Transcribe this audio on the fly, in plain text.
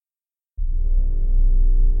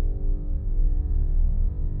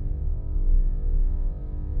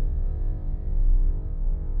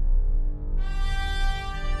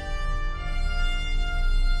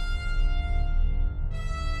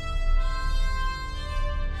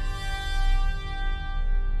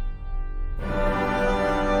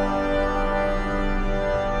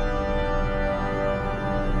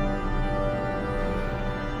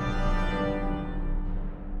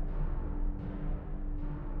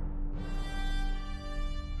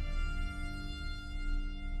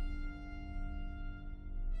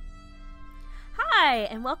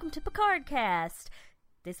and welcome to Picardcast.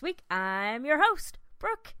 This week, I'm your host,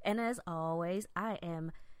 Brooke, and as always, I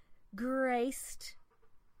am graced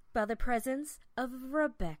by the presence of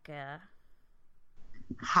Rebecca.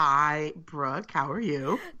 Hi, Brooke. How are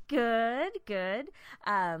you? Good.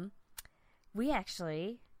 We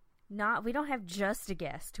don't have just a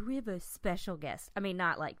guest. We have a special guest. I mean,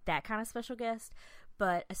 not like that kind of special guest,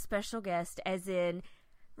 but a special guest as in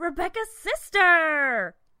Rebecca's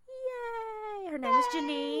sister. Yay! Her name is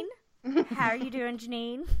Janine. How are you doing,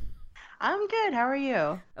 Janine? I'm good. How are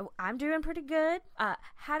you? Oh, I'm doing pretty good.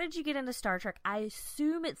 How did you get into Star Trek? I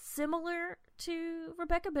assume it's similar to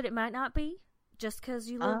Rebecca, but it might not be, just because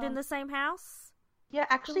you lived in the same house. Yeah,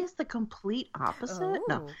 actually, it's the complete opposite.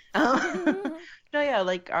 Oh. No, yeah,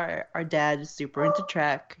 like our dad is super into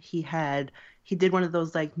Trek. He did one of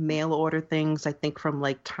those like mail order things, I think from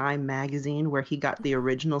like Time magazine, where he got the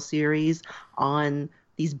original series on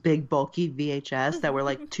these big bulky VHS that were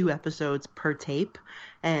like 2 episodes per tape,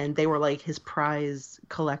 and they were like his prize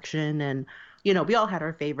collection. And you know, we all had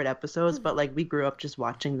our favorite episodes, but like we grew up just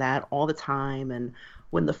watching that all the time. And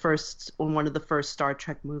when one of the first Star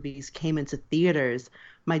Trek movies came into theaters,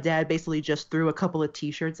 my dad basically just threw a couple of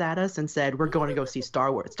T-shirts at us and said, "We're going to go see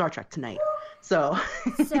Star Trek tonight." So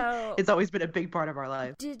it's always been a big part of our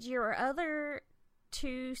life. Did your other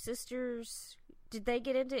 2 sisters, did they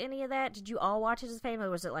get into any of that? Did you all watch it as a family?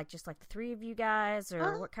 Was it like just like the 3 of you guys,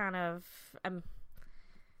 or what kind of? I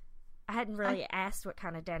hadn't really asked what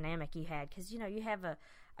kind of dynamic you had, because you know you have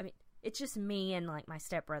it's just me and like my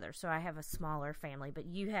stepbrother, so I have a smaller family. But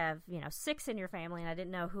you have 6 in your family, and I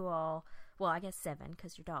didn't know who all. Well, I guess 7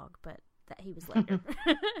 because your dog, but he was later.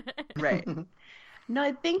 Right. No,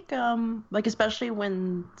 I think like especially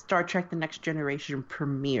when Star Trek: The Next Generation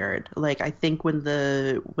premiered, like I think when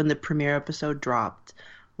the premiere episode dropped,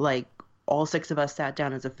 like all 6 of us sat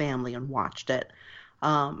down as a family and watched it.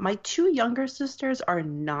 My 2 younger sisters are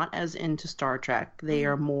not as into Star Trek. They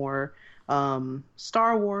are more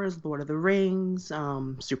Star Wars, Lord of the Rings,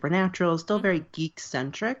 Supernatural, still very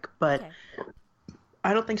geek-centric, but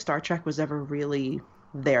I don't think Star Trek was ever really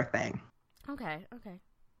their thing. Okay.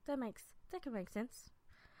 That could make sense.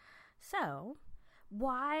 So,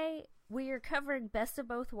 why we are covering Best of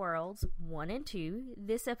Both Worlds 1 and 2.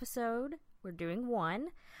 This episode, we're doing 1.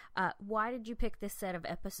 Why did you pick this set of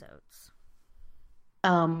episodes?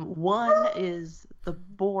 1 is the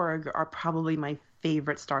Borg are probably my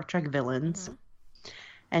favorite Star Trek villains.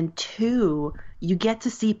 And 2, you get to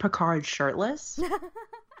see Picard shirtless.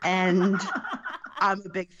 And I'm a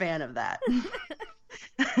big fan of that.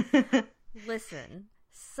 Listen,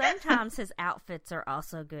 sometimes his outfits are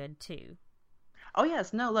also good too. Oh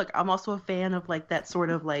yes, no, look, I'm also a fan of like that sort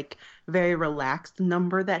of like very relaxed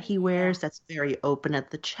number that he wears that's very open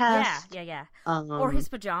at the chest. Yeah. Or his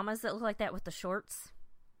pajamas that look like that with the shorts.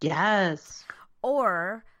 Yes.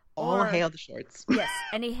 Or all hail the shorts. Yes,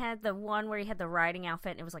 and he had the one where he had the riding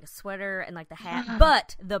outfit and it was like a sweater and like the hat,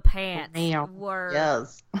 but the pants were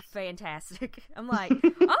fantastic. I'm like,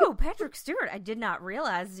 oh, Patrick Stewart, I did not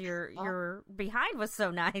realize your behind was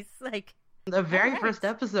so nice. Like the very first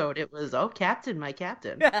episode, it was, "Oh, Captain, my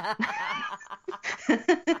Captain."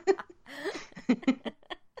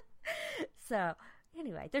 So,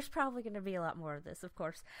 anyway, there's probably going to be a lot more of this, of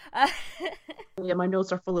course. Yeah, my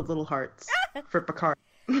notes are full of little hearts for Picard.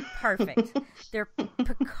 Perfect. They're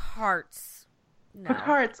Picards. No.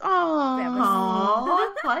 Picards. Oh,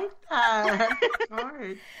 I like that.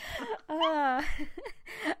 Picard.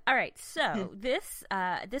 All right. So this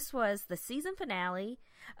was the season finale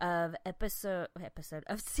of episode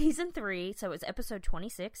of season 3. So it was episode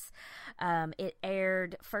 26. It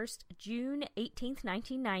aired first June 18th,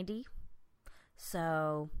 1990.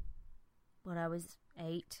 So when I was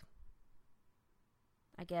 8,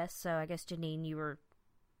 I guess. So I guess Janine, you were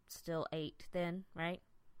still 8 then, right?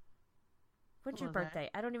 When's your birthday?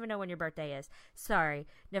 I don't even know when your birthday is. Sorry.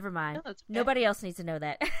 Never mind. No, that's okay. Nobody else needs to know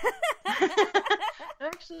that.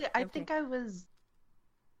 Actually, I think I was...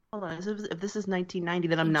 Hold on. If this is 1990,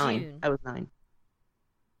 then I'm 9. June. I was 9.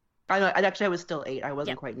 I was still 8. I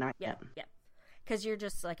wasn't quite 9 yet. Yeah. Because you're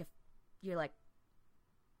just like... I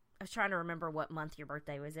was trying to remember what month your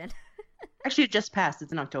birthday was in. Actually, it just passed.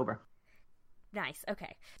 It's in October. Nice.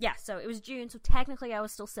 Okay. Yeah, so it was June, so technically I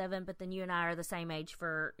was still 7, but then you and I are the same age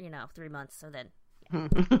for, 3 months, so then, yeah.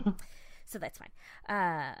 So that's fine.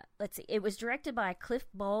 Let's see. It was directed by Cliff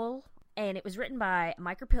Bole, and it was written by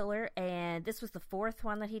Mike Pillar, and this was the 4th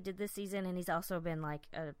one that he did this season, and he's also been, like,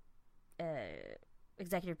 a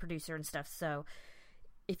executive producer and stuff, so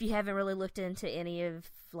if you haven't really looked into any of,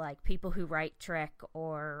 like, people who write Trek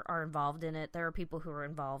or are involved in it, there are people who are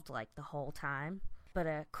involved, like, the whole time. But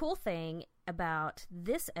a cool thing about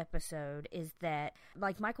this episode is that,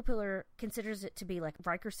 like, Michael Piller considers it to be like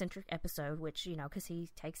Riker-centric episode, which, you know, because he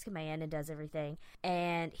takes command and does everything.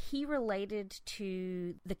 And he related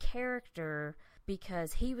to the character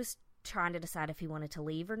because he was trying to decide if he wanted to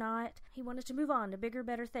leave or not. He wanted to move on to bigger,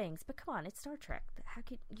 better things. But come on, it's Star Trek. How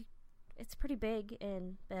could you... It's pretty big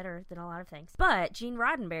and better than a lot of things. But Gene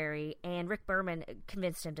Roddenberry and Rick Berman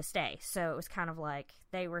convinced him to stay. So it was kind of like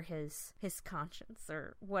they were his conscience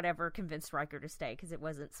or whatever convinced Riker to stay, because it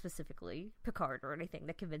wasn't specifically Picard or anything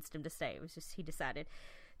that convinced him to stay. It was just he decided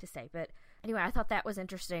to stay. But anyway, I thought that was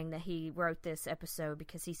interesting that he wrote this episode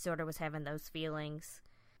because he sort of was having those feelings.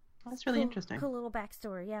 That's really interesting. Cool little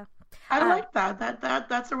backstory, yeah. I like that.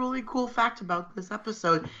 That's a really cool fact about this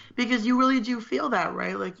episode, because you really do feel that,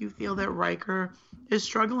 right? Like, you feel that Riker is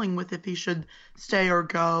struggling with if he should stay or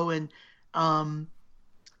go, and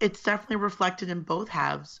it's definitely reflected in both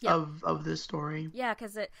halves of this story. Yeah,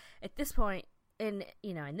 because at this point in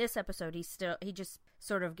this episode, he just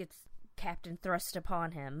sort of gets Captain thrust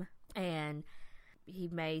upon him, and he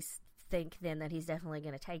may think then that he's definitely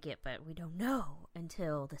going to take it, but we don't know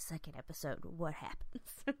until the second episode what happens.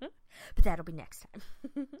 But that'll be next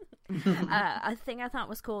time. A thing I thought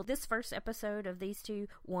was cool, this first episode of these two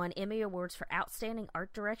won Emmy Awards for Outstanding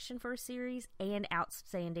Art Direction for a series and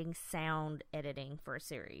Outstanding Sound Editing for a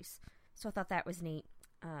series. So I thought that was neat.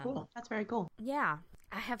 Cool. That's very cool. Yeah.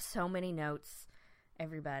 I have so many notes,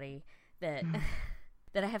 everybody, that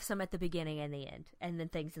that I have some at the beginning and the end, and then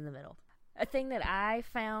things in the middle. A thing that I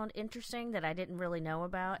found interesting that I didn't really know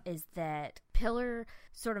about is that Piller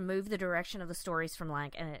sort of moved the direction of the stories from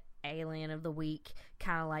like an alien of the week,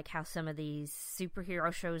 kind of like how some of these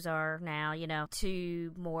superhero shows are now, you know,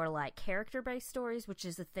 to more like character-based stories, which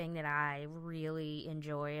is the thing that I really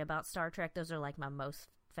enjoy about Star Trek. Those are like my most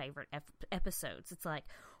favorite episodes. It's like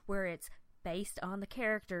where it's based on the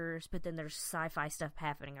characters, but then there's sci-fi stuff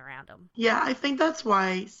happening around them. Yeah, I think that's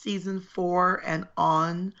why season 4 and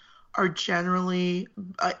on are generally,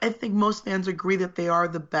 I think most fans agree that they are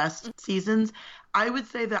the best seasons. I would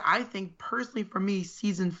say that I think personally for me,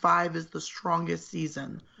 season 5 is the strongest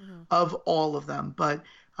season of all of them. But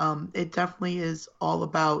it definitely is all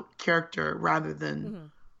about character rather than,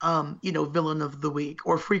 villain of the week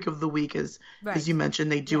or freak of the week, as you mentioned.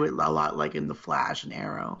 They do it a lot like in The Flash and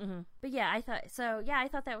Arrow. But yeah, I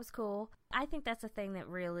thought that was cool. I think that's a thing that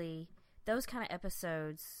really, those kind of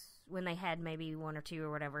episodes, when they had maybe one or two or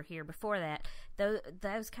whatever here before that,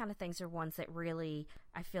 those kind of things are ones that really,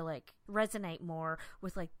 I feel like, resonate more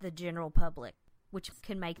with like the general public, which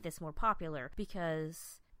can make this more popular,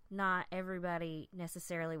 because not everybody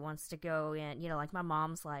necessarily wants to go in, like my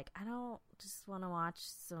mom's like, I don't just want to watch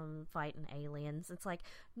some fighting aliens. It's like,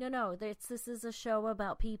 no, this is a show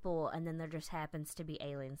about people, and then there just happens to be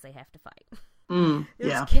aliens they have to fight.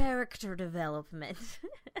 There's character development.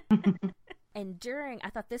 And I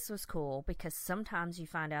thought this was cool because sometimes you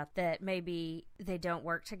find out that maybe they don't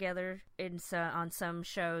work together on some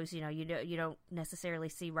shows. You don't necessarily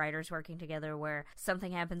see writers working together where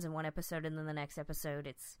something happens in one episode and then the next episode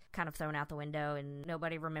it's kind of thrown out the window and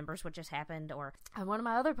nobody remembers what just happened. Or on one of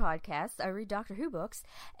my other podcasts, I read Doctor Who books,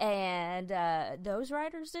 and those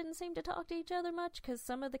writers didn't seem to talk to each other much because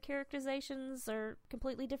some of the characterizations are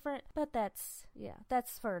completely different. But that's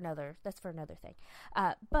for another thing.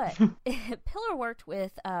 But Piller worked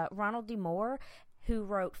with Ronald D. Moore, who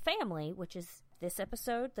wrote Family, which is this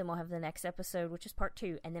episode. Then we'll have the next episode, which is part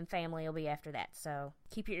 2, and then Family will be after that. So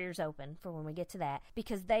keep your ears open for when we get to that,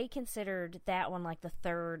 because they considered that one like the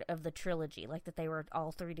third of the trilogy, like that they were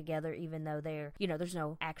all three together, even though there's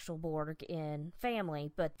no actual Borg in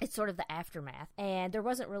Family, but it's sort of the aftermath. And there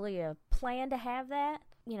wasn't really a plan to have that,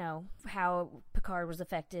 how Picard was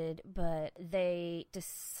affected, but they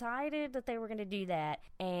decided that they were going to do that,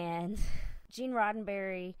 and Gene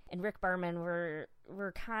Roddenberry and Rick Berman were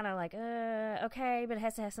kind of like, okay, but it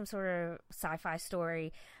has to have some sort of sci-fi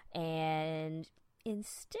story, and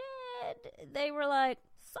instead they were like,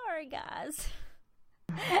 sorry guys,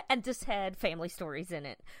 and just had family stories in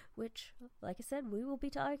it, which, like I said, we will be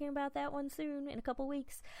talking about that one soon in a couple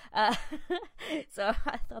weeks. So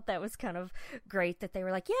I thought that was kind of great that they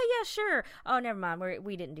were like, yeah, sure. Oh, never mind,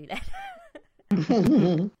 we didn't do that.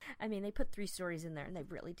 I mean, they put 3 stories in there, and they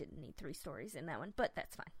really didn't need 3 stories in that one, but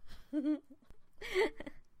that's fine.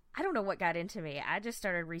 I don't know what got into me. I just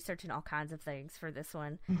started researching all kinds of things for this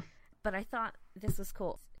one, but I thought this was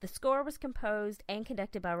cool. The score was composed and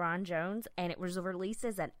conducted by Ron Jones, and it was released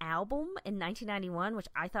as an album in 1991, which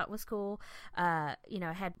I thought was cool. It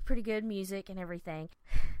had pretty good music and everything.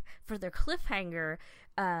 For their cliffhanger,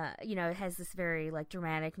 it has this very like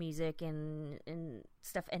dramatic music and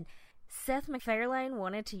stuff, and Seth MacFarlane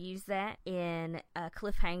wanted to use that in a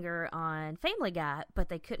cliffhanger on Family Guy, but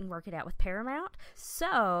they couldn't work it out with Paramount.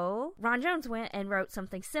 So Ron Jones went and wrote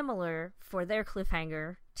something similar for their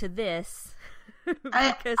cliffhanger to this.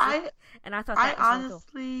 I thought that was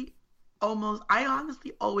really cool. I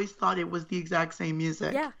honestly always thought it was the exact same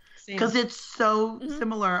music. Yeah. Because it's so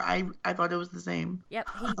similar. I thought it was the same. Yep,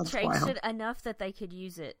 he changed it enough that they could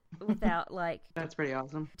use it without That's pretty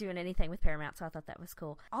awesome. doing anything with Paramount, so I thought that was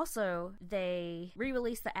cool. Also, they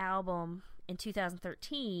re-released the album in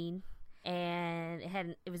 2013, and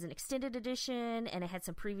it was an extended edition, and it had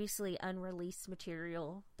some previously unreleased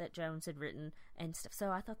material that Jones had written and stuff.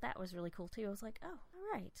 So I thought that was really cool too. I was like, oh,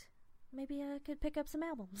 all right, maybe I could pick up some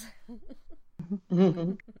albums.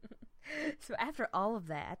 So after all of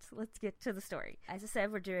that, let's get to the story. As I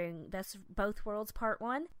said, we're doing Best of Both Worlds Part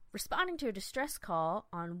 1. Responding to a distress call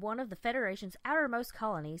on one of the Federation's outermost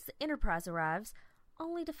colonies, the Enterprise arrives,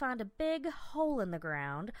 only to find a big hole in the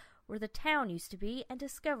ground where the town used to be, and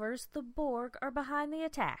discovers the Borg are behind the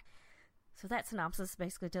attack. So that synopsis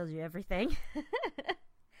basically tells you everything.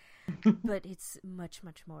 But it's much,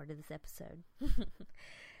 much more to this episode.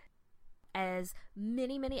 As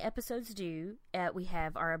many, many episodes do, we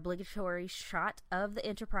have our obligatory shot of the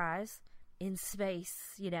Enterprise in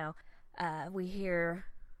space. We hear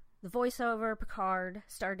the voiceover, Picard,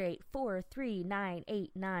 stardate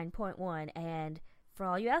 43989.1, and for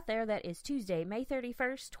all you out there, that is Tuesday, May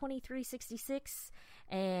 31st, 2366,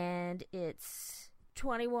 and it's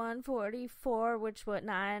 2144,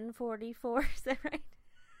 944, is that right?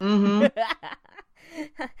 Mm-hmm.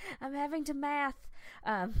 I'm having to math.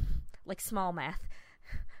 Like small math.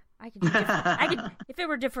 I could if it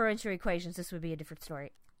were differential equations, this would be a different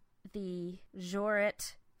story. The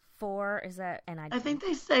Joret 4 is that, and I think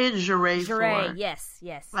they say it's Joret 4. Joret, yes.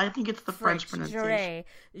 I think it's the French pronunciation.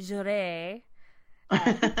 Joret.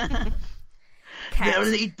 They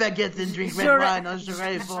only eat baguettes and drink red wine on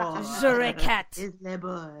Joret 4. Joret cat. It's Le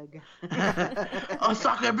Borg. Oh,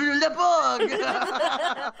 sacre bleu, Le Borg!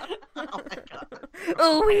 Oh my god.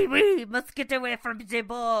 Oh, oui, must get away from the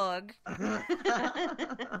Borg.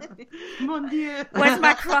 Mon Dieu. Where's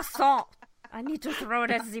my croissant? I need to throw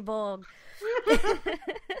it at the Borg.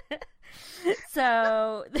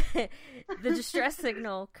 So, the distress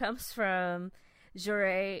signal comes from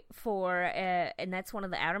Joret 4, and that's one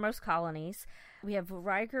of the outermost colonies. We have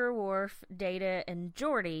Riker, Worf, Data, and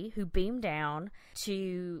Geordi who beam down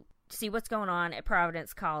to see what's going on at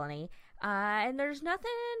Providence Colony. And there's nothing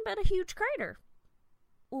but a huge crater.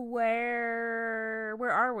 Where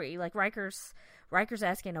are we? Like Riker's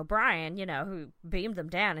asking O'Brien, who beamed them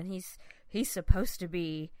down, and he's supposed to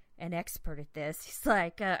be an expert at this. He's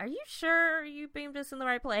like, are you sure you beamed us in the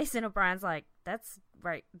right place? And O'Brien's like, that's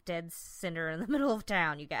right, dead center in the middle of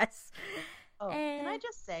town, you guys. Oh, can I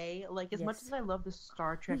just say, as much as I love the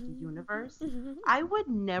Star Trek universe, I would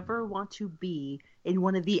never want to be in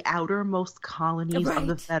one of the outermost colonies of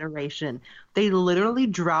the Federation. They literally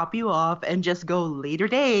drop you off and just go later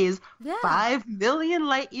days, 5 million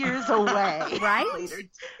light years away. Right?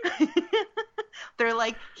 They're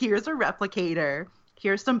like, here's a replicator.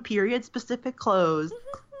 Here's some period-specific clothes.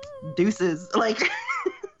 Deuces.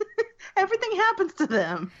 Everything happens to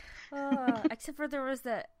them. Except for there was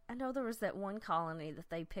that one colony that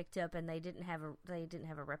they picked up, and they didn't have a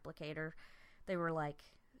replicator. They were like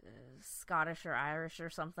Scottish or Irish or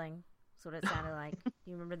something. That's what it sounded like.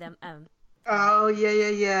 You remember them? Oh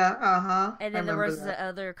yeah. Uh-huh. And then there was the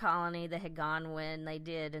other colony that had gone when they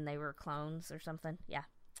did, and they were clones or something. Yeah.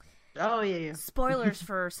 Oh yeah. Spoilers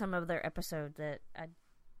for some of their episode that I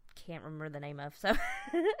can't remember the name of. So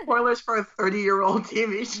spoilers for a 30-year-old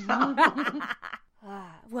TV show.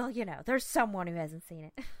 Well, there's someone who hasn't seen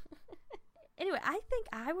it. Anyway, I think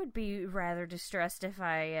I would be rather distressed if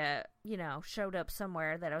I, showed up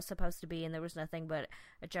somewhere that I was supposed to be and there was nothing but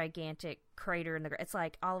a gigantic crater in the ground. It's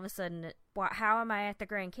like, all of a sudden, how am I at the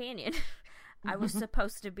Grand Canyon? I was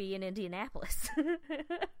supposed to be in Indianapolis.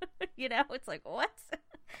 It's like, what?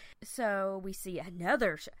 So we see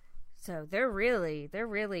another so they're really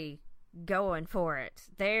going for it.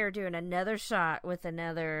 They're doing another shot with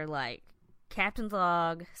another, Captain's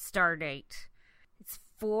log, star date. It's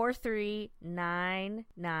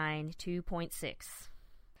 43992.6.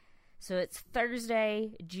 So it's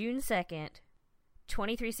Thursday, June 2nd,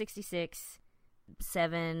 2366,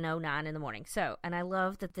 7:09 in the morning. So, and I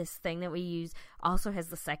love that this thing that we use also has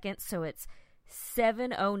the seconds, so it's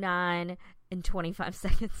 7:09 and 25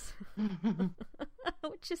 seconds.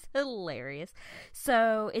 Which is hilarious.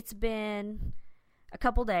 So it's been a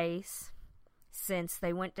couple days since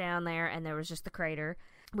they went down there and there was just the crater.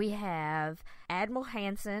 We have Admiral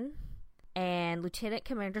Hansen and Lieutenant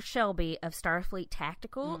Commander Shelby of Starfleet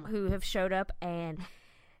Tactical, who have showed up, and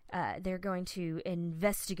they're going to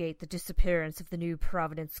investigate the disappearance of the New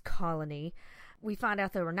Providence colony. We find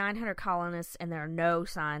out there were 900 colonists, and there are no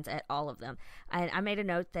signs at all of them. And I made a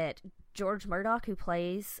note that George Murdoch, who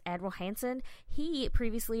plays Admiral Hansen, he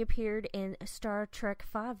previously appeared in Star Trek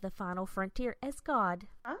V, The Final Frontier, as God.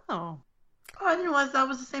 Oh, I didn't realize that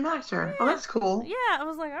was the same actor. Yeah. Oh, that's cool. Yeah, I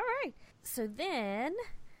was like, all right. So then...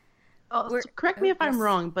 so correct me if I'm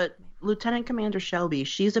wrong, but Lieutenant Commander Shelby,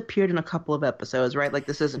 she's appeared in a couple of episodes, right? Like,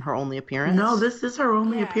 this isn't her only appearance? No, this is her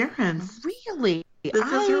only appearance. Really? This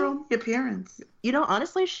is her only appearance. You know,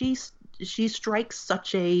 honestly, she strikes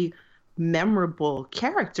such a memorable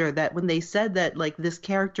character that when they said that, like, this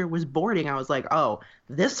character was boarding, I was like, oh,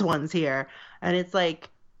 this one's here. And it's like,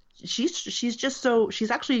 she's just so, she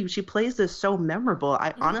plays this so memorable.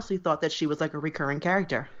 I honestly thought that she was like a recurring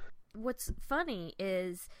character. What's funny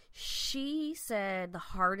is she said the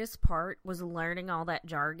hardest part was learning all that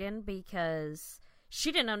jargon because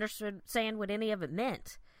she didn't understand what any of it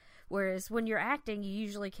meant. Whereas when you're acting, you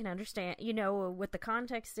usually can understand, you know, what the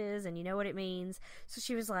context is and you know what it means. So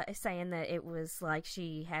she was like saying that it was like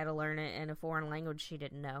she had to learn it in a foreign language she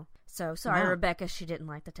didn't know. So sorry, Rebecca, she didn't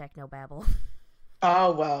like the technobabble.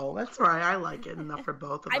 Oh, well, that's right. I like it enough for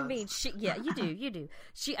both of us. I mean, you do.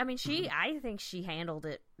 I think she handled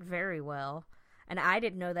it very well. And I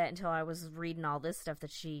didn't know that until I was reading all this stuff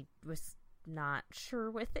that she was not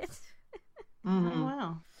sure with it. Oh,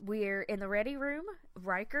 wow. We're in the ready room.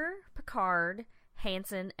 Riker, Picard,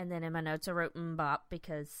 Hansen, and then in my notes I wrote Mbop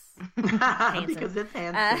because Hansen. Because it's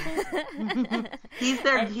Hansen. He's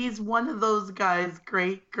there. He's one of those guys.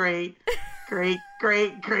 Great grandson.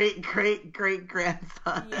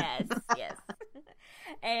 Yes.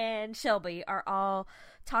 And Shelby are all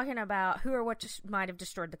talking about who or what might have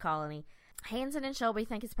destroyed the colony. Hansen and Shelby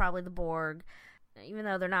think it's probably the Borg, even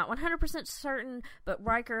though they're not 100% certain, but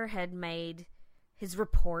Riker had made his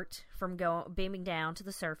report from beaming down to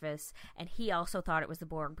the surface, and he also thought it was the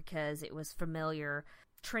Borg because it was familiar.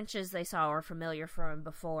 Trenches they saw were familiar from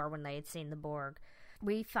before when they had seen the Borg.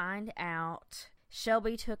 We find out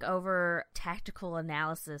Shelby took over tactical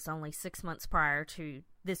analysis only 6 months prior to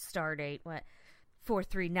this stardate,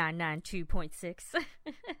 43992.6.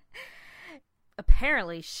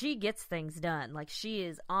 Apparently, she gets things done. Like, she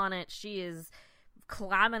is on it. She is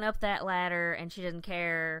climbing up that ladder, and she doesn't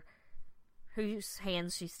care whose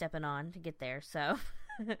hands she's stepping on to get there. So,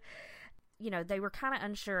 you know, they were kind of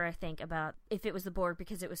unsure, I think, about if it was the Borg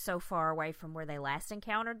because it was so far away from where they last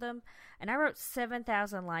encountered them. And I wrote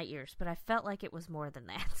 7,000 light years, but I felt like it was more than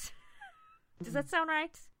that. Does that sound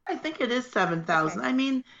right? I think it is 7,000. Okay. I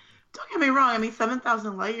mean, don't get me wrong. I mean,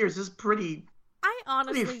 7,000 light years is pretty... I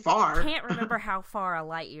honestly can't remember how far a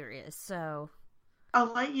light year is, so... A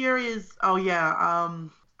light year is... Oh, yeah.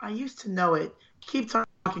 I used to know it. Keep talking.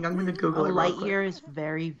 I'm going to Google it. A light year is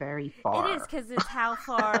very, very far. It is, because it's how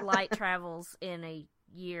far light travels in a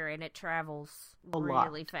year, and it travels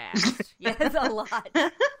really fast. Yeah, it's a lot.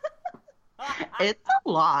 It's a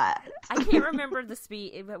lot. I can't remember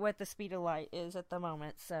what the speed of light is at the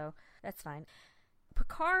moment, so that's fine.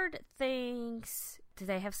 Picard thinks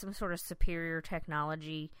they have some sort of superior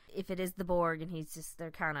technology if it is the Borg, and they're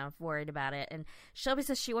kind of worried about it. And Shelby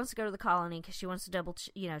says she wants to go to the colony because she wants to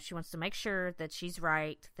she wants to make sure that she's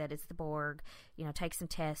right, that it's the Borg, take some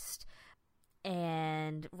tests.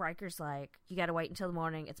 And Riker's like, you got to wait until the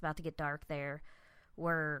morning. It's about to get dark there.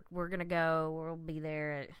 We're gonna go. We'll be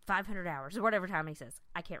there at 500 hours or whatever time he says.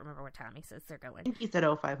 I can't remember what time he says they're going. I think he said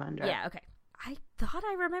 500. Yeah, okay. I thought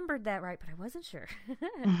I remembered that right, but I wasn't sure.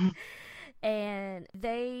 And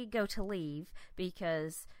they go to leave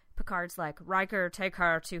because Picard's like, Riker, take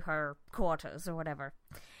her to her quarters or whatever.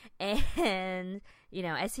 And,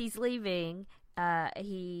 as he's leaving,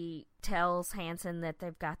 he tells Hansen that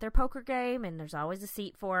they've got their poker game and there's always a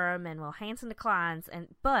seat for him. And, Hansen declines.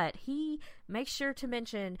 But he makes sure to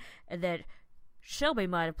mention that Shelby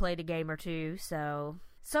might have played a game or two,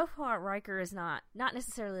 so far, Riker is not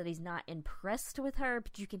necessarily that he's not impressed with her,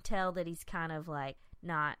 but you can tell that he's kind of like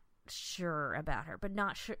not sure about her, but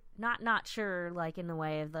not sure like in the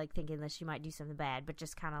way of like thinking that she might do something bad, but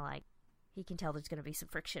just kind of like he can tell there's going to be some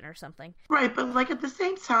friction or something. Right, but like at the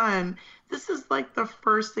same time, this is like the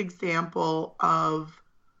first example of,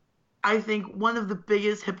 I think, one of the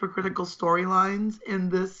biggest hypocritical storylines in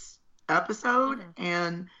this episode,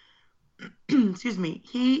 and excuse me,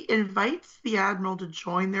 he invites the Admiral to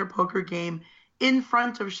join their poker game in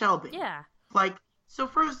front of Shelby. Yeah. So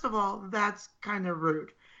first of all, that's kind of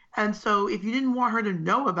rude. And so if you didn't want her to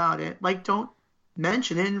know about it, don't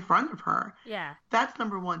mention it in front of her. Yeah. That's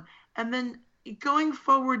number one. And then going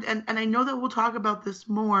forward, and I know that we'll talk about this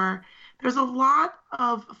more, there's a lot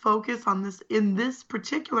of focus on this in this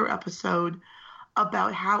particular episode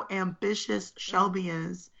about how ambitious Shelby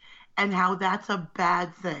is and how that's a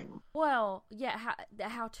bad thing. Well, yeah,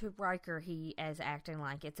 how to Riker he is acting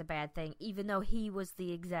like it's a bad thing, even though he was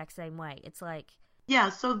the exact same way. It's like... Yeah,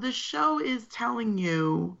 so the show is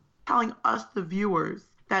telling us, the viewers,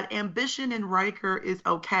 that ambition in Riker is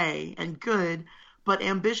okay and good, but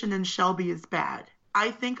ambition in Shelby is bad.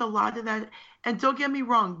 I think a lot of that, and don't get me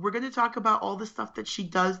wrong, we're going to talk about all the stuff that she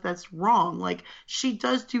does that's wrong. Like, she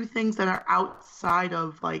does do things that are outside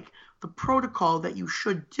of, like, the protocol that you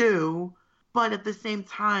should do, but at the same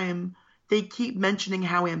time, they keep mentioning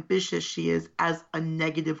how ambitious she is as a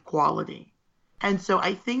negative quality. And so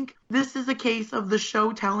I think this is a case of the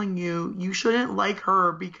show telling you shouldn't like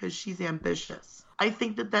her because she's ambitious. I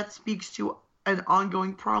think that speaks to an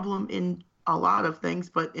ongoing problem in a lot of things,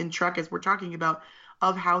 but in Trek, as we're talking about,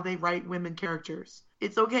 of how they write women characters.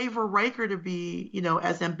 It's okay for Riker to be,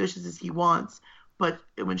 as ambitious as he wants, but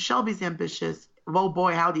when Shelby's ambitious, oh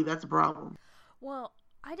boy, howdy, that's a problem. Well,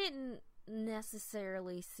 I didn't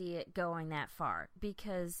necessarily see it going that far,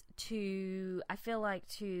 because I feel like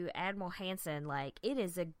to Admiral Hansen, like, it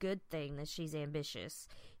is a good thing that she's ambitious.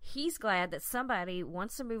 He's glad that somebody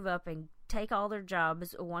wants to move up and take all their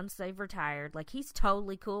jobs once they've retired. Like, he's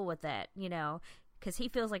totally cool with that, because he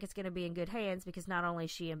feels like it's going to be in good hands, because not only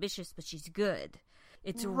is she ambitious, but she's good.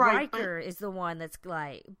 It's right, Riker is the one that's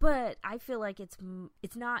like, but I feel like it's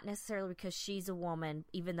not necessarily because she's a woman,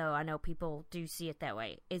 even though I know people do see it that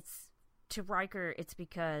way. It's to Riker, it's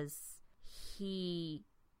because he,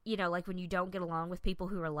 like when you don't get along with people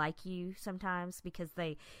who are like you sometimes, because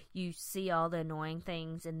you see all the annoying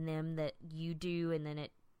things in them that you do, and then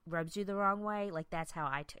it rubs you the wrong way. Like, that's how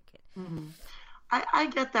I took it. Mm-hmm. I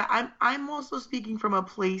get that. I'm also speaking from a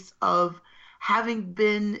place of having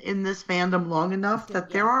been in this fandom long enough that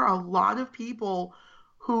there are a lot of people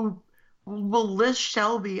who will list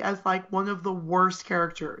Shelby as like one of the worst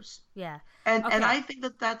characters. Yeah. And I think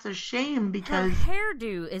that's a shame, because her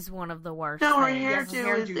hairdo is one of the worst. No, her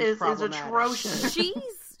hairdo is atrocious.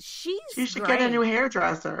 She should get a new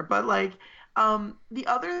hairdresser. But like, the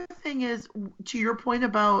other thing is, to your point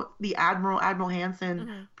about the Admiral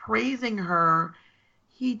Hansen praising her,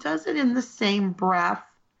 he does it in the same breath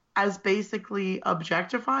as basically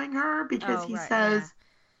objectifying her, because he says,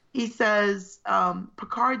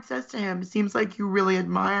 Picard says to him, "Seems like you really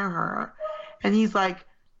admire her," and he's like,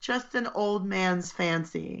 "Just an old man's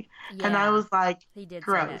fancy." Yeah, and I was like, he did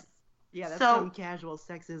gross. Say that. Yeah, that's some casual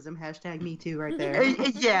sexism, #MeToo right there.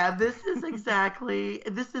 Yeah, this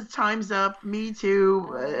is Time's Up, Me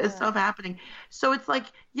Too, stuff happening. So it's like,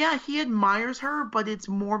 yeah, he admires her, but it's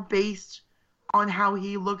more based on how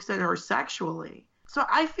he looks at her sexually. So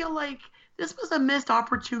I feel like this was a missed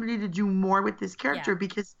opportunity to do more with this character,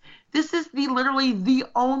 because this is literally the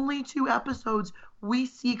only 2 episodes we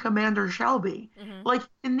see Commander Shelby, like,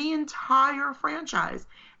 in the entire franchise.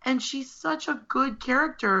 And she's such a good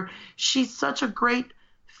character. She's such a great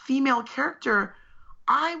female character.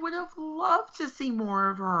 I would have loved to see more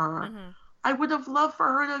of her. I would have loved for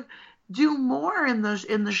her to do more in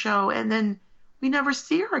the show, and then we never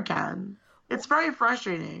see her again. It's very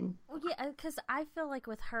frustrating. Well, yeah, because I feel like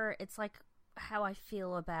with her, it's like how I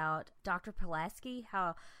feel about Dr. Pulaski,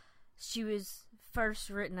 how she was first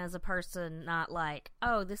written as a person, not like,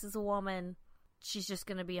 oh, this is a woman, she's just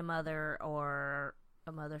going to be a mother or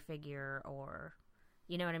a mother figure, or,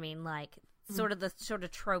 you know what I mean? Like, sort of the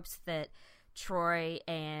tropes that Troy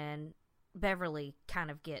and Beverly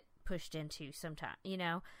kind of get pushed into sometimes,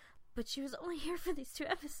 But she was only here for these 2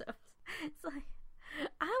 episodes. It's like,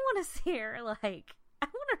 I want to see her, like, I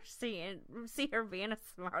want to see her being a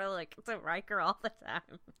smart aleck to Riker all the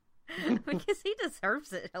time. Because he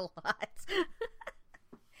deserves it a lot.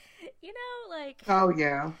 Like... Oh,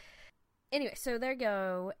 yeah. Anyway, so there you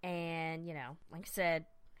go, and, like I said,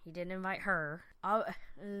 he didn't invite her. I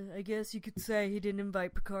guess you could say he didn't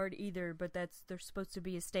invite Picard either, but there's supposed to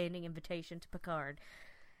be a standing invitation to Picard.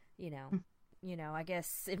 I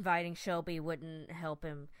guess inviting Shelby wouldn't help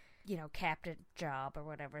him, captain job or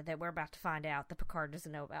whatever that we're about to find out that Picard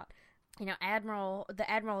doesn't know about. The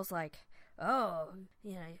Admiral's like, oh,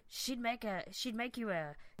 she'd make you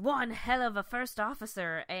a one hell of a first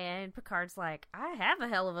officer, and Picard's like, I have a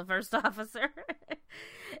hell of a first officer.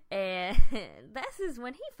 And this is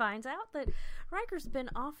when he finds out that Riker's been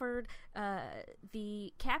offered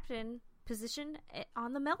the captain position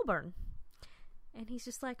on the Melbourne, and he's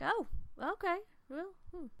just like, oh, okay, well.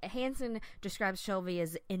 Hansen describes Shelby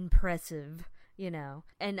as impressive,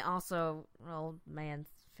 and also old man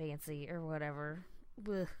fancy or whatever.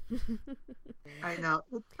 I know.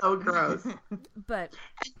 It's so gross. But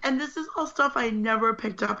and this is all stuff I never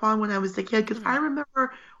picked up on when I was a kid, because I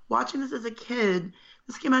remember watching this as a kid.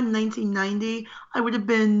 This came out in 1990. I would have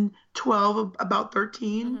been 12, about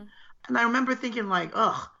 13. And I remember thinking, like,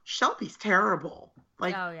 ugh, Shelby's terrible.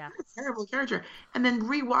 Like, oh yeah, a terrible character. And then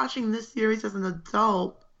rewatching this series as an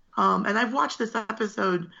adult, and I've watched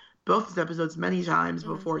both these episodes many times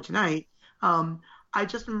before tonight. I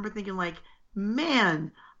just remember thinking, like,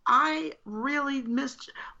 man, I really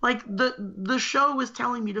missed, like, the show was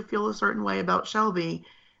telling me to feel a certain way about Shelby,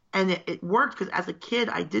 and it worked, because as a kid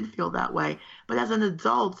I did feel that way, but as an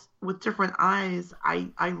adult with different eyes,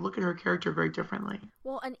 I look at her character very differently.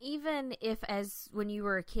 Well, and even if, as when you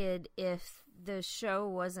were a kid, if the show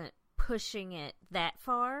wasn't pushing it that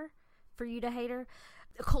far for you to hate her,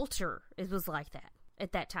 the culture was like that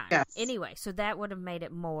at that time. Yes. Anyway, so that would have made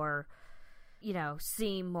it more,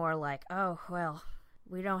 seem more like, oh, well,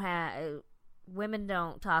 women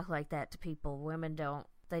don't talk like that to people. Women don't,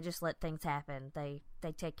 they just let things happen. They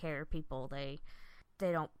take care of people. They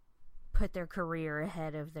don't put their career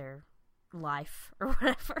ahead of their life or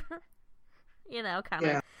whatever. Kind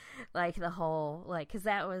of like the whole, like, because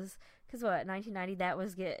 1990, that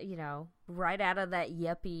was right out of that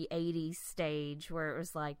yuppie 80s stage where it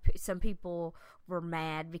was like some people were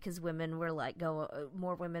mad because women were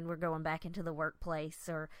more women were going back into the workplace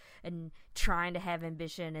and trying to have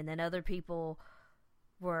ambition, and then other people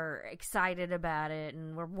were excited about it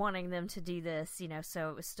and were wanting them to do this, so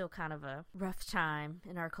it was still kind of a rough time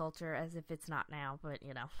in our culture, as if it's not now, but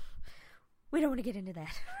we don't want to get into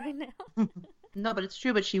that right now. No, but it's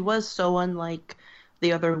true. But she was so unlike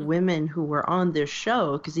the other women who were on this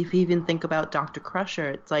show, because if you even think about Dr. Crusher,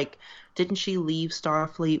 it's like, didn't she leave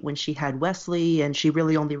Starfleet when she had Wesley, and she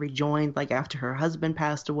really only rejoined like after her husband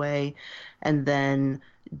passed away? And then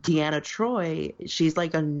Deanna Troi, she's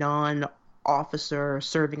like a non-officer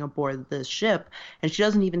serving aboard this ship, and she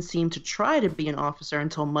doesn't even seem to try to be an officer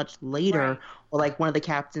until much later. Right. Or like one of the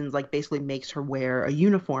captains like basically makes her wear a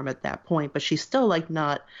uniform at that point, but she's still like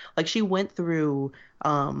not like she went through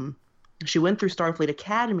Starfleet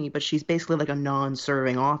Academy, but she's basically like a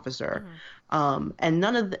non-serving officer. And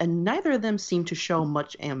neither of them seem to show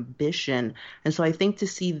much ambition. And so I think to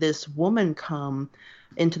see this woman come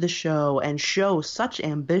into the show and show such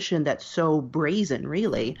ambition that's so brazen,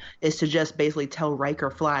 really, is to just basically tell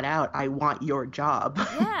Riker flat out, I want your job.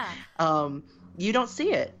 Yeah. You don't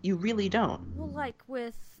see it. You really don't. Well, like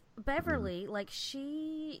with Beverly, like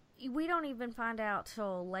we don't even find out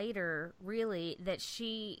till later, really, that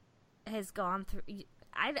she has gone through.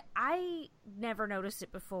 I never noticed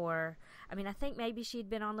it before. I mean, I think maybe she'd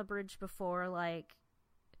been on the bridge before, like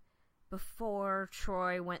before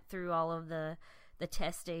Troi went through all of the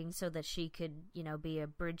testing so that she could, be a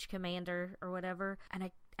bridge commander or whatever. And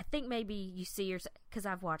I think maybe you see her, because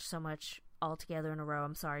I've watched so much all together in a row.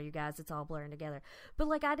 I'm sorry, you guys, it's all blurring together. But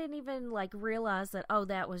like, I didn't even like realize that, oh,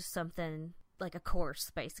 that was something like a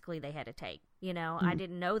course basically they had to take. I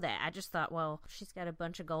didn't know that. I just thought, well, she's got a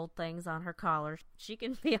bunch of gold things on her collar. She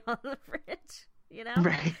can be on the bridge.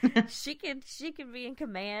 Right. she can be in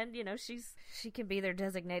command. She can be their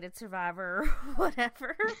designated survivor or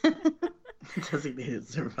whatever. Designated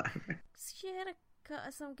survivor. She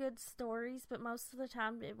had some good stories, but most of the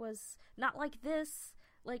time it was not like this.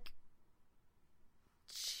 Like,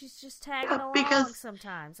 she's just tagging along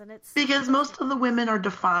sometimes, and it's because most of the women are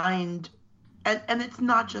defined, and it's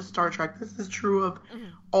not just Star Trek. This is true of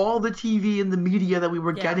all the TV and the media that we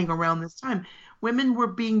were getting around this time. Women were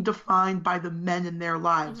being defined by the men in their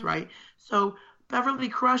lives, right? So Beverly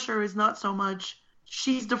Crusher is not so much.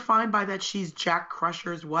 She's defined by that she's Jack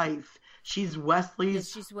Crusher's wife. She's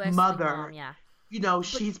Wesley's mother. Mom, yeah.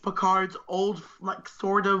 She's Picard's old, like,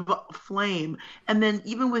 sort of flame. And then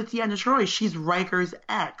even with Deanna Troi, she's Riker's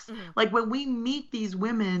ex. Like, when we meet these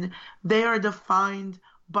women, they are defined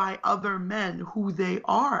by other men who they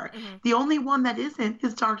are. The only one that isn't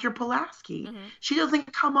is Dr. Pulaski. She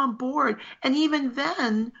doesn't come on board. And even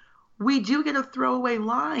then, we do get a throwaway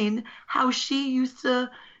line how she was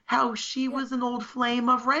an old flame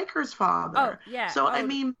of Riker's father. Oh, yeah. So, I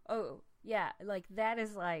mean... Oh, yeah. Like, that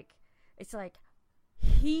is like... It's like...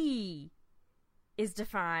 He is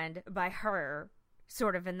defined by her,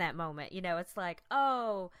 sort of in that moment. It's like,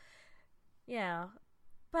 oh, yeah.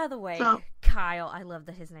 By the way, Kyle, I love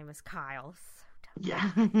that his name is Kyle. So yeah,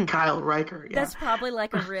 Kyle Riker. Yeah. That's probably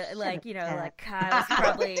like a real, like, like Kyle's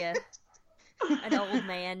probably an old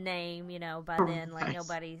man name. By then, like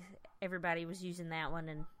everybody was using that one,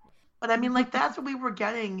 and But I mean, like, that's what we were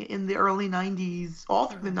getting in the early 90s, all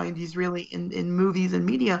through the 90s, really, in movies and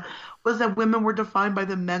media, was that women were defined by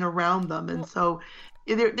the men around them. And so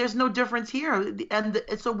there's no difference here. And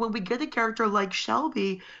so when we get a character like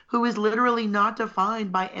Shelby, who is literally not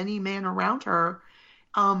defined by any man around her,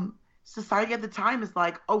 society at the time is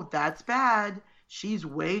like, oh, that's bad. She's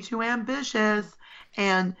way too ambitious.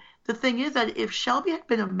 And the thing is that if Shelby had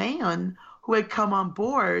been a man who had come on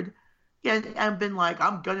board, and been like,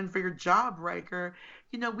 I'm gunning for your job, Riker,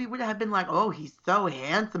 we would have been like, oh, he's so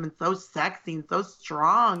handsome and so sexy and so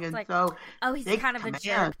strong. And like, so. Oh, he's kind of a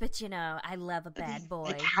jerk, but I love a bad boy.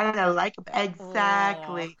 I kind of like him.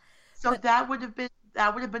 Exactly. Oh. So that would have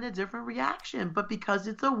been a different reaction. But because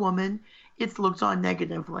it's a woman, it's looked on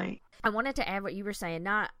negatively. I wanted to add what you were saying.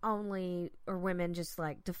 Not only are women just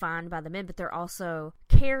like defined by the men, but they're also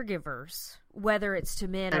caregivers, whether it's to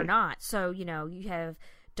men or not. So, you have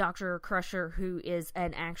Dr. Crusher, who is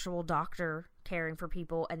an actual doctor caring for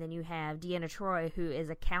people, and then you have Deanna Troi, who is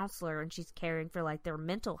a counselor, and she's caring for like their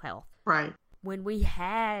mental health. Right. When we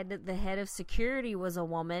had the head of security was a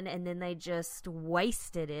woman, and then they just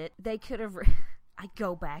wasted it, they could have. I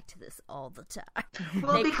go back to this all the time.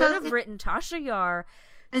 Well, they could have written Tasha Yar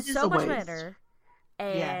so much better.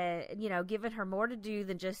 And, giving her more to do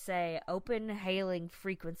than just say open hailing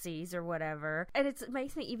frequencies or whatever. And it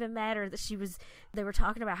makes me even madder that they were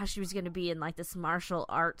talking about how she was going to be in like this martial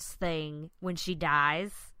arts thing when she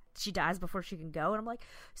dies. She dies before she can go. And I'm like,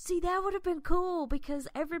 see, that would have been cool because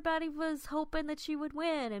everybody was hoping that she would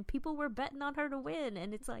win and people were betting on her to win.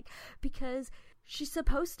 And it's like, because she's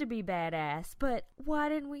supposed to be badass, but why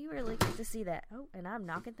didn't we really get to see that? Oh, and I'm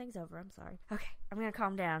knocking things over. I'm sorry. Okay, I'm going to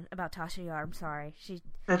calm down about Tasha Yar. I'm sorry.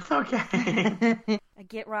 That's okay. I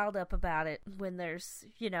get riled up about it when there's,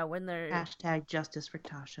 Hashtag justice for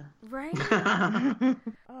Tasha. Right?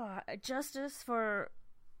 Justice for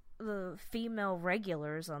the female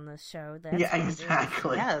regulars on this show. That's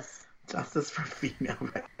exactly. Yes. Justice for female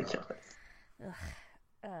regulars.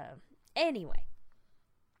 Anyway.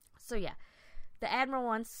 So, yeah. The Admiral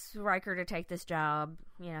wants Riker to take this job.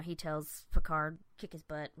 He tells Picard, kick his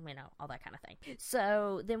butt, all that kind of thing.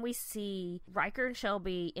 So then we see Riker and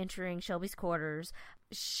Shelby entering Shelby's quarters.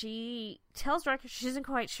 She tells Riker she isn't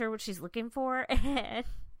quite sure what she's looking for. And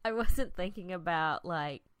I wasn't thinking about,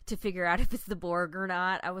 to figure out if it's the Borg or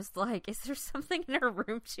not. I was like, is there something in her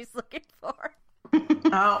room she's looking for?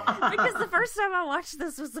 Oh. Because the first time I watched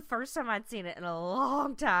this was the first time I'd seen it in a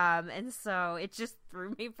long time, and so it just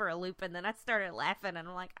threw me for a loop, and then I started laughing, and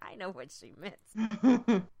I'm like, I know what she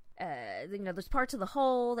meant. There's parts of the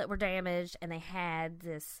hull that were damaged, and they had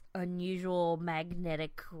this unusual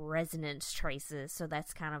magnetic resonance traces, so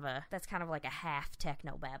that's kind of like a half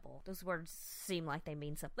technobabble. Those words seem like they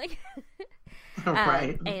mean something.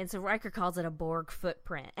 Right. And so Riker calls it a Borg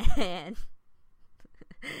footprint, and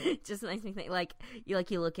it just makes me think, you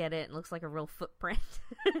look at it and it looks like a real footprint.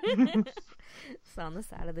 It's on the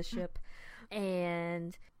side of the ship.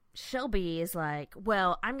 And Shelby is like,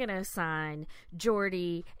 well, I'm going to assign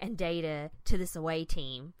Geordi and Data to this away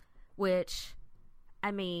team, which,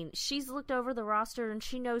 I mean, she's looked over the roster and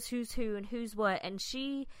she knows who's who and who's what, and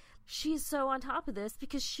she's so on top of this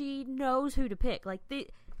because she knows who to pick.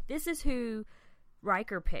 This is who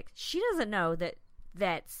Riker picked. She doesn't know that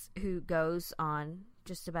that's who goes on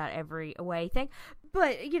just about every away thing,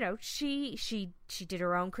 but she did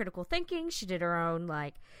her own critical thinking, she did her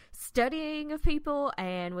own studying of people,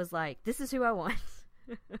 and was like, this is who I want.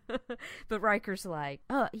 But Riker's like,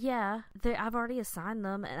 oh yeah, I've already assigned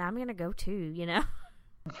them and I'm gonna go too.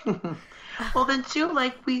 Well, then too,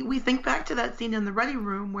 we think back to that scene in the ready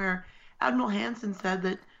room where Admiral Hansen said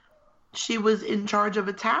that she was in charge of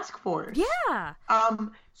a task force. Yeah.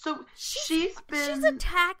 So she's a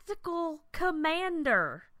tactical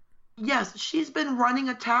commander. Yes, she's been running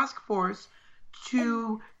a task force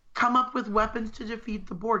to come up with weapons to defeat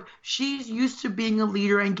the Borg. She's used to being a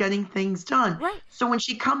leader and getting things done. Right. So when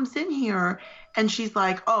she comes in here and she's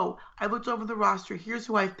like, oh, I looked over the roster, here's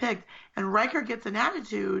who I've picked, and Riker gets an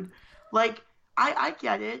attitude, I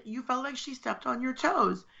get it. You felt like she stepped on your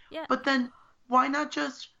toes. Yeah. But then why not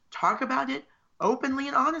just talk about it openly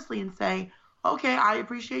and honestly and say, okay, I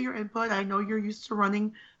appreciate your input. I know you're used to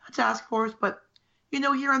running a task force, but,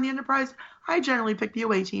 here on the Enterprise, I generally pick the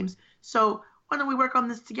away teams. So why don't we work on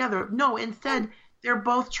this together? No, instead, they're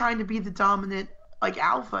both trying to be the dominant,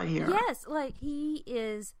 alpha here. Yes,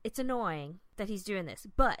 it's annoying that he's doing this,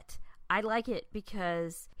 but I like it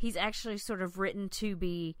because he's actually sort of written to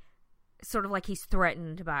be sort of like he's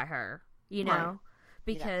threatened by her, Right.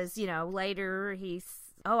 Because, later he's,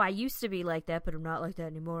 oh, I used to be like that, but I'm not like that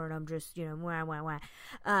anymore, and I'm just, wah, wah,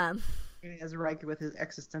 wah. As Riker with his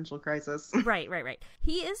existential crisis. Right.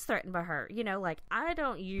 He is threatened by her. You know, like, I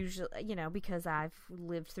don't usually, you know, because I've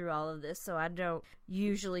lived through all of this, so I don't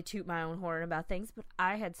usually toot my own horn about things, but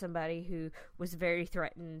I had somebody who was very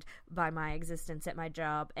threatened by my existence at my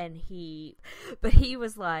job, and he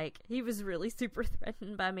was like, he was really super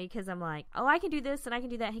threatened by me because I'm like, oh, I can do this and I can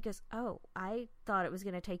do that. He goes, oh, I thought it was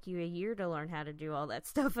going to take you a year to learn how to do all that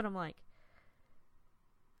stuff. And I'm like,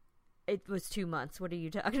 it was 2 months. What are you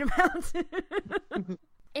talking about?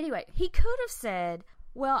 Anyway, he could have said,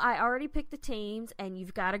 well, I already picked the teams and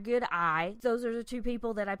you've got a good eye. Those are the two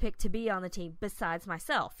people that I picked to be on the team besides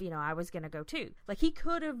myself. You know, I was going to go too. Like, he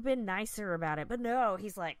could have been nicer about it, but no,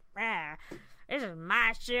 he's like, this is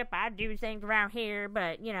my ship. I do things around here,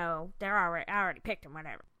 but, you know, I already picked them,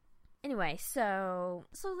 whatever. Anyway, so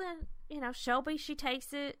then, you know, Shelby, she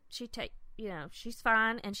takes it. You know, she's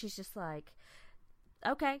fine, and she's just like,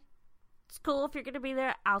 okay, it's cool if you're going to be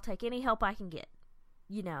there. I'll take any help I can get.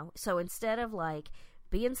 You know, so instead of, like,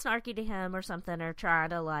 being snarky to him or something or trying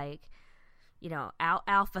to, like, you know,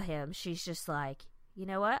 alpha him, she's just like, you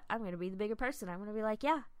know what? I'm going to be the bigger person. I'm going to be like,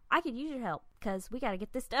 yeah, I could use your help because we got to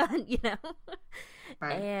get this done, you know?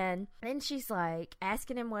 Right. And then she's, like,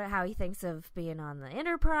 asking him how he thinks of being on the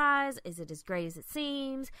Enterprise. Is it as great as it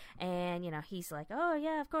seems? And, you know, he's like, oh,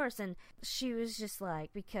 yeah, of course. And she was just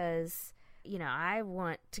like, because, you know, I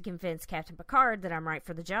want to convince Captain Picard that I'm right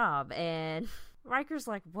for the job. And Riker's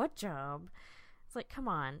like, what job? It's like, come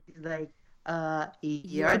on. He's like,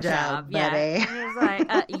 your job, buddy. Yeah. He's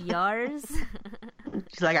like, yours?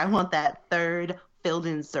 She's like, I want that third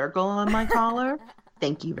filled-in circle on my collar.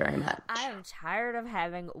 Thank you very much. I am tired of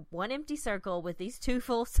having one empty circle with these two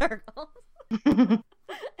full circles. But,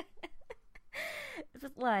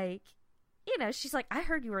 like, you know, she's like, I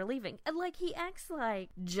heard you were leaving. And, like, he acts like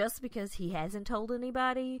just because he hasn't told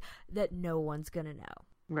anybody that no one's gonna know.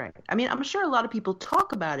 Right. I mean, I'm sure a lot of people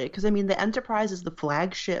talk about it because, I mean, the Enterprise is the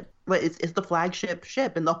flagship. But it's the flagship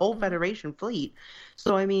ship in the whole Federation fleet.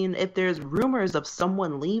 So, I mean, if there's rumors of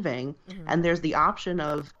someone leaving and there's the option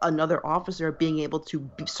of another officer being able to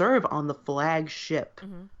serve on the flagship,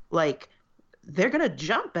 like, they're going to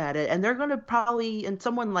jump at it, and they're going to probably, and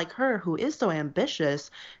someone like her who is so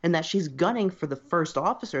ambitious and that she's gunning for the first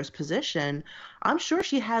officer's position, I'm sure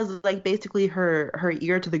she has, like, basically her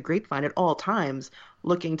ear to the grapevine at all times,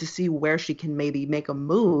 looking to see where she can maybe make a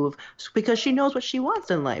move, because she knows what she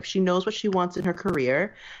wants in life. She knows what she wants in her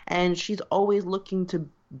career, and she's always looking to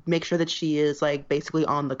make sure that she is, like, basically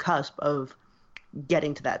on the cusp of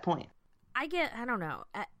getting to that point. I don't know.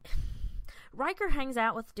 Riker hangs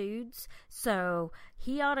out with dudes, so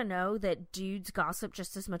he ought to know that dudes gossip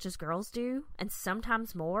just as much as girls do, and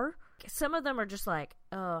sometimes more. Some of them are just like,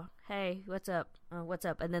 oh, hey, what's up? What's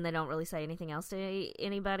up? And then they don't really say anything else to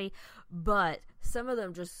anybody. But some of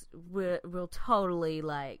them just will totally,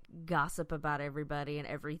 like, gossip about everybody and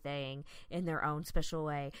everything in their own special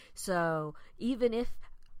way. So even if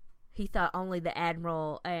he thought only the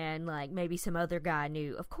Admiral and, like, maybe some other guy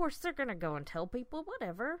knew, of course they're going to go and tell people,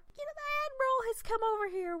 whatever. You know, the Admiral has come over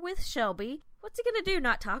here with Shelby. What's he going to do,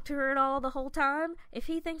 not talk to her at all the whole time? If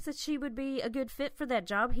he thinks that she would be a good fit for that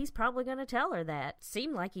job, he's probably going to tell her that.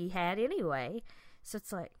 Seemed like he had anyway. So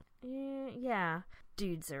it's like, yeah,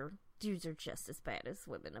 dudes are just as bad as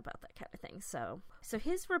women about that kind of thing. So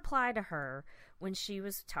his reply to her when she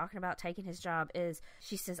was talking about taking his job is,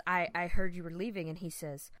 she says, I heard you were leaving. And he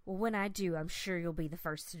says, well, when I do, I'm sure you'll be the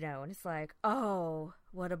first to know. And it's like, oh,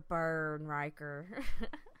 what a burn, Riker.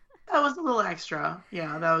 That was a little extra.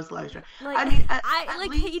 Yeah, that was a little extra. Like, I mean, at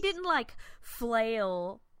least he didn't, like,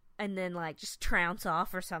 flail and then, like, just trounce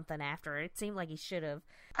off or something after. It seemed like he should have.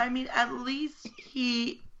 I mean, at least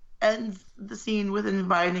he ends the scene with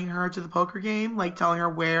inviting her to the poker game, like telling her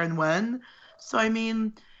where and when. So, I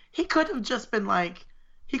mean, he could have just been like,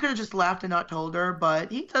 he could have just laughed and not told her,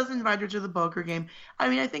 but he does invite her to the poker game. I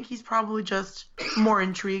mean, I think he's probably just more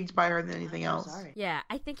intrigued by her than anything else. Sorry. Yeah,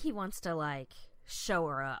 I think he wants to, like, show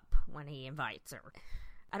her up when he invites her.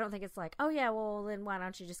 I don't think it's like, oh yeah, well then why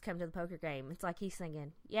don't you just come to the poker game? It's like he's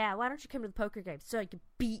thinking, yeah, why don't you come to the poker game so I can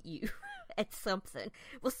beat you at something.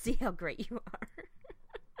 We'll see how great you are.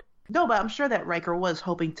 No, but I'm sure that Riker was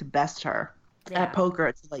hoping to best her at poker.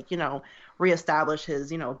 It's like, you know, reestablish his,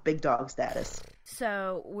 you know, big dog status.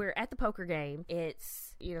 So we're at the poker game.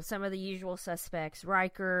 It's, you know, some of the usual suspects: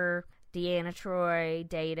 Riker, Deanna Troi,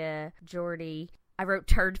 Data, Geordi. I wrote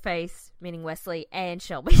turd face, meaning Wesley, and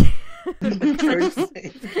Shelby.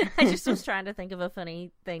 I just was trying to think of a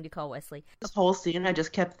funny thing to call Wesley. This whole scene, I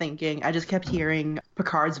just kept hearing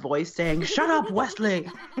Picard's voice saying, "Shut up, Wesley!"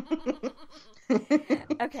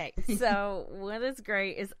 Okay, so what is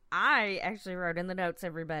great is I actually wrote in the notes,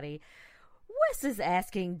 everybody, Wes is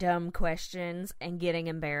asking dumb questions and getting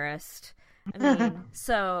embarrassed. I mean,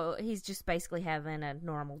 so he's just basically having a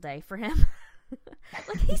normal day for him.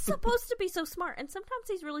 Like, he's supposed to be so smart, and sometimes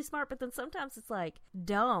he's really smart, but then sometimes it's, like,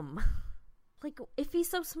 dumb. Like, if he's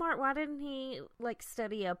so smart, why didn't he, like,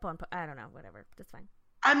 study up on... I don't know, whatever. That's fine.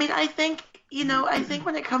 I mean, I think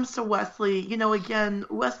when it comes to Wesley, again,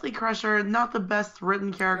 Wesley Crusher, not the best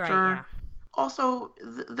written character. Right, yeah. Also,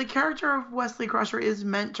 the character of Wesley Crusher is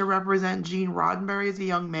meant to represent Gene Roddenberry as a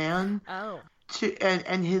young man. Oh.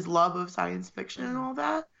 And his love of science fiction and all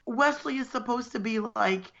that. Wesley is supposed to be,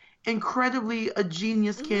 like, incredibly a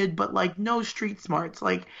genius kid, but, like, no street smarts.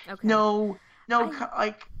 Like, okay.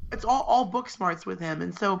 Like, it's all book smarts with him.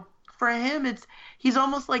 And so, for him, he's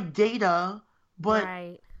almost like Data, but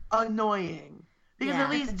annoying. Because at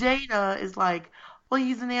least Data is like, well,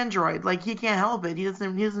 he's an android. Like, he can't help it. He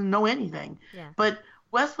doesn't know anything. Yeah. But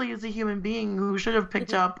Wesley is a human being who should have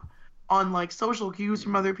picked up on, like, social cues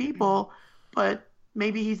from other people, but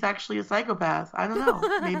maybe he's actually a psychopath. I don't know.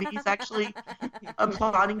 Maybe he's actually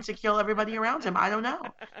plotting to kill everybody around him. I don't know.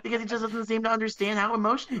 Because he just doesn't seem to understand how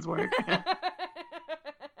emotions work.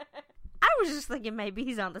 I was just thinking maybe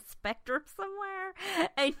he's on the spectrum somewhere,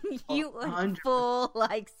 and you went full,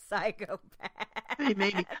 like, psychopath.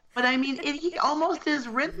 Maybe. But, I mean, he almost is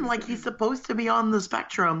written like he's supposed to be on the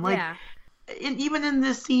spectrum. Like, even in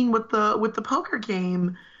this scene with the poker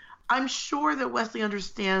game, I'm sure that Wesley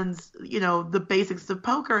understands, the basics of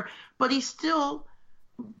poker, but he still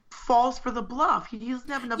falls for the bluff. He doesn't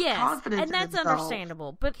have enough confidence in himself. And that's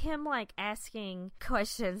understandable. But him, like, asking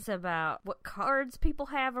questions about what cards people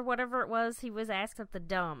have or whatever it was he was asked at the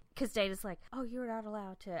dump. Because Data's like, oh, you're not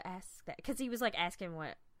allowed to ask that. Because he was, like, asking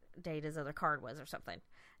what Data's other card was or something.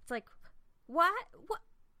 It's like, what?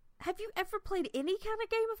 Have you ever played any kind of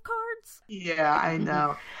game of cards? Yeah, I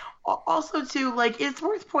know. Also, too, like, it's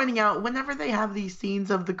worth pointing out, whenever they have these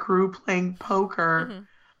scenes of the crew playing poker,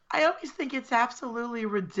 I always think it's absolutely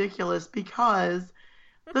ridiculous because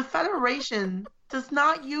the Federation does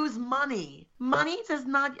not use money. Money does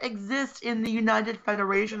not exist in the United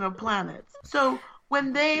Federation of Planets. So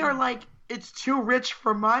when they are like, it's too rich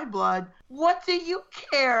for my blood, what do you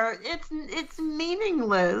care? It's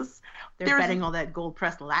meaningless. They're betting all that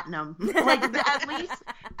gold-pressed latinum. Like,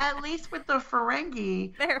 at least with the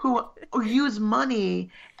Ferengi, who use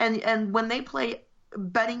money, and when they play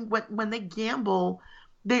betting, when they gamble,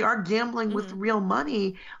 they are gambling with real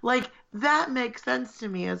money. Like, that makes sense to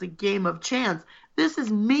me as a game of chance. This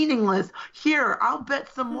is meaningless. Here, I'll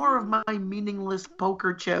bet some more of my meaningless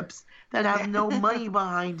poker chips that have no money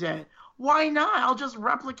behind it. Why not? I'll just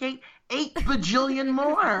replicate 8 bajillion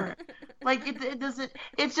more. Like, it doesn't...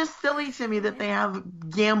 It's just silly to me that they have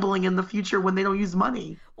gambling in the future when they don't use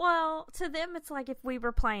money. Well, to them, it's like if we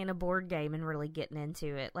were playing a board game and really getting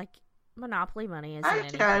into it. Like, Monopoly money isn't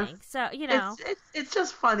anything. So, It's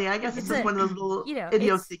just funny. I guess it's just one of those little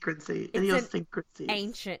idiosyncrasies. It's an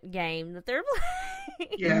ancient game that they're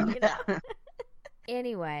playing. Yeah.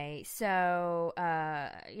 Anyway, so,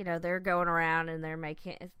 they're going around and they're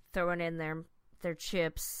throwing in their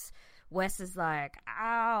chips. Wes is like,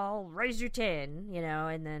 I'll raise you 10,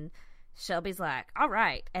 and then Shelby's like, all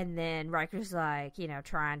right. And then Riker's like,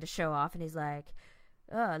 trying to show off, and he's like,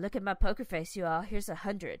 oh, look at my poker face, you all. Here's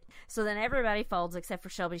 100. So then everybody folds except for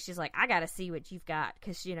Shelby. She's like, I gotta see what you've got.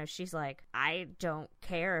 Because, she's like, I don't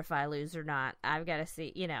care if I lose or not. I've got to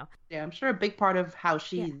see, Yeah, I'm sure a big part of how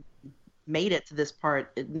she made it to this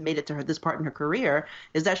part in her career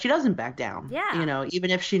is that she doesn't back down. Yeah.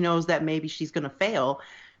 Even if she knows that maybe she's going to fail,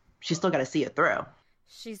 she's still got to see it through.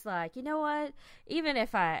 She's like, you know what? Even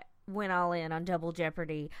if I went all in on Double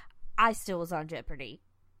Jeopardy, I still was on Jeopardy.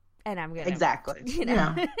 And I'm going to... Exactly.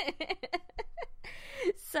 Yeah.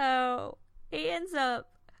 So he ends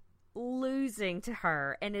up losing to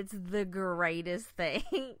her, and it's the greatest thing.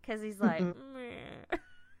 Because he's like...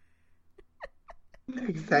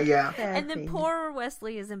 Exactly. Yeah. And then poor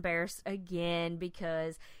Wesley is embarrassed again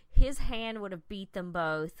because his hand would have beat them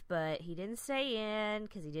both, but he didn't stay in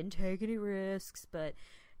because he didn't take any risks. But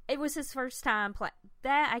it was his first time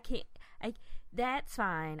that's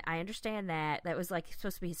fine. I understand that. That was like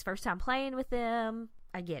supposed to be his first time playing with them.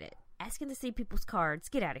 I get it. Asking to see people's cards.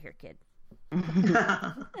 Get out of here, kid.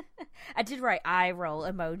 I did write eye roll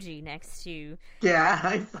emoji next to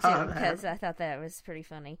I saw that because I thought that was pretty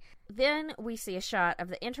funny. Then we see a shot of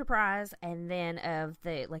the Enterprise and then of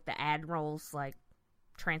the Admiral's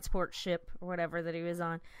transport ship or whatever that he was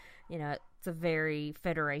on. It's a very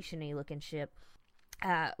Federation-y looking ship.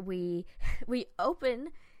 We open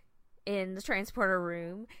in the transporter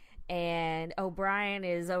room and O'Brien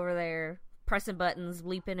is over there pressing buttons,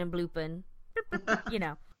 bleeping and blooping.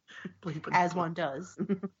 Bleeping As one does.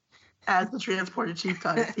 As the transporter chief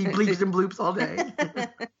does. He bleeps and bloops all day.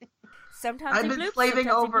 Sometimes I've been slaving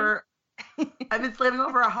over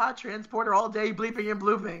a hot transporter all day, bleeping and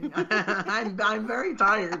blooping. I'm very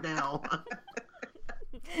tired now.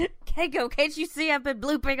 Keiko, can't you see I've been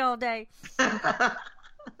blooping all day?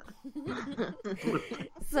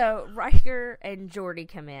 So Riker and Geordi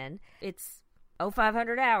come in. It's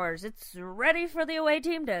 0500 hours. It's ready for the away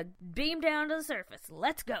team to beam down to the surface.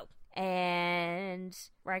 Let's go. And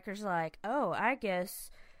Riker's like, oh, I guess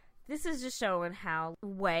this is just showing how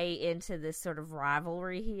way into this sort of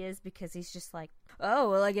rivalry he is, because he's just like, oh,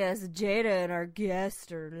 well, I guess Jada and our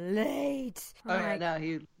guest are late. Oh, yeah, no,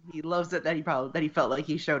 he loves it that he felt like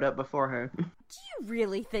he showed up before her. Do you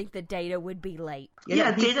really think that Data would be late?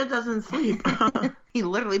 Yeah, Data doesn't sleep. He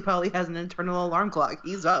literally probably has an internal alarm clock.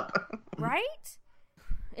 He's up. Right?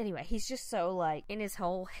 Anyway, he's just so, like, in his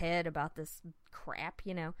whole head about this crap,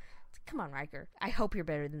 you know? Come on, Riker. I hope you're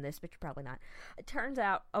better than this, but you're probably not. It turns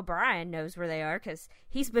out O'Brien knows where they are, because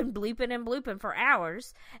he's been bleeping and blooping for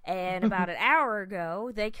hours. And about an hour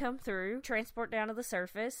ago, they come through, transport down to the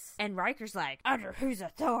surface, and Riker's like, under whose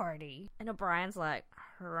authority? And O'Brien's like,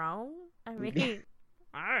 her own? I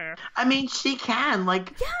mean, she can.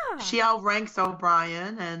 Like, yeah. She outranks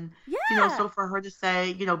O'Brien, and, you know, so for her to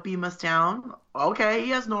say, you know, beam us down, okay, he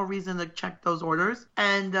has no reason to check those orders.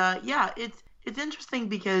 And, it's interesting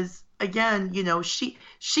because, again, you know, she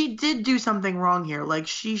did do something wrong here. Like,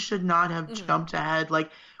 she should not have jumped ahead.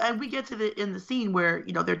 Like, and we get to in the scene where,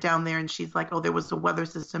 you know, they're down there and she's like, oh, there was a weather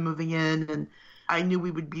system moving in and I knew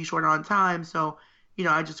we would be short on time. So, you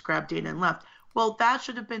know, I just grabbed Data and left. Well, that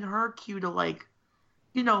should have been her cue to, like,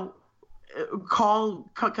 you know,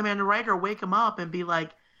 call Commander Riker, wake him up and be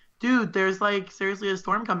like, dude, there's, like, seriously a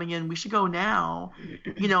storm coming in. We should go now,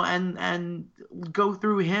 you know, and go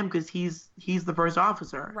through him because he's the first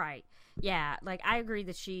officer. Right. Yeah. Like, I agree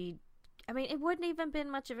that I mean, it wouldn't even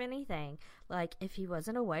been much of anything. Like, if he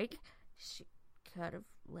wasn't awake, she could have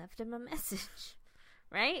left him a message.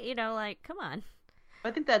 Right? You know, like, come on. I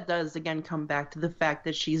think that does, again, come back to the fact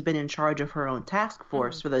that she's been in charge of her own task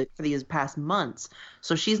force for these past months.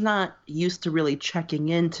 So she's not used to really checking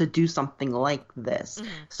in to do something like this.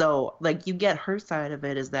 So, like, you get her side of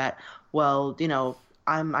it is that, well, you know,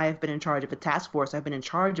 I've been in charge of a task force. I've been in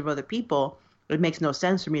charge of other people. It makes no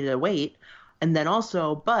sense for me to wait. And then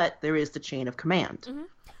also, but there is the chain of command,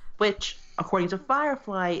 which, according to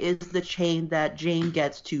Firefly, is the chain that Jane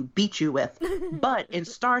gets to beat you with. But in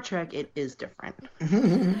Star Trek, it is different.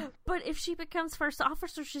 But if she becomes first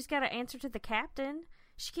officer, she's got to answer to the captain.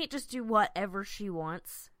 She can't just do whatever she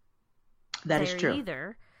wants. That is true.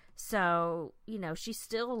 Either. So, you know, she's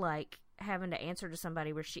still, like, having to answer to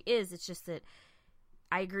somebody where she is. It's just that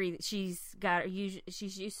I agree that she's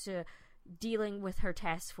used to dealing with her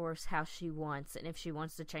task force how she wants, and if she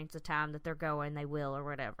wants to change the time that they're going, they will, or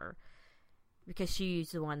whatever. Because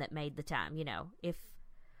she's the one that made the time, you know. If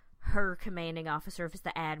her commanding officer, if it's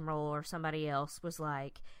the admiral or somebody else, was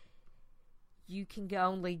like, you can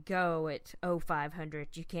only go at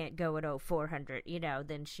 0500, you can't go at 0400, you know,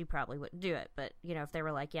 then she probably wouldn't do it. But, you know, if they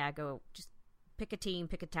were like, yeah, go, just pick a team,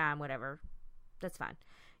 pick a time, whatever, that's fine.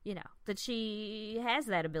 You know, that she has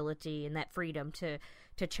that ability and that freedom to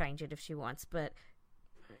change it if she wants. But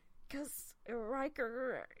because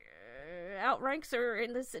Riker outranks her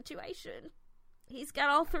in this situation, he's got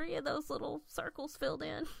all three of those little circles filled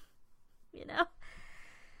in. You know,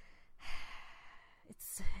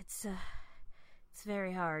 it's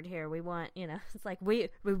very hard here. We want, you know, it's like we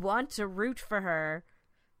want to root for her.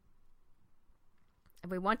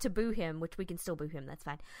 And we want to boo him, which we can still boo him. That's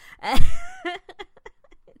fine.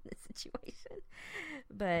 Situation,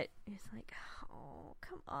 but it's like, oh,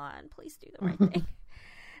 come on, please do the right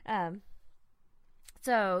thing.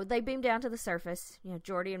 So they beam down to the surface, you know,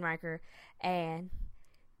 Geordi and Riker, and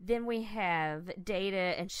then we have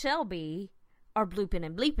Data and Shelby are blooping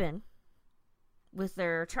and bleeping with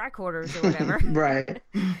their tricorders or whatever. Right.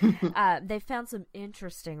 They found some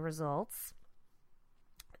interesting results.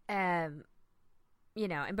 You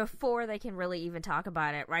know, and before they can really even talk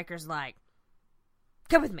about it, Riker's like,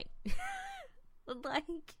 come with me. Like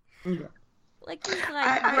he's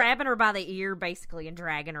like grabbing her by the ear basically and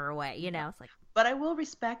dragging her away, you know. It's like, but I will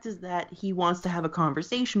respect is that he wants to have a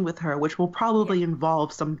conversation with her, which will probably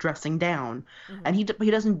involve some dressing down. And he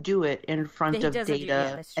doesn't do it in front of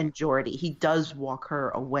Data and Geordi. He does walk her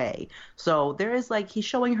away. So there is, like, he's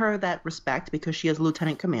showing her that respect because she is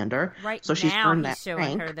lieutenant commander. Right. So she's earned that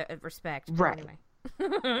showing rank. her the respect. Right. Anyway.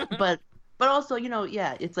 But also, you know,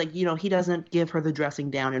 yeah, it's like, you know, he doesn't give her the dressing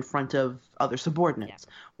down in front of other subordinates,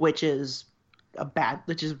 which is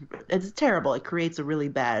it's terrible. It creates a really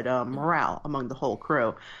bad morale among the whole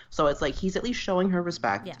crew. So it's like he's at least showing her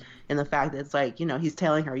respect in the fact that it's like, he's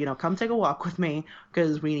telling her, come take a walk with me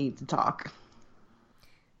because we need to talk.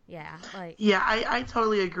 Yeah, I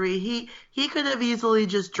totally agree. He could have easily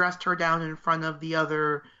just dressed her down in front of the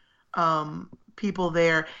other people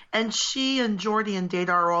there, and she and Geordi and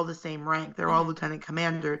Data are all the same rank. They're all lieutenant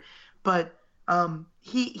commander, but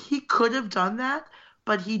he could have done that,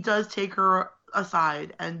 but he does take her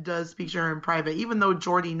aside and does speak to her in private, even though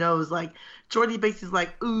Geordi knows, like, Geordi basically is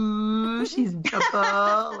like, ooh, she's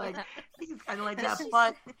double, like, he's kind of like that,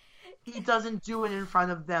 but he doesn't do it in front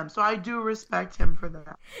of them, so I do respect him for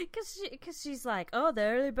that. Because she's like, oh, the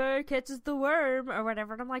early bird catches the worm, or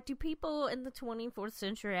whatever, and I'm like, do people in the 24th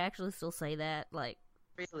century actually still say that? Like,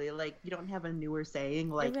 really? Like, you don't have a newer saying,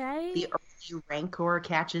 like, right? The early rancor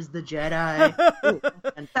catches the Jedi?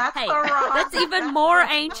 That's even more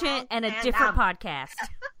ancient and a different podcast.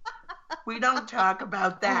 We don't talk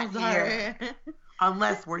about that here.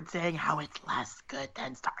 Unless we're saying how it's less good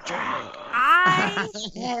than Star Trek. I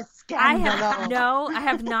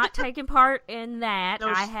have not taken part in that. No,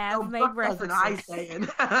 I have made references. I saying.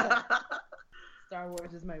 Star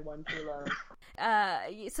Wars is my one true love.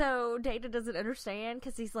 So Data doesn't understand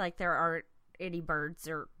because he's like, there aren't any birds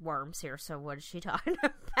or worms here, so what is she talking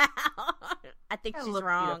about? I think she's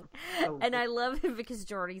wrong. And I love him because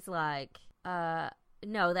Geordi's like,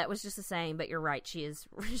 no, that was just the same, but you're right, she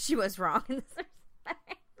was wrong in this respect.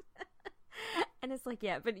 And it's like,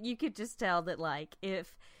 yeah, but you could just tell that, like,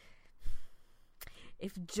 if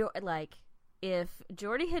Geordi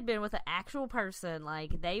had been with an actual person,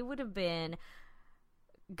 like, they would have been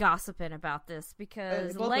gossiping about this,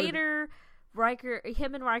 because later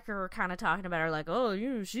him and Riker were kind of talking about her, like,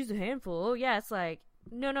 oh, she's a handful. Oh yeah, it's like,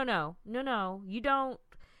 no, you don't,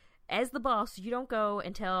 as the boss, you don't go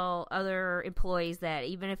and tell other employees that,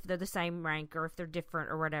 even if they're the same rank or if they're different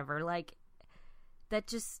or whatever. Like, that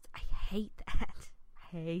just, I hate that.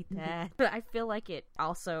 But I feel like it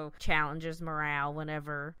also challenges morale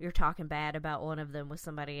whenever you're talking bad about one of them with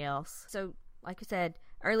somebody else. So, like I said,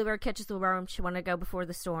 early bird catches the worm. She wanted to go before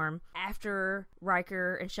the storm. After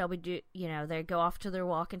Riker and Shelby they go off to their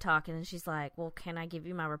walk and talk, and she's like, well, can I give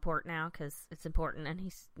you my report now? Because it's important. And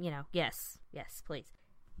he's, yes, please.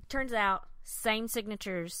 Turns out, same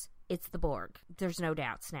signatures. It's the Borg. There's no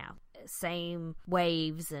doubts now. Same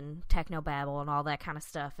waves and technobabble and all that kind of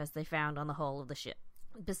stuff as they found on the hull of the ship.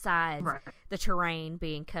 Besides the terrain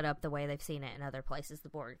being cut up the way they've seen it in other places, the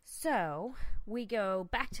Borg. So, we go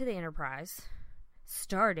back to the Enterprise.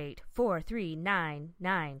 Stardate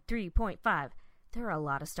 43993.5. There are a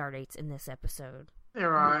lot of stardates in this episode.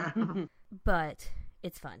 There are. But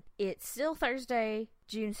it's fun. It's still Thursday,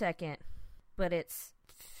 June 2nd, but it's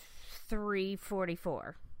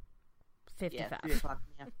 3:44. 55. Yeah, 3 o'clock,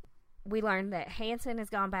 yeah. We learned that Hansen has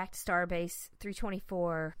gone back to Starbase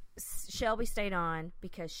 324. Shelby stayed on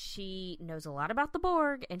because she knows a lot about the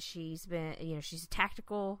Borg, and she's been, she's a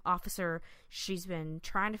tactical officer. She's been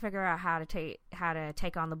trying to figure out how to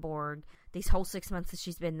take on the Borg these whole 6 months that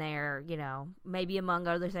she's been there. Maybe among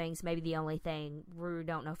other things, maybe the only thing, we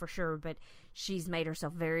don't know for sure, but she's made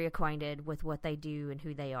herself very acquainted with what they do and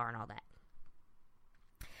who they are and all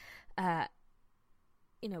that.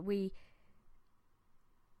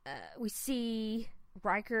 We see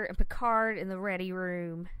Riker and Picard in the ready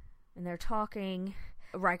room, and they're talking.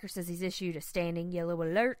 Riker says he's issued a standing yellow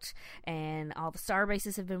alert, and all the star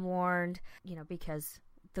bases have been warned, because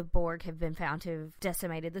the Borg have been found to have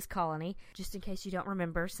decimated this colony. Just in case you don't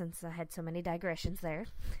remember, since I had so many digressions there.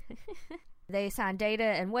 They assign Data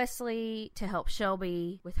and Wesley to help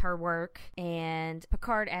Shelby with her work, and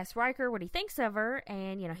Picard asks Riker what he thinks of her,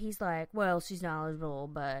 and, he's like, well, she's knowledgeable,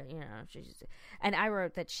 but, she's... And I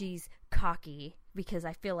wrote that she's cocky, because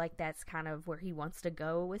I feel like that's kind of where he wants to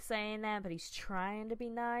go with saying that, but he's trying to be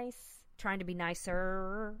nice, trying to be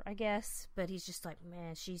nicer, I guess, but he's just like,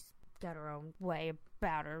 man, she's got her own way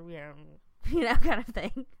about her, kind of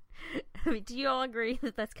thing. I mean, do you all agree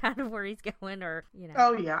that that's kind of where he's going, or,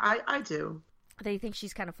 Oh, yeah, I do. They think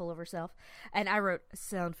she's kind of full of herself. And I wrote,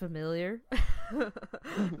 sound familiar?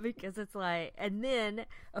 Because it's like, and then,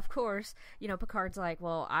 of course, Picard's like,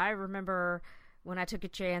 well, I remember when I took a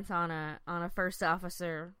chance on a first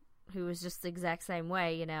officer who was just the exact same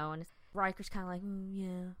way, and Riker's kind of like,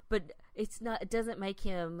 yeah. But it doesn't make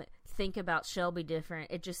him think about Shelby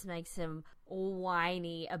different. It just makes him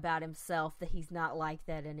whiny about himself that he's not like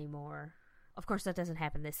that anymore. Of course, that doesn't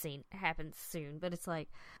happen this scene. It happens soon, but it's like,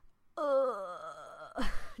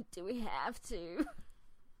 do we have to?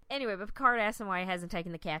 Anyway, but Picard asks him why he hasn't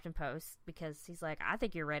taken the captain post, because he's like, I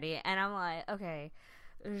think you're ready. And I'm like, okay,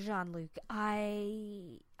 Jean-Luc,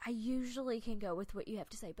 I usually can go with what you have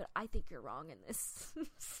to say, but I think you're wrong in this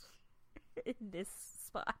in this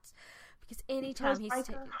spot, because anytime he's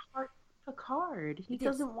taking Picard, he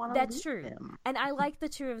doesn't want to. That's true, and I like the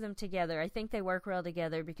two of them together. I think they work well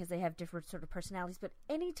together because they have different sort of personalities. But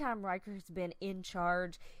anytime Riker has been in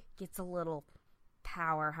charge, gets a little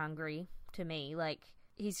power hungry to me, like.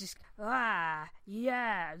 He's just,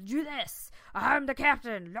 yeah, do this. I'm the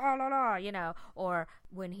captain, la la la, you know. Or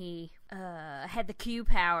when he had the Q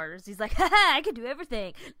powers, he's like, haha, I can do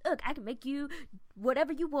everything. Look, I can make you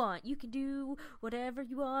whatever you want. You can do whatever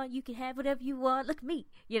you want. You can have whatever you want. Look at me,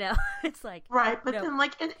 you know. It's like right, but then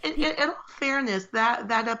like in all fairness,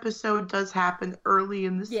 that episode does happen early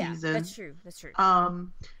in the season. That's true. That's true.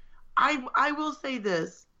 I will say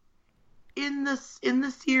this. In the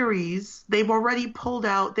series, they've already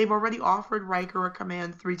offered Riker a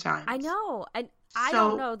command 3 times. I know, and I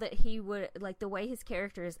don't know that he would, like, the way his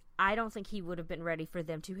character is, I don't think he would have been ready for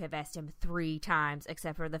them to have asked him 3 times,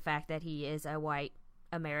 except for the fact that he is a white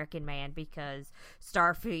American man, because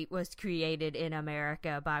Starfleet was created in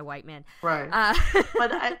America by white men. Right.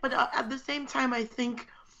 But at the same time, I think,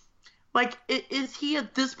 like, is he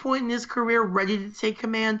at this point in his career ready to take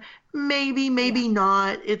command? Maybe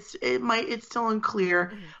not. It's still unclear.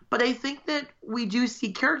 Mm-hmm. But I think that we do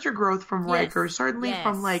see character growth from Riker. Certainly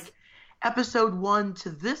from like episode 1 to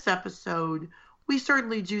this episode, we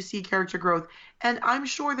certainly do see character growth. And I'm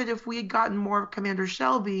sure that if we had gotten more of Commander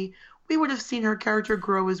Shelby, we would have seen her character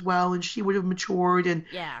grow as well, and she would have matured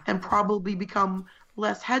and probably become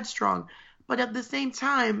less headstrong. But at the same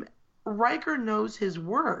time, Riker knows his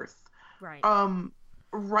worth. Right.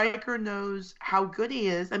 Riker knows how good he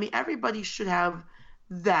is. I mean, everybody should have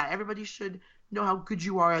that. Everybody should know how good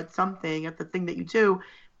you are at something, at the thing that you do.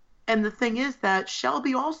 And the thing is that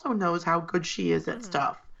Shelby also knows how good she is at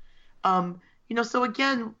stuff. So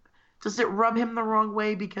again, does it rub him the wrong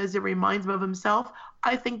way because it reminds him of himself?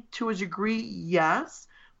 I think to a degree, yes.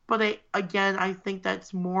 But I think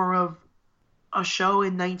that's more of a show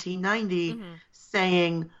in 1990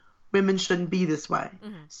 saying women shouldn't be this way.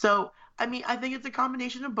 So, I mean, I think it's a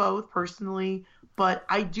combination of both, personally, but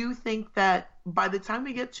I do think that by the time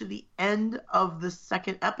we get to the end of the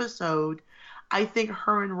second episode, I think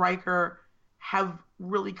her and Riker have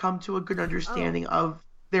really come to a good understanding of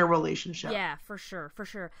their relationship. Yeah, for sure.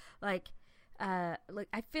 Like I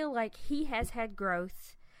feel like he has had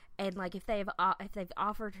growth, and like if they've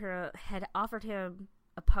offered him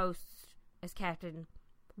a post as captain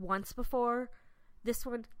once before. This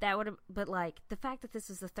one, that would have, but like the fact that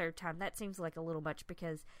this is the 3rd time, that seems like a little much,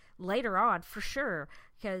 because later on, for sure,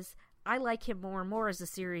 because I like him more and more as the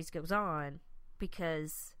series goes on,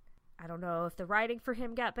 because I don't know if the writing for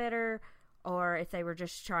him got better or if they were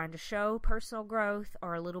just trying to show personal growth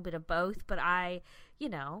or a little bit of both, but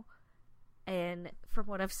and from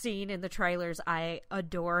what I've seen in the trailers, I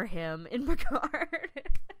adore him in Picard.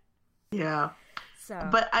 Yeah. So,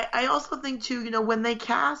 but I also think too, when they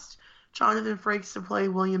cast Jonathan Frakes to play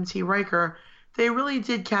William T. Riker, they really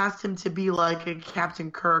did cast him to be like a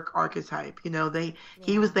Captain Kirk archetype.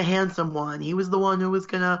 He was the handsome one. He was the one who was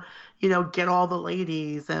gonna, get all the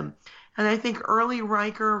ladies. And I think early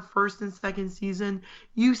Riker, 1st and 2nd season,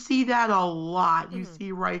 you see that a lot. You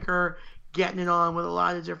see Riker getting it on with a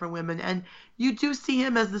lot of different women, and you do see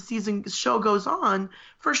him as the show goes on.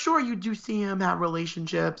 For sure, you do see him have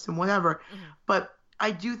relationships and whatever. But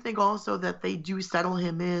I do think also that they do settle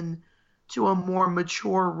him in to a more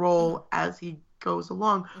mature role as he goes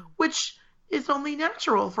along, which is only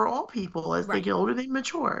natural for all people. As they get older, they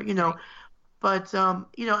mature, But,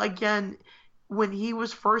 again, when he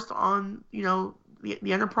was first on, the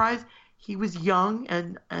Enterprise, he was young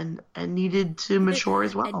and needed to mature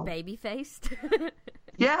as well. And baby-faced.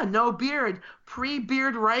 Yeah, no beard.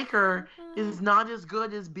 Pre-beard Riker is not as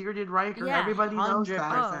good as bearded Riker. Yeah, Everybody knows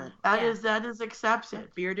 100%. that. That is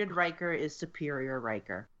accepted. Bearded Riker is superior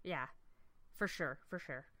Riker. Yeah, for sure.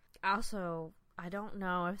 Also, I don't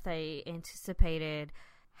know if they anticipated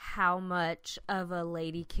how much of a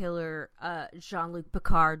lady killer Jean-Luc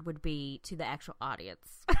Picard would be to the actual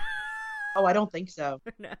audience. Oh, I don't think so.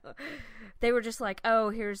 No. They were just like,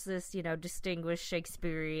 oh, here's this, distinguished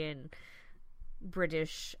Shakespearean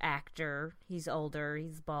British actor. He's older,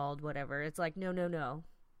 he's bald, whatever. It's like, no.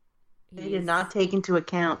 They did not take into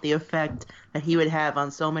account the effect that he would have on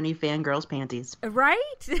so many fangirls' panties. Right?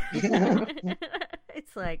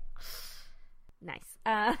 It's like, nice.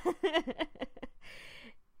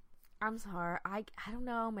 I'm sorry. I don't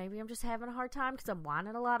know. Maybe I'm just having a hard time because I'm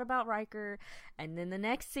whining a lot about Riker. And then the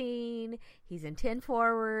next scene, he's in 10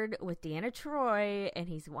 Forward with Deanna Troi, and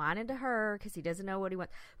he's whining to her because he doesn't know what he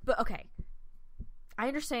wants. But okay, I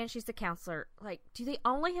understand she's a counselor. Like, do they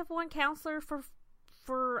only have one counselor for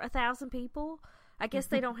 1,000 people? I guess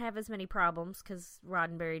they don't have as many problems because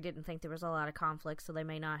Roddenberry didn't think there was a lot of conflict, so they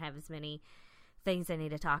may not have as many things they need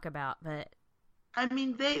to talk about. But I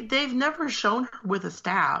mean, they've never shown her with a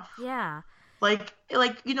staff. yeah, like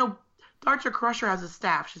Dr. Crusher has a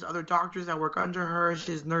staff. She has other doctors that work under her.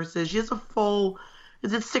 She has nurses. She has a full,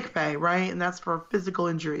 is it sick bay, right? And that's for physical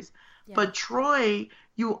injuries. Yeah. But Troi,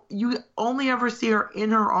 you only ever see her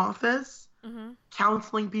in her office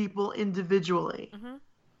counseling people individually.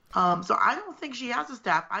 So I don't think she has a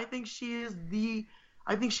staff. I think she is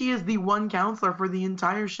the one counselor for the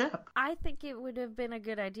entire ship. I think it would have been a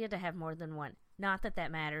good idea to have more than one. Not that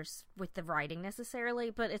that matters with the writing necessarily,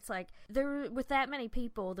 but it's like with that many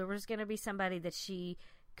people, there was going to be somebody that she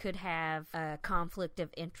could have a conflict of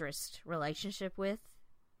interest relationship with.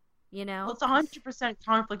 You know, well, it's 100%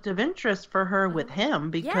 conflict of interest for her with him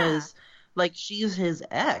because, like, she's his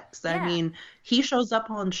ex. I mean, he shows up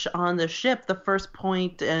on the ship the first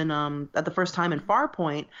point and at the first time in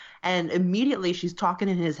Farpoint, and immediately she's talking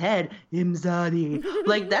in his head, Imzadi.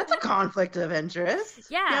 Like, that's a conflict of interest.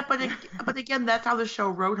 Yeah, but again, that's how the show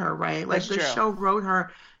wrote her, right? Like, the show wrote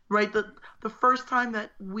her, right? The first time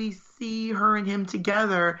that we see her and him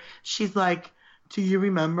together, she's like, do you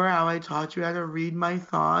remember how I taught you how to read my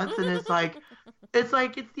thoughts? And it's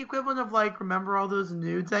the equivalent of like, remember all those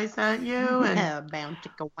nudes I sent you? And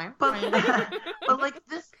but like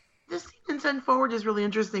this scene in Send Forward is really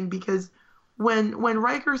interesting because when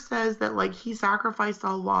Riker says that like he sacrificed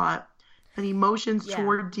a lot and he motions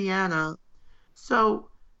toward Deanna, so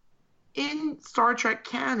in Star Trek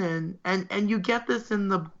canon, and you get this in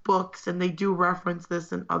the books, and they do reference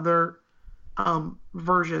this in other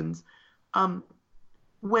versions.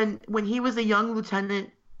 When he was a young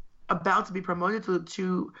lieutenant about to be promoted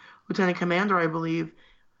to lieutenant commander, I believe,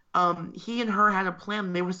 he and her had a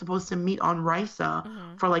plan. They were supposed to meet on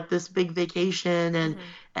Risa for like this big vacation,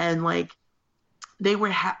 and like they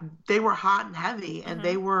were hot and heavy, and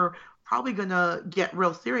they were probably gonna get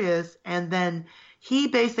real serious. And then he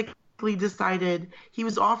basically decided he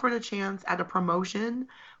was offered a chance at a promotion,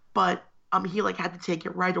 but he like had to take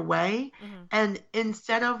it right away. And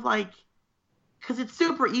instead of like, because it's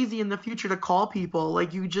super easy in the future to call people.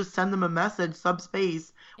 Like, you just send them a message,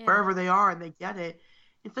 subspace, wherever they are, and they get it.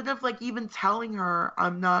 Instead of, like, even telling her,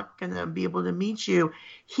 I'm not going to be able to meet you,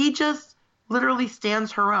 he just literally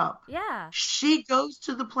stands her up. Yeah. She goes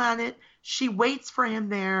to the planet. She waits for him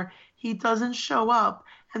there. He doesn't show up.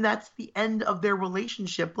 And that's the end of their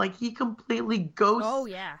relationship. Like, he completely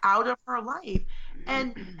ghosts out of her life.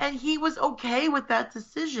 And he was okay with that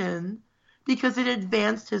decision because it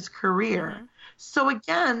advanced his career. So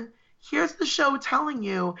again, here's the show telling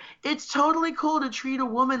you it's totally cool to treat a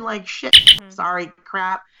woman like shit. Sorry,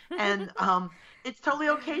 crap. And it's totally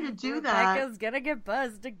okay to do that. Rebecca's gonna get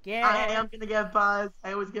buzzed again. I am gonna get buzzed.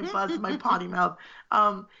 I always get buzzed in my potty mouth.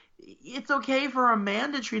 It's okay for a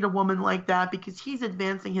man to treat a woman like that because he's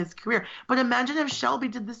advancing his career. But imagine if Shelby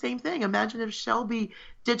did the same thing. Imagine if Shelby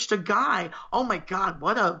ditched a guy. Oh my God,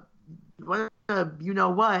 what a you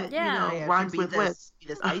know what, rhymes with this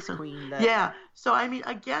ice queen. So I mean,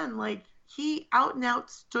 again, like, he out and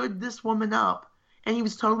out stood this woman up, and he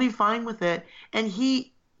was totally fine with it. And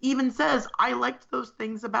he even says, I liked those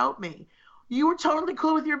things about me. You were totally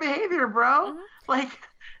cool with your behavior, bro. Like,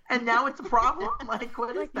 and now it's a problem. Like,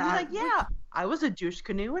 what is that? Like, I was a douche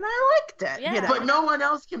canoe and I liked it. Yeah. But no one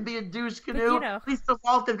else can be a douche canoe. At least the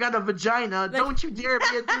fault they've got a vagina. Like, don't you dare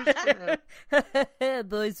be a douche canoe.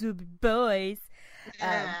 Boys will be boys.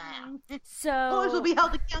 So boys will be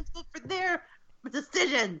held accountable for their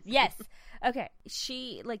decisions. Yes. Okay.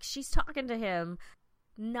 She's talking to him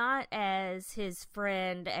not as his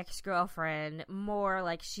friend, ex-girlfriend, more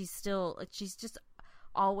like she's just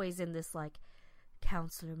always in this like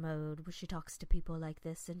counselor mode where she talks to people like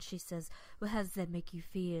this, and she says, well, how does that make you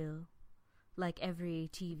feel? Like every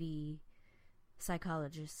TV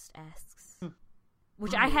psychologist asks.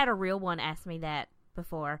 Which I had a real one ask me that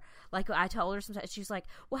before. Like, I told her sometimes, she's like,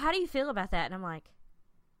 well, how do you feel about that? And I'm like,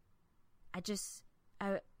 I just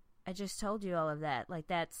told you all of that. Like,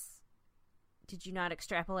 did you not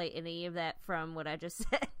extrapolate any of that from what I just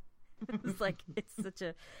said? It's like, it's such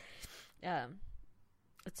a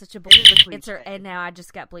and now I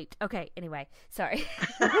just got bleeped. Okay, anyway, sorry.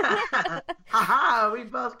 Haha, we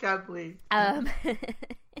both got bleeped.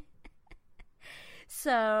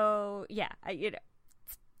 So yeah,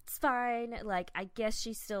 it's fine. Like, I guess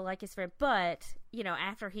she's still like his friend, but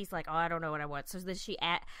after he's like, oh, I don't know what I want. So then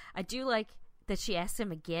I do like that she asks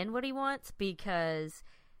him again what he wants, because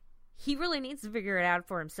he really needs to figure it out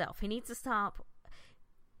for himself. He needs to stop.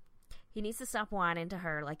 he needs to stop whining to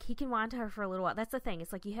her. Like, he can whine to her for a little while. That's the thing.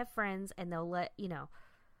 It's like you have friends and they'll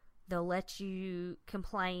let you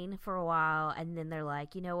complain for a while, and then they're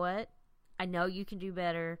like, you know what? I know you can do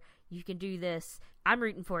better. You can do this. I'm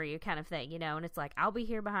rooting for you, kind of thing, and it's like, I'll be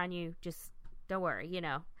here behind you. Just don't worry,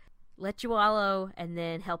 let you wallow and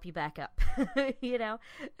then help you back up,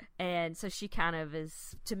 And so she kind of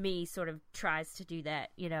is, to me, sort of tries to do that,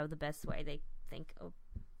 the best way they think a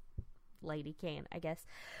lady can, I guess.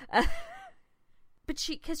 But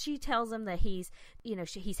because she tells him that he's,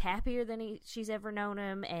 he's happier than she's ever known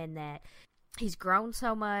him, and that he's grown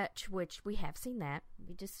so much, which we have seen that.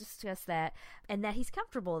 We just discussed that. And that he's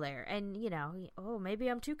comfortable there. And, oh, maybe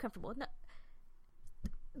I'm too comfortable. No,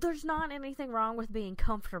 there's not anything wrong with being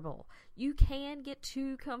comfortable. You can get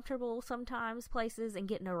too comfortable sometimes, places, and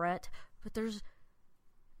get in a rut. But there's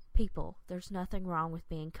nothing wrong with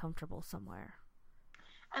being comfortable somewhere.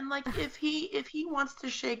 And, like, if he wants to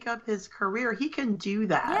shake up his career, he can do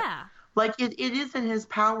that. Yeah. Like, it is in his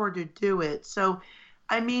power to do it. So,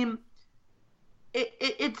 I mean,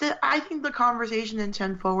 I think the conversation in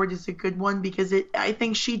 10 Forward is a good one, because I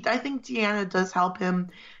think Deanna does help him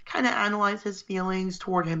kind of analyze his feelings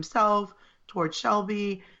toward himself, toward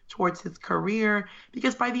Shelby, towards his career.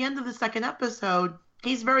 Because by the end of the second episode,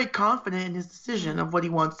 he's very confident in his decision of what he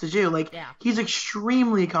wants to do. Like, He's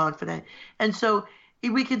extremely confident. And so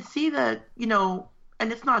we could see that,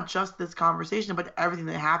 and it's not just this conversation, but everything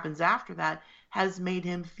that happens after that has made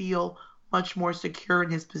him feel much more secure in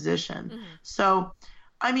his position. Mm-hmm. So,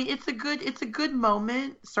 I mean, it's a good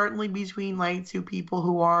moment, certainly between like two people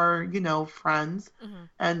who are, friends, mm-hmm.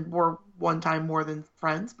 and were one time more than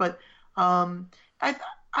friends. But I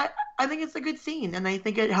think it's a good scene, and I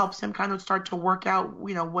think it helps him kind of start to work out,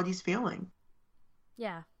 what he's feeling.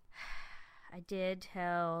 Yeah. I did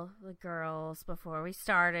tell the girls before we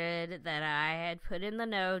started that I had put in the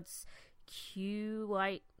notes, cue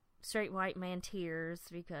straight white man tears,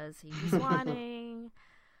 because he was whining.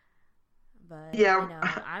 But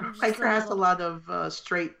I'm just I cast a lot of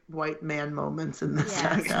straight white man moments in this.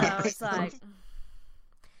 Yeah, so it's like,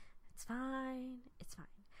 it's fine.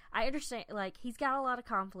 I understand. Like, he's got a lot of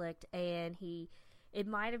conflict, and it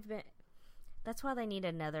might have been. That's why they need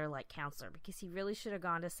another like counselor, because he really should have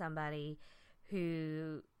gone to somebody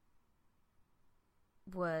who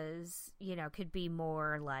was, could be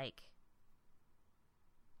more like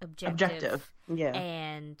objective. Yeah.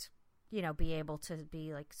 And, be able to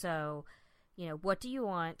be like, so, what do you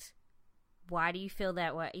want? Why do you feel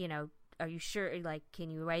that way? Are you sure? Like, can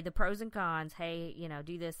you weigh the pros and cons? Hey,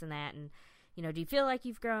 do this and that. And, do you feel like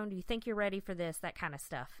you've grown? Do you think you're ready for this? That kind of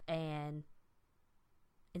stuff. And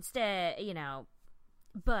instead,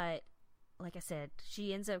 but like I said,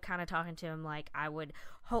 she ends up kind of talking to him like I would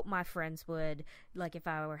hope my friends would, like, if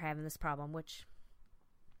I were having this problem, which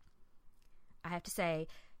I have to say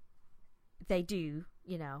they do,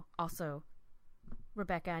 also,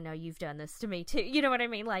 Rebecca, I know you've done this to me too. You know what I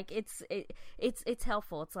mean? Like, it's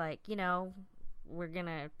helpful. It's like, we're going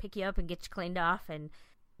to pick you up and get you cleaned off, and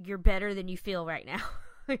you're better than you feel right now.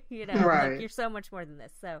 Right. Like, you're so much more than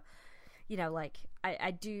this. So, like,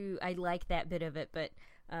 I like that bit of it, but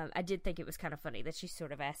I did think it was kind of funny that she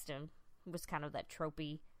sort of asked him. It was kind of that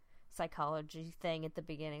tropey psychology thing at the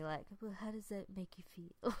beginning, like, well, how does that make you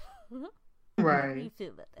feel? Right. How do you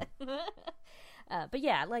feel about that? But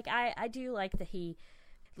yeah, like, I do like that he,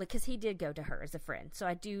 like, because he did go to her as a friend, so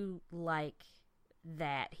I do like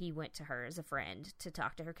that he went to her as a friend to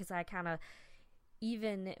talk to her, because I kind of,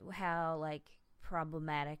 even how, like,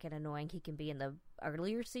 problematic and annoying he can be in the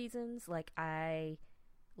earlier seasons, like, I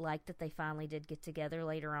like that they finally did get together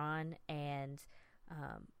later on, and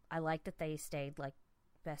I like that they stayed like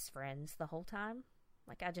best friends the whole time.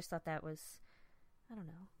 Like, I just thought that was, I don't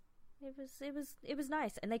know, it was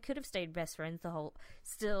nice, and they could have stayed best friends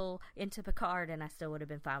still into Picard, and I still would have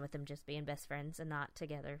been fine with them just being best friends and not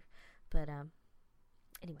together. But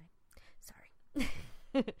anyway,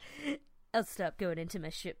 sorry. I'll stop going into my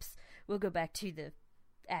ships. We'll go back to the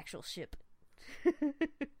actual ship.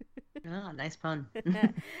 Oh, nice pun.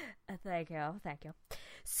 Thank you.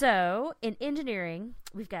 So, in engineering,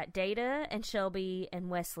 we've got Data and Shelby and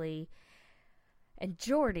Wesley and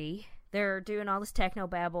Geordi. They're doing all this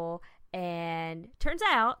technobabble, and turns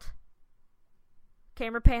out,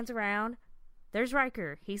 camera pans around, there's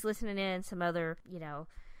Riker. He's listening in. Some other,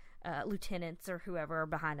 lieutenants or whoever are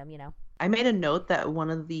behind him, I made a note that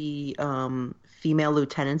one of the female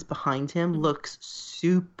lieutenants behind him looks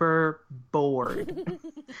super bored.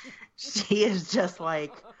 She is just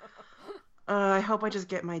like, I hope I just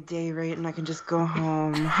get my day rate and I can just go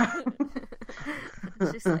home.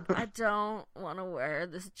 She's like, I don't want to wear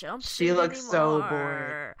this jumpsuit She looks anymore. so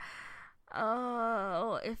bored.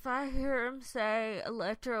 Oh, if I hear him say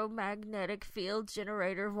electromagnetic field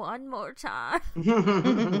generator one more time.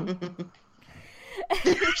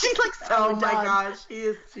 She's like so oh my done. gosh,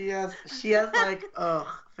 she has like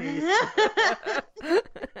face. That's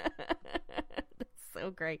so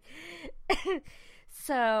great.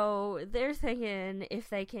 So they're thinking if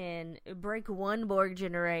they can break one Borg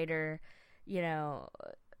generator, then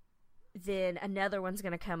another one's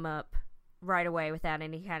going to come up right away without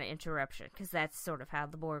any kind of interruption, because that's sort of how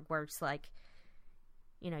the Borg works. Like,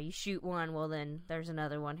 you shoot one, well then there's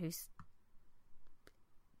another one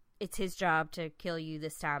it's his job to kill you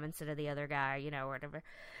this time instead of the other guy, or whatever.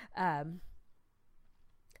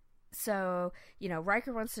 So,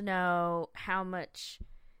 Riker wants to know how much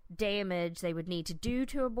damage they would need to do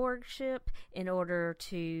to a Borg ship in order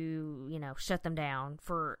to, shut them down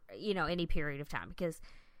for, any period of time, because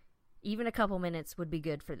even a couple minutes would be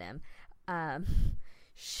good for them.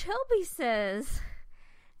 Shelby says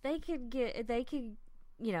they could,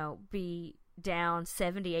 be down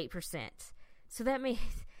 78%. So that means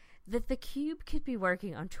that the cube could be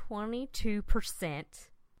working on 22%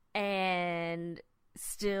 and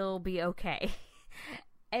still be okay.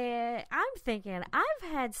 And I'm thinking, I've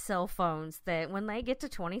had cell phones that when they get to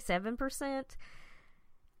 27%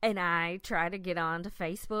 and I try to get onto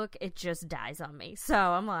Facebook, it just dies on me. So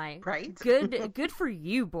I'm like, right? Good for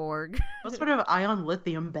you, Borg. What sort of ion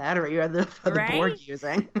lithium battery are the Right? Borg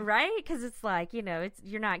using? Right? Because it's like,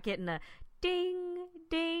 you're not getting a ding,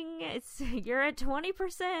 ding. You're at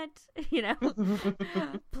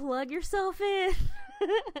 20%. Plug yourself in.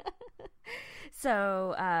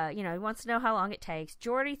 So, he wants to know how long it takes.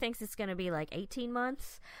 Geordi thinks it's going to be like 18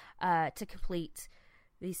 months to complete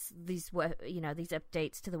these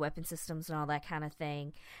updates to the weapon systems and all that kind of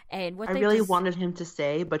thing. And what I really wanted him to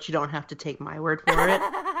say, but you don't have to take my word for it,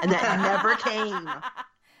 and that never came.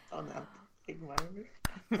 Oh no, take my word.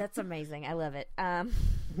 That's amazing. I love it.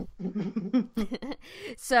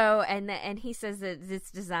 So, and he says that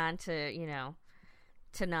it's designed to,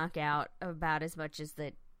 to knock out about as much as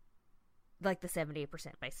like the 78%,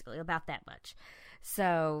 basically, about that much.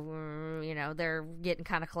 So, they're getting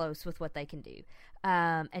kind of close with what they can do.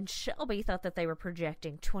 And Shelby thought that they were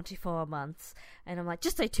projecting 24 months. And I'm like,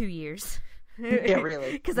 just say 2 years. Yeah,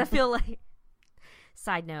 really. Because I feel like,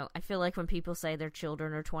 side note, I feel like when people say their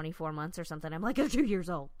children are 24 months or something, I'm like, they're 2 years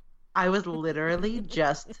old. I was literally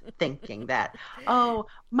just thinking that. Oh,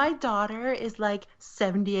 my daughter is like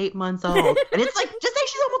 78 months old. And it's like, just say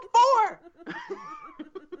she's almost 4.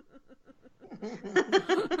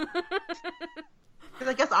 Because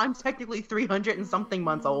I guess I'm technically 300 and something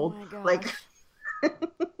months old. Oh my gosh. Like,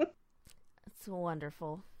 it's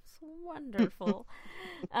wonderful. It's wonderful.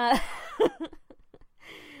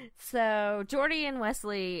 So Geordi and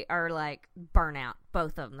Wesley are like burnout.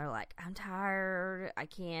 Both of them. They're like, I'm tired. I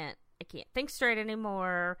can't think straight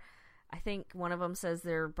anymore. I think one of them says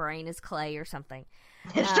their brain is clay or something.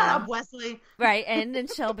 Shut up, Wesley. Right. And then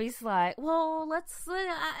Shelby's like, well, let's,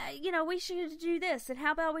 we should do this. And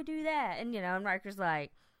how about we do that? And, and Riker's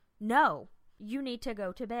like, no, you need to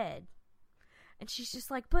go to bed. And she's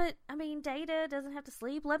just like, but, Data doesn't have to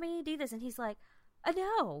sleep. Let me do this. And he's like,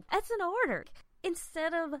 no, that's an order.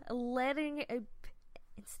 Instead of letting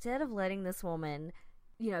this woman,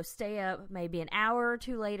 stay up maybe an hour or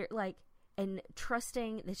two later, like, and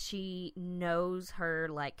trusting that she knows her,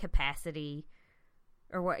 like, capacity,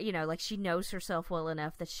 or what, like, she knows herself well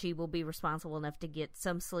enough that she will be responsible enough to get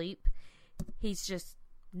some sleep. He's just,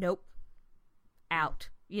 nope, out,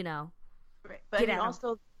 Right. But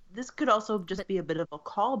also, this could also just be a bit of a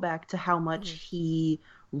callback to how much he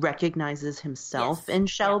recognizes himself in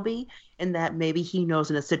Shelby, and that maybe he knows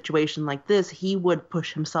in a situation like this, he would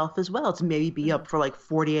push himself as well to maybe be up for like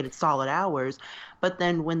 48 solid hours. But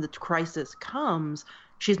then when the crisis comes,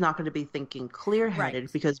 she's not going to be thinking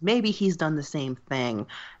clear-headed because maybe he's done the same thing.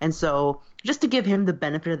 And so just to give him the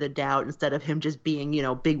benefit of the doubt, instead of him just being,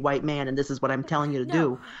 big white man and this is what I'm telling you to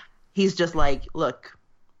do, he's just like, look,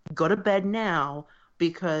 go to bed now,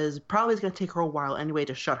 because probably it's going to take her a while anyway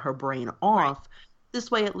to shut her brain off. Right. This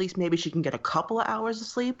way, at least maybe she can get a couple of hours of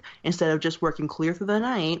sleep instead of just working clear through the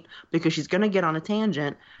night, because she's going to get on a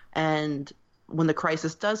tangent, and when the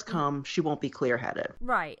crisis does come, she won't be clear-headed.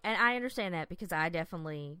 Right, and I understand that because I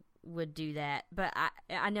definitely would do that. But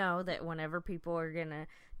I know that whenever people are going to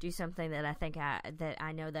do something that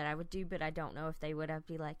I know that I would do, but I don't know if they would, I'd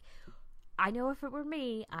be like, I know if it were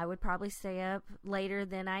me, I would probably stay up later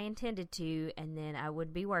than I intended to, and then I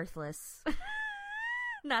would be worthless.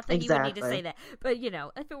 Not that you would need to say that, but,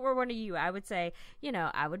 if it were one of you, I would say,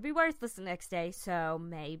 I would be worthless the next day, so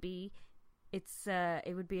maybe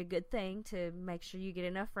it would be a good thing to make sure you get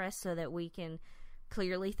enough rest so that we can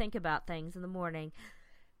clearly think about things in the morning.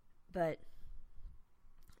 But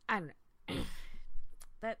I don't know.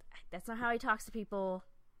 That's not how he talks to people.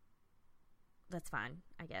 That's fine,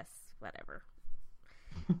 I guess. Whatever.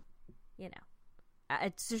 You know.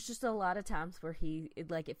 There's just a lot of times where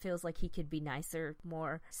it feels like he could be nicer,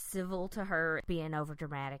 more civil to her, being over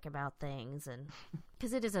dramatic about things, and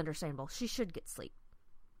because it is understandable. She should get sleep.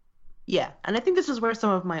 Yeah, and I think this is where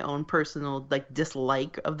some of my own personal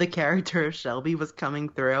dislike of the character of Shelby was coming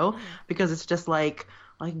through, because it's just like,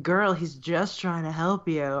 girl, he's just trying to help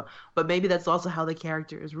you. But maybe that's also how the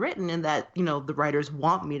character is written, and that, the writers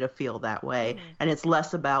want me to feel that way. And it's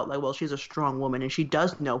less about well, she's a strong woman and she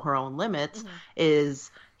does know her own limits,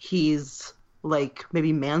 he's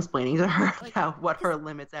maybe mansplaining to her what her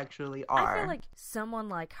limits actually are. I feel like someone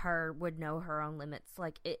like her would know her own limits.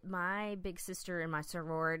 My big sister in my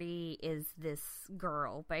sorority is this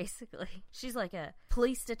girl, basically. She's like a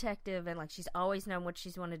police detective, and she's always known what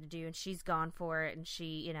she's wanted to do, and she's gone for it, and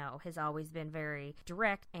she, has always been very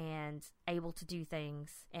direct and able to do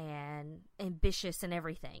things and ambitious and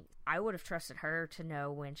everything. I would have trusted her to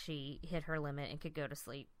know when she hit her limit and could go to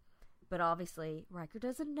sleep. But obviously, Riker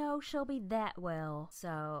doesn't know Shelby that well,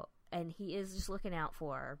 and he is just looking out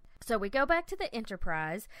for her. So we go back to the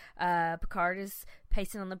Enterprise. Picard is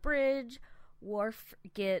pacing on the bridge. Worf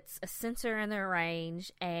gets a sensor in their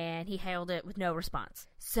range, and he hailed it with no response.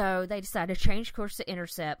 So they decide to change course to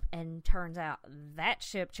intercept, and turns out that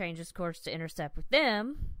ship changes course to intercept with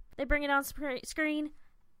them. They bring it on screen,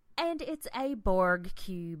 and it's a Borg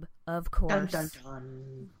cube, of course. Dun, dun,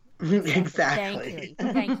 dun. Exactly.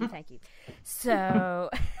 Thank you.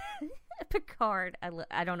 So, Picard,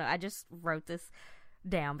 I don't know, I just wrote this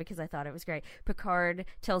down because I thought it was great. Picard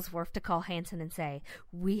tells Worf to call Hansen and say,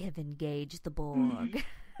 "We have engaged the Borg."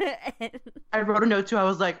 I wrote a note too. I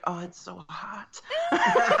was like, "Oh, it's so hot." So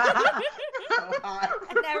hot.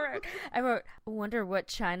 And I wrote, "I wonder what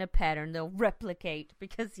China pattern they'll replicate,"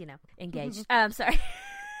 because, engaged. Sorry.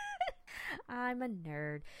 I'm a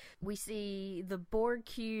nerd. We see the Borg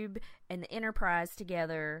cube and the Enterprise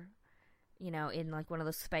together, in one of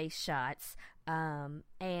those space shots.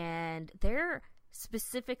 And they're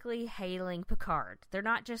specifically hailing Picard. They're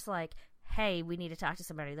not just like, "Hey, we need to talk to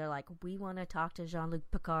somebody." They're like, "We want to talk to Jean-Luc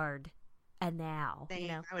Picard. And now."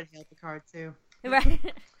 I would hail Picard too. Right.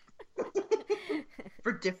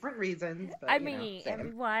 For different reasons. But, I mean,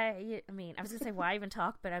 why? I was gonna say why even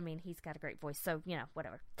talk, but he's got a great voice, so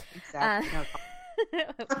whatever. Exactly.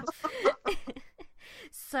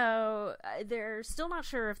 So they're still not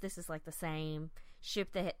sure if this is the same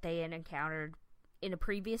ship that they had encountered in a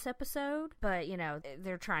previous episode, but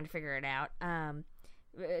they're trying to figure it out.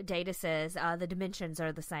 Data says the dimensions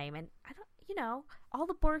are the same, and I don't. All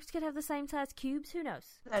the Borgs could have the same size cubes. Who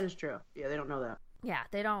knows? That is true. Yeah, they don't know that. Yeah,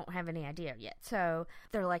 they don't have any idea yet. So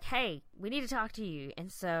they're like, "Hey, we need to talk to you."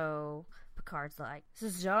 And so Picard's like,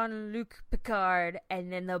 "This is Jean-Luc Picard,"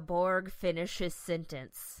 and then the Borg finish his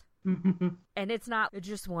sentence. And it's not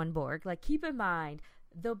just one Borg. Keep in mind,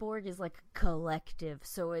 the Borg is a collective,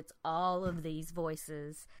 so it's all of these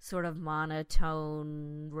voices, sort of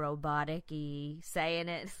monotone, robotic-y, saying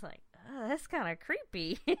it. It's like, oh, that's kind of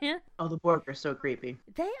creepy. Oh, the Borg are so creepy.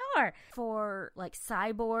 They are. For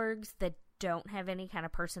cyborgs that don't have any kind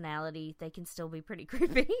of personality, they can still be pretty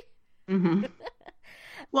creepy.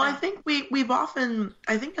 Well, I think we've often,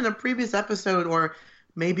 I think in a previous episode or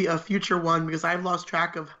maybe a future one, because I've lost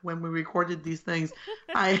track of when we recorded these things,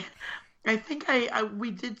 I think we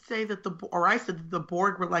did say that I said that the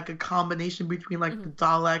Borg were a combination between the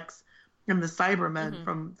Daleks and the Cybermen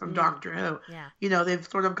from Doctor Who. Yeah. They've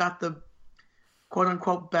sort of got the quote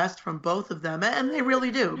unquote best from both of them, and they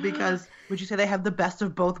really do, because would you say they have the best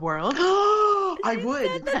of both worlds? I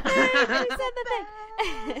would. He said the thing.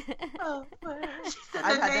 She said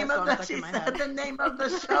the name of the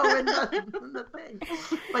show in the thing.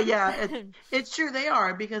 But yeah, it's true, they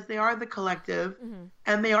are, because they are the collective,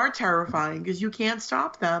 and they are terrifying because you can't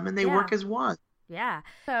stop them, and they work as one. Yeah.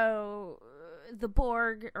 So the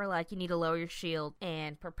Borg are like, "You need to lower your shield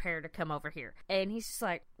and prepare to come over here." And he's just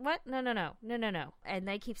like, "What? No. And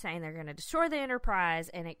they keep saying they're going to destroy the Enterprise,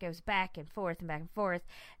 and it goes back and forth and back and forth.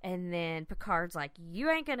 And then Picard's like, "You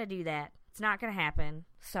ain't going to do that. It's not going to happen.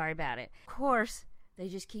 Sorry about it." Of course, they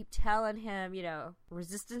just keep telling him,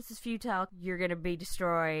 resistance is futile. You're going to be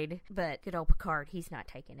destroyed. But good old Picard, he's not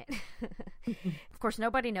taking it. Of course,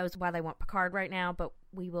 nobody knows why they want Picard right now, but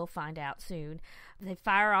we will find out soon. They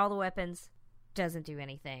fire all the weapons. Doesn't do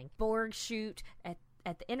anything. Borg shoot at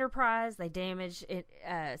at the Enterprise. They damage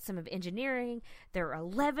some of engineering. There are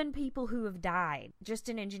 11 people who have died just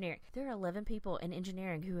in engineering. There are 11 people in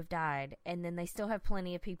engineering who have died, and then they still have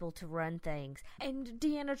plenty of people to run things. And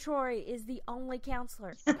Deanna Troi is the only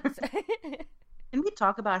counselor. Can we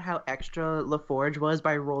talk about how extra LaForge was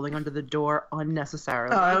by rolling under the door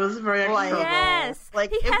unnecessarily? Oh, it was very extra. Yes.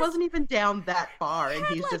 Like, it wasn't even down that far, and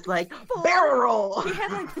he's just like, four, barrel roll! He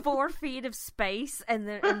had like 4 feet of space and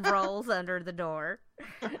rolls under the door.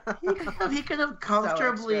 He could have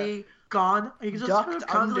comfortably gone. He could just Ducked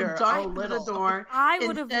comfortably under ducked a under little. the door. I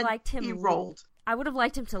would have Instead, liked him. He rolled. I would have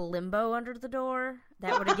liked him to limbo under the door.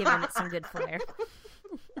 That would have given it some good flair.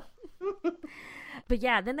 But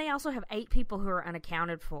yeah, then they also have 8 people who are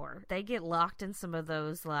unaccounted for. They get locked in some of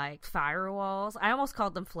those, like, firewalls. I almost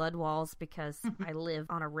called them flood walls because I live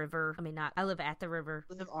on a river. I mean, I live at the river.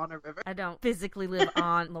 Live on a river. I don't physically live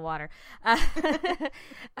on the water.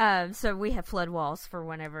 So we have flood walls for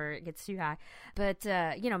whenever it gets too high. But,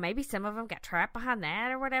 maybe some of them got trapped behind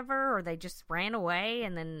that or whatever, or they just ran away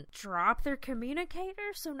and then dropped their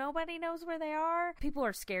communicator so nobody knows where they are. People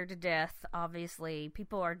are scared to death, obviously.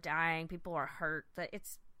 People are dying. People are hurt.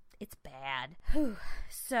 It's bad.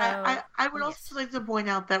 So I would also like to point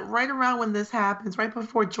out that right around when this happens, right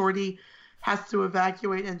before Geordi has to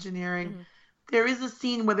evacuate engineering, there is a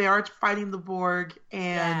scene where they are fighting the Borg,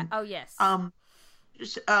 and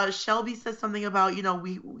Shelby says something about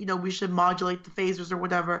we should modulate the phasers or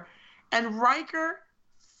whatever, and Riker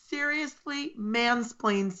seriously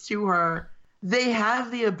mansplains to her they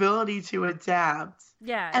have the ability to adapt.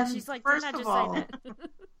 Yeah, and she's like, first didn't I of just all, say that?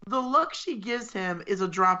 the look she gives him is a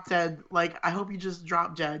drop dead, like, I hope you just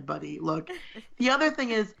drop dead, buddy. Look. The other thing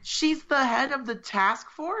is, she's the head of the task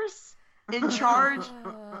force in charge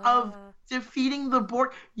of defeating the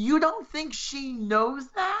Borg. You don't think she knows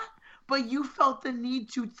that? But you felt the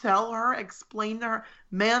need to tell her, explain to her,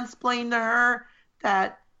 mansplain to her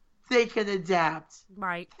that they can adapt.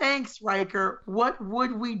 Right. Thanks, Riker. What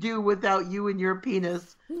would we do without you and your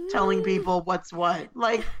penis telling people what's what?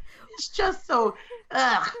 Like, it's just so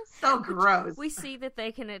gross. We see that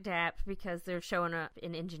they can adapt because they're showing up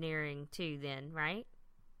in engineering too then, right?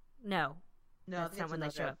 No, that's not when they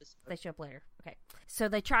show up. They show up later. Okay. So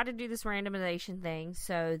they try to do this randomization thing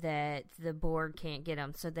so that the Borg can't get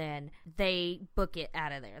them. So then they book it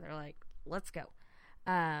out of there. They're like, let's go.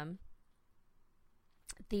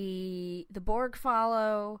 The Borg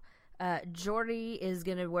follow. Geordi is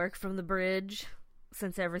going to work from the bridge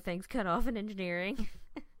since everything's cut off in engineering.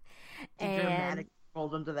 And dramatic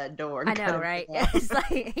rolled into that door. I know, right?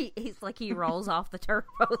 It's like he rolls off the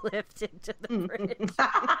turbo lift into the bridge.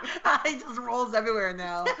 He just rolls everywhere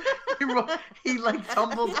now. He like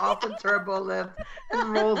tumbles off the turbo lift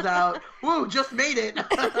and rolls out. Woo! Just made it.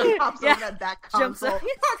 Pops on that back console.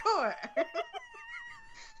 Hardcore.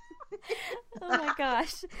 Oh my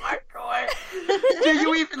gosh. Hardcore. Do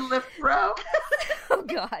you even lift, bro? Oh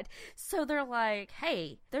god. So they're like,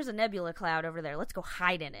 hey, there's a nebula cloud over there. Let's go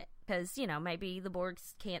hide in it. Because, maybe the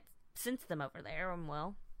Borgs can't sense them over there. And,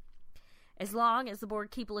 well, as long as the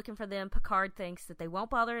Borg keep looking for them, Picard thinks that they won't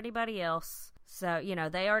bother anybody else. So,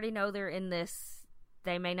 they already know they're in this.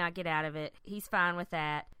 They may not get out of it. He's fine with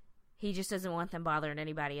that. He just doesn't want them bothering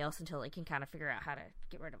anybody else until he can kind of figure out how to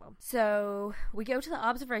get rid of them. So we go to the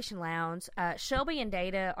observation lounge. Shelby and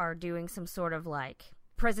Data are doing some sort of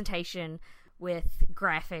presentation with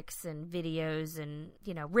graphics and videos and,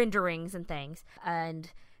 renderings and things. And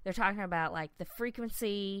they're talking about the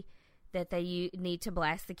frequency that they need to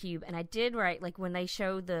blast the cube. And I did write, when they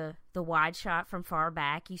show the wide shot from far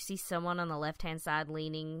back, you see someone on the left-hand side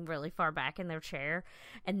leaning really far back in their chair.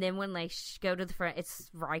 And then when they go to the front, it's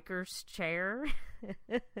Riker's chair.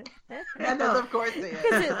 And of course it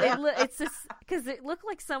is. Because it looked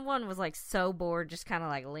like someone was so bored, just kind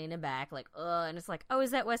of leaning back, and it's like, oh,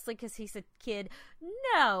 is that Wesley because he's a kid?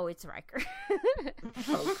 No, it's Riker.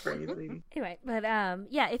 So crazy. Anyway, but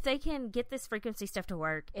if they can get this frequency stuff to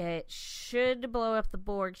work, it should blow up the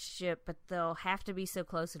Borg ship, but they'll have to be so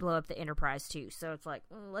close to blow up the Enterprise too. So it's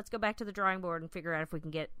let's go back to the drawing board and figure out if we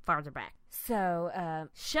can get farther back. So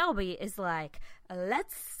Shelby is like,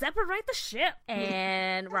 let's separate the ship.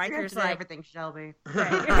 And Riker's like, everything, Shelby.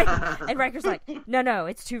 Right. And Riker's like, no,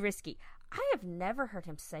 it's too risky. I have never heard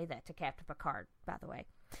him say that to Captain Picard, by the way.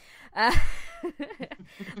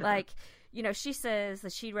 She says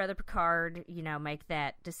that she'd rather Picard, make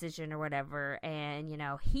that decision or whatever. And,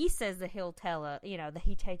 he says that he'll tell her, that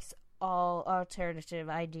he takes all alternative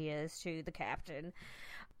ideas to the captain.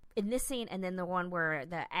 in this scene, and then the one where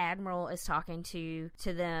the Admiral is talking to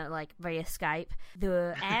them, like, via Skype,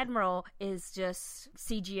 the Admiral is just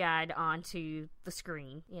CGI'd onto the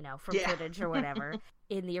screen, you know, from footage or whatever.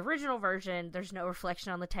 In the original version, there's no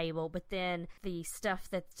reflection on the table, but then the stuff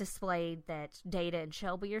that's displayed that Data and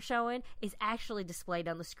Shelby are showing is actually displayed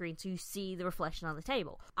on the screen, so you see the reflection on the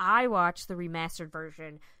table. I watched the remastered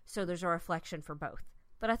version, so there's a reflection for both.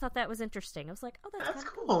 But I thought that was interesting. I was like, oh, that's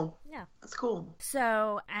cool. Yeah. That's cool.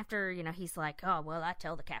 So after, you know, he's like, oh, well, I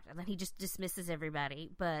tell the captain. Then he just dismisses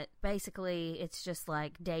everybody. But basically, it's just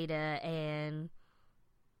like Data and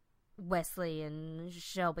Wesley and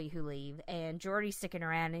Shelby who leave. And Geordi's sticking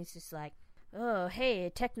around, and he's just like, oh,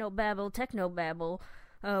 hey, technobabble.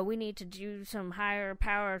 We need to do some higher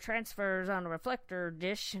power transfers on a reflector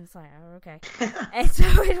dish. And it's like, oh, okay. And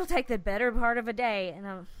so it'll take the better part of a day. And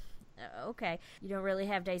I'm... okay, you don't really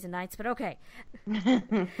have days and nights, but okay.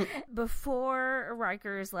 Before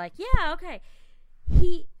Riker is like, yeah, okay,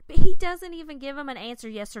 he doesn't even give him an answer,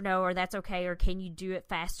 yes or no, or that's okay, or can you do it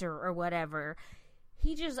faster, or whatever.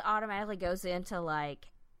 He just automatically goes into like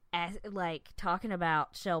talking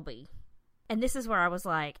about Shelby, and this is where I was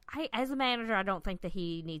like, as a manager, I don't think that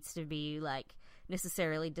he needs to be like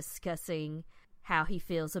necessarily discussing how he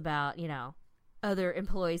feels about, you know, other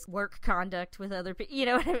employees' work conduct with other people, you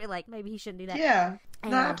know what I mean? Like, maybe he shouldn't do that. Yeah,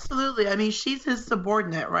 no, absolutely. I mean, she's his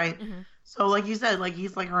subordinate, right? Mm-hmm. So, like you said, like,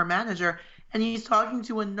 he's like her manager, and he's talking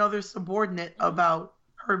to another subordinate about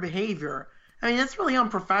her behavior. I mean, it's really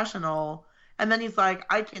unprofessional. And then he's like,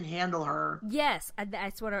 I can handle her. Yes,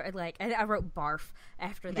 that's what I like. I wrote barf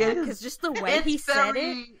after that, because just the way he said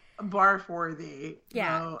it. Barf-worthy.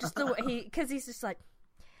 Yeah, no. Just the way because he's just like,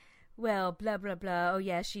 well, blah, blah, blah, oh,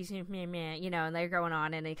 yeah, she's, you know, and they're going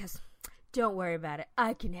on, and he goes, don't worry about it,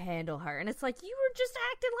 I can handle her. And it's like, you were just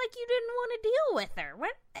acting like you didn't want to deal with her.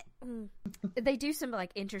 What? They do some,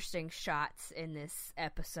 like, interesting shots in this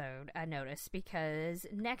episode, I noticed, because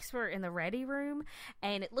next we're in the ready room,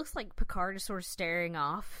 and it looks like Picard is sort of staring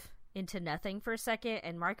off into nothing for a second,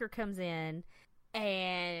 and Riker comes in,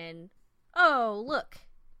 and, oh, look,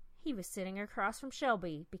 he was sitting across from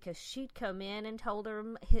Shelby because she'd come in and told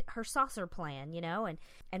her saucer plan, you know,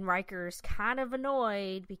 and Riker's kind of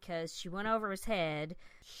annoyed because she went over his head.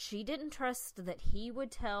 She didn't trust that he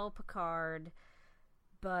would tell Picard,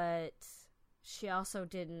 but she also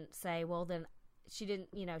didn't say, well, then she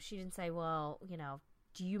didn't say, well, you know,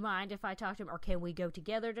 do you mind if I talk to him, or can we go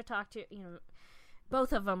together to talk to, you know,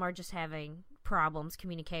 both of them are just having problems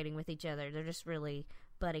communicating with each other. They're just really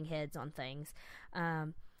butting heads on things.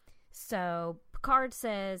 So Picard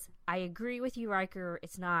says, I agree with you, Riker.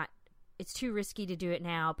 It's too risky to do it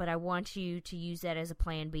now, but I want you to use that as a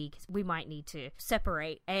plan B because we might need to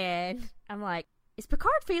separate. And I'm like, is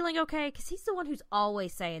Picard feeling okay? Because he's the one who's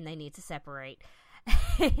always saying they need to separate.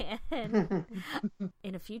 And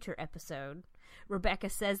in a future episode, Rebecca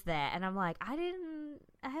says that, and I'm like, I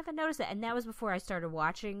haven't noticed that. And that was before I started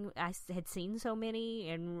watching. I had seen so many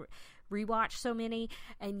and rewatched so many,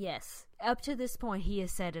 and yes, up to this point he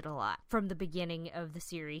has said it a lot. From the beginning of the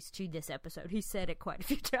series to this episode, he said it quite a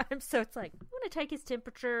few times, so it's like, I'm gonna take his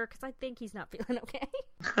temperature because I think he's not feeling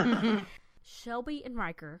okay. Shelby and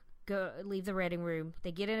Riker leave the reading room.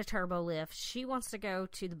 They get in a turbo lift. She wants to go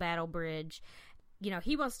to the battle bridge. You know,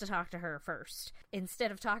 he wants to talk to her first.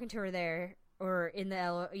 Instead of talking to her there or in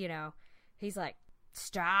the, you know, he's like,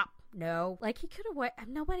 stop. No. Like, he could have waited.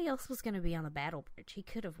 Nobody else was going to be on the battle bridge. He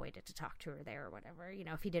could have waited to talk to her there or whatever, you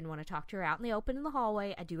know, if he didn't want to talk to her out in the open in the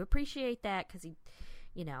hallway. I do appreciate that because he,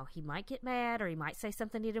 you know, he might get mad or he might say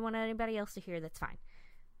something he didn't want anybody else to hear. That's fine.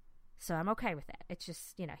 So I'm okay with that. It's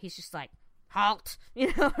just, you know, he's just like, halt,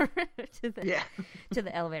 you know, to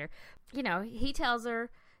the elevator. You know, he tells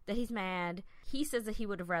her that he's mad. He says that he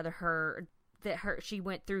would have rather she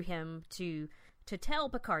went through him to tell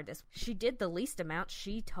Picard this. She did the least amount.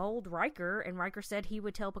 She told Riker, and Riker said he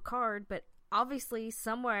would tell Picard, but obviously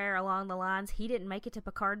somewhere along the lines he didn't make it to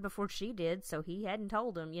Picard before she did, so he hadn't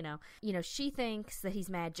told him, you know. You know, she thinks that he's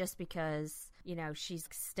mad just because, you know, she's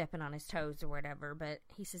stepping on his toes or whatever, but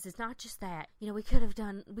he says it's not just that. You know, we could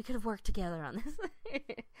have worked together on this.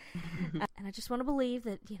 And I just want to believe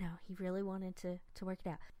that, you know, he really wanted to work it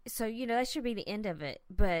out. So, you know, that should be the end of it,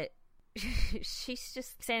 but she's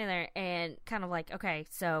just standing there and kind of like, okay,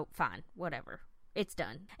 so fine, whatever, it's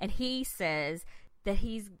done. And he says that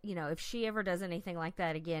he's, you know, if she ever does anything like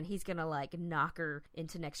that again, he's gonna like knock her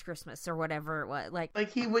into next Christmas or whatever it was.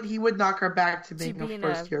 Like he would knock her back to being a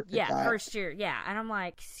first year cadet. Yeah, first year, yeah. And I'm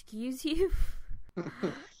like, excuse you?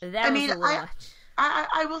 That was a lot.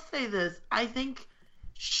 I will say this. I think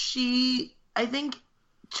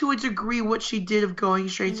to a degree what she did of going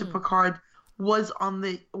straight to Picard was on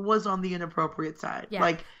the inappropriate side. Yeah.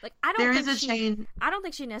 Like I don't there think is a chain. I don't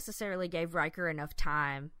think she necessarily gave Riker enough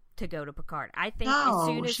time to go to Picard. I think No, as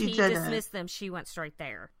soon as she he didn't. dismissed them, she went straight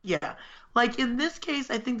there. Yeah. Like in this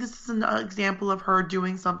case, I think this is an example of her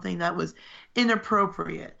doing something that was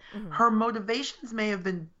inappropriate. Mm-hmm. Her motivations may have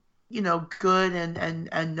been, good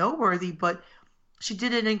and noteworthy, but she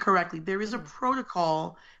did it incorrectly. There is a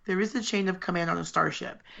protocol. There is a chain of command on a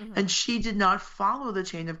starship, and she did not follow the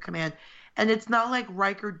chain of command. And it's not like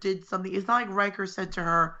Riker did something. It's not like Riker said to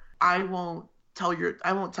her, I won't tell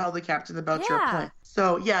the captain about your plan.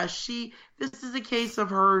 So yeah, this is a case of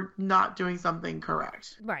her not doing something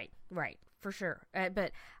correct. Right, for sure.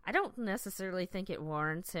 But I don't necessarily think it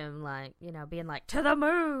warrants him, being like, to the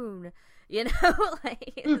moon, it's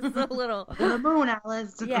a little... To the moon,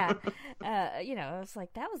 Alice. Yeah. It's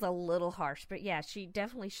like, that was a little harsh. But yeah, she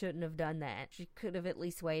definitely shouldn't have done that. She could have at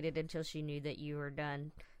least waited until she knew that you were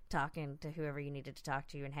done talking to whoever you needed to talk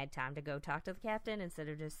to and had time to go talk to the captain instead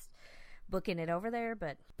of just booking it over there.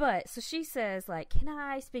 But so she says, like, can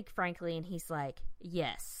I speak frankly? And he's like,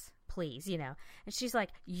 yes, please, and she's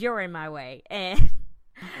like, you're in my way. And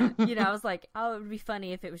I was like, oh, it would be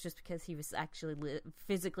funny if it was just because he was actually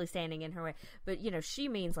physically standing in her way. But she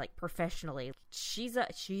means like professionally. She's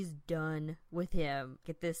done with him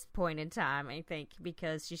at this point in time, I think,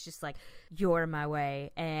 because she's just like, you're in my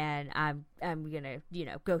way, and I'm gonna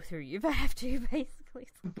go through you if I have to, basically.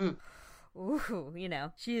 Ooh,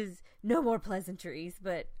 she is no more pleasantries.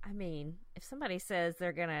 But I mean, if somebody says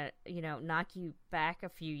they're gonna knock you back a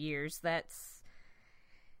few years, that's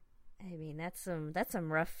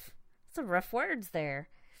some rough words there.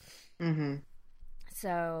 Mm-hmm.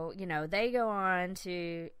 So they go on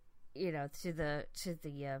to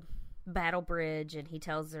the battle bridge, and he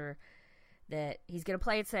tells her that he's gonna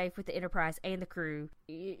play it safe with the Enterprise and the crew.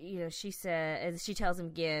 She said, and she tells him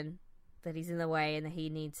again that he's in the way and that he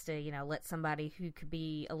needs to let somebody who could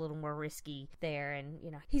be a little more risky there, and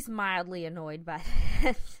he's mildly annoyed by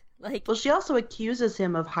that. Well, she also accuses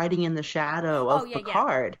him of hiding in the shadow of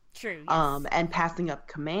Picard. Yeah. True. Yes. And passing up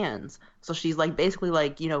commands. So she's like, basically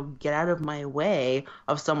like, get out of my way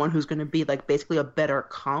of someone who's going to be like basically a better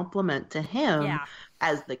complement to him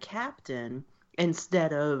as the captain,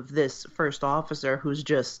 instead of this first officer who's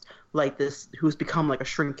just like this, who's become like a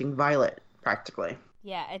shrinking violet practically.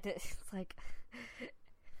 Yeah, it's like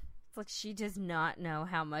she does not know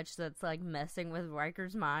how much that's like messing with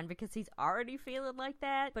Riker's mind, because he's already feeling like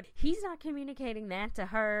that, but he's not communicating that to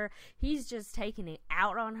her. He's just taking it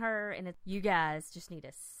out on her, and you guys just need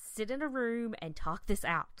to sit in a room and talk this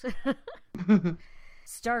out.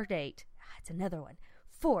 Stardate, it's another one.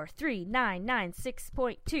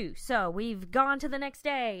 43996.2. So we've gone to the next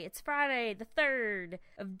day. It's Friday, the 3rd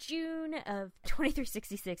of June of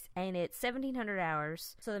 2366, and it's 1700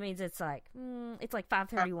 hours. So that means it's like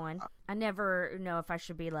 5:31. I never know if I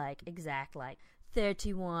should be like exact, like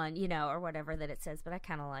 31, or whatever that it says, but I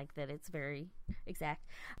kind of like that it's very exact.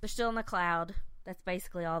 They're still in the cloud. That's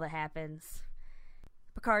basically all that happens.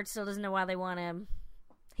 Picard still doesn't know why they want him.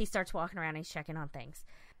 He starts walking around and he's checking on things.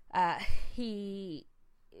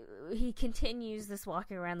 He continues this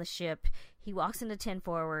walking around the ship. He walks into 10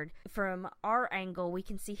 forward. From our angle, we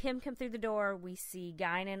can see him come through the door. We see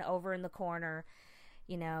Guinan over in the corner.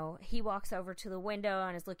 He walks over to the window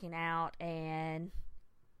and is looking out, and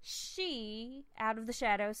she, out of the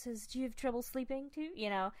shadow, says, do you have trouble sleeping too?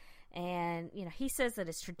 And, he says that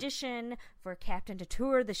it's tradition for a captain to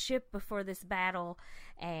tour the ship before this battle,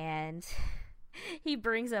 and he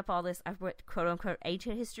brings up all this, quote-unquote,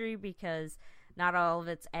 ancient history, because not all of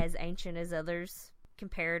it's as ancient as others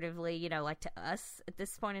comparatively, like to us at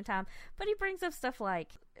this point in time. But he brings up stuff like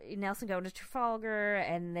Nelson going to Trafalgar,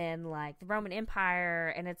 and then like the Roman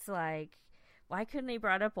Empire, and it's like, why couldn't he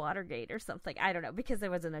brought up Watergate or something? I don't know, because there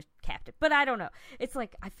wasn't a captain. But I don't know. It's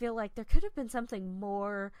like, I feel like there could have been something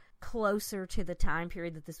more closer to the time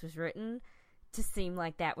period that this was written to seem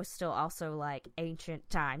like that was still also like ancient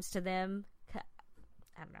times to them. I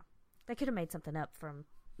don't know. They could have made something up from...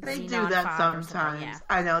 They do that sometimes. Yeah.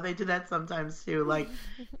 I know they do that sometimes too. Like,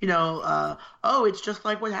 it's just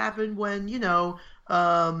like what happened when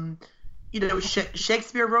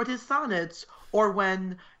Shakespeare wrote his sonnets, or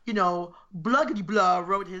when Bluggity Blah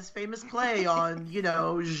wrote his famous play on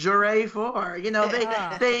Juré 4.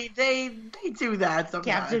 They do that sometimes.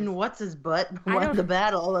 Captain What's His Butt won the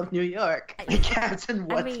Battle of New York. Captain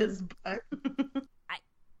What's His Butt.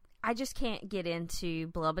 I just can't get into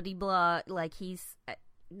Blubbity Blah. Like he's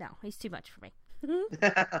too much for me.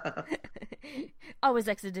 Always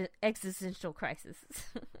existential crisis.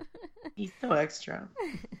 He's so extra.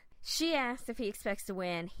 She asks if he expects to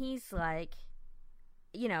win. He's like,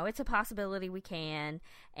 it's a possibility we can.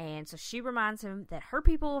 And so she reminds him that her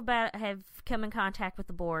people have come in contact with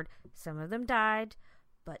the Borg. Some of them died,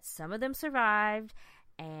 but some of them survived.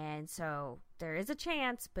 And so there is a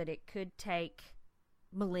chance, but it could take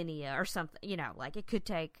millennia or something, it could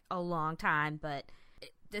take a long time, but...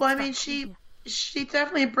 She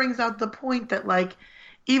definitely brings out the point that, like,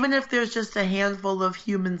 even if there's just a handful of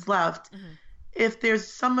humans left, mm-hmm. if there's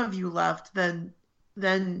some of you left, then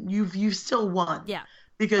you've still won. Yeah.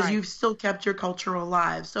 Because you've still kept your culture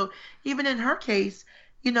alive. So even in her case,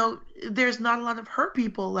 there's not a lot of her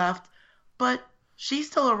people left, but she's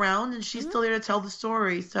still around and she's mm-hmm. still there to tell the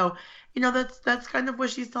story. So, that's kind of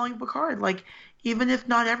what she's telling Picard. Like, even if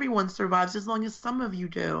not everyone survives, as long as some of you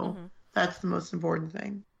do, mm-hmm. that's the most important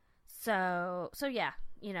thing. So yeah,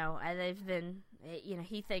 they've been,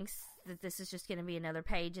 he thinks that this is just going to be another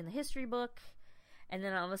page in the history book. And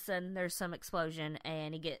then all of a sudden there's some explosion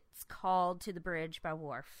and he gets called to the bridge by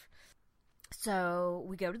Worf. So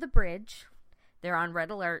we go to the bridge. They're on red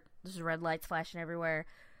alert. There's red lights flashing everywhere.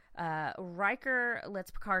 Riker lets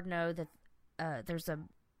Picard know that there's a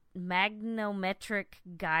magnometric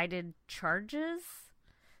guided charges.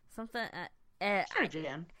 Something. Sure,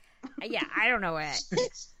 Jan. Yeah, I don't know it.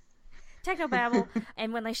 Technobabble,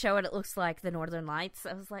 and when they show it, it looks like the Northern Lights.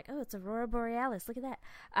 I was like, oh, it's Aurora Borealis. Look at that.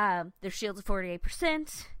 Their shield's at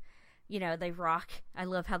 48%. They rock. I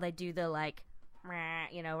love how they do the, like,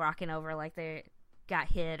 rocking over like they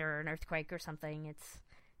got hit or an earthquake or something.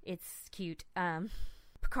 It's cute.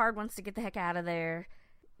 Picard wants to get the heck out of there.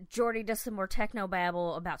 Geordi does some more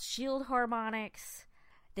technobabble about shield harmonics.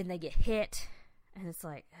 Then they get hit, and it's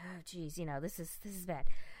like, oh, geez, this is bad.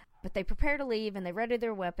 But they prepare to leave, and they ready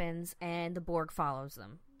their weapons, and the Borg follows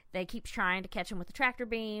them. They keep trying to catch them with the tractor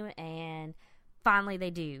beam, and finally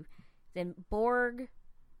they do. Then Borg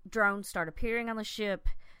drones start appearing on the ship.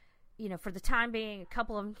 For the time being, a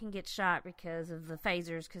couple of them can get shot because of the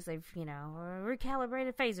phasers, because they've,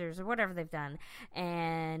 recalibrated phasers or whatever they've done.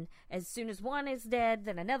 And as soon as one is dead,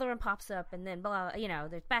 then another one pops up, and then, blah,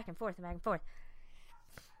 there's back and forth and back and forth.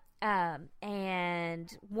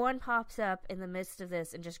 And one pops up in the midst of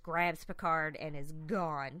this and just grabs Picard and is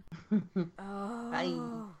gone.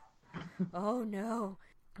 Oh no.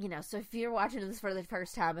 So if you're watching this for the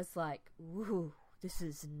first time, it's like, ooh, this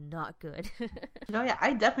is not good. No, yeah,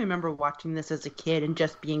 I definitely remember watching this as a kid and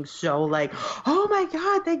just being so like, oh my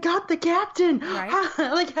god, they got the captain! Right?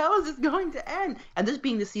 How is this going to end? And this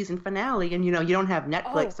being the season finale, and you don't have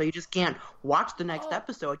Netflix, so you just can't watch the next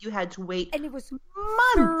episode. You had to wait. And it was months.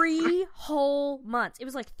 3 whole months. It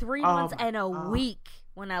was like 3 months and a week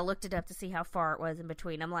when I looked it up to see how far it was in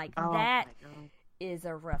between. I'm like, that is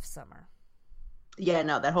a rough summer. Yeah,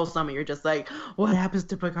 no, that whole summer you're just like, what happens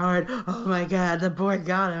to Picard? Oh my god, the Borg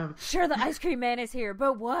got him. Sure, the ice cream man is here,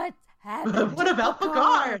 but what happened What about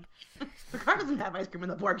Picard? Picard doesn't have ice cream in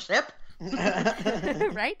the Borg ship.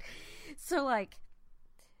 Right? So, like,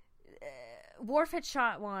 Worf had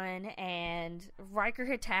shot one, and Riker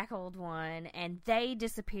had tackled one, and they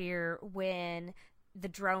disappear when the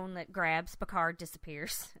drone that grabs Picard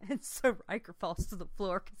disappears. And so Riker falls to the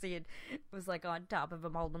floor because he was like on top of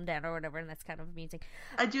him holding him down or whatever, and that's kind of amusing.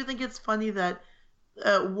 I do think it's funny that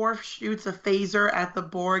Worf shoots a phaser at the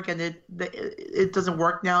Borg and it doesn't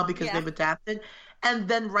work now because they've adapted. And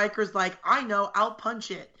then Riker's like, I know, I'll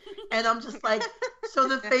punch it. And I'm just like, so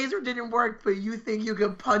the phaser didn't work, but you think you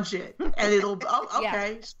can punch it and it'll,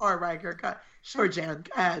 okay, sure, Riker, sure, Jan,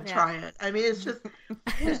 go ahead, try it. I mean, it's just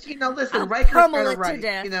listen, Riker's kind of right.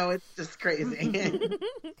 It's just crazy.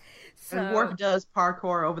 And Worf does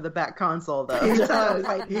parkour over the back console, though. He does.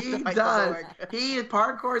 He does. He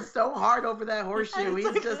parkours so hard over that horseshoe.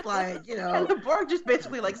 He's just like, And the Borg just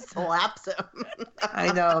basically, like, slaps him.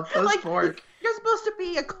 I know. Those Borg. You're supposed to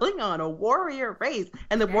be a Klingon, a warrior race.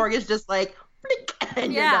 And the Borg is just like,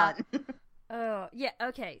 and you're done. Oh, yeah,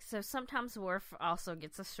 okay. So sometimes Worf also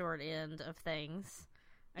gets a short end of things.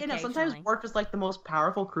 Sometimes Worf is like the most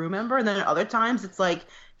powerful crew member, and then at other times it's like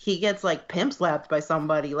he gets like pimp slapped by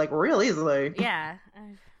somebody like real easily. Yeah.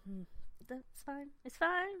 That's fine. It's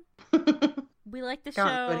fine. We like the show.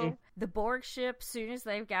 Buddy. The Borg ship, soon as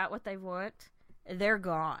they've got what they want, they're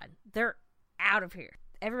gone. They're out of here.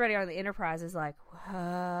 Everybody on the Enterprise is like,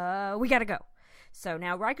 we gotta go. So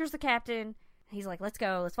now Riker's the captain. He's like, let's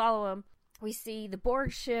go. Let's follow him. We see the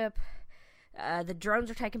Borg ship. The drones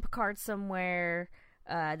are taking Picard somewhere.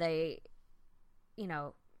 They,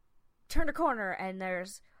 turn a corner and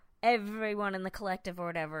there's everyone in the collective or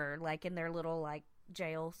whatever, like in their little, like,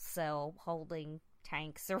 jail cell holding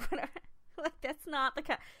tanks or whatever. Like, that's not the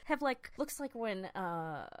kind. Looks like when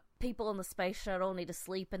people in the space shuttle need to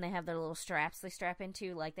sleep and they have their little straps they strap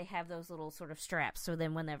into. Like, they have those little sort of straps, so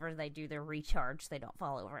then whenever they do their recharge, they don't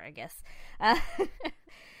fall over, I guess.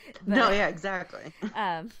 No, yeah, exactly.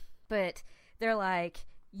 But they're like,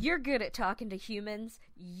 you're good at talking to humans.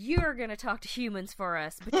 You're going to talk to humans for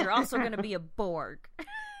us, but you're also going to be a Borg.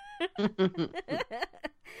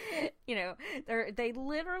 You know, they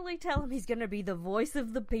literally tell him he's going to be the voice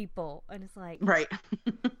of the people. And it's like... Right.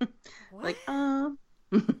 What? Like,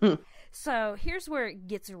 So here's where it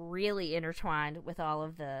gets really intertwined with all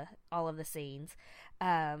of the scenes.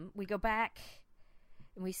 We go back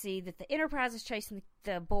and we see that the Enterprise is chasing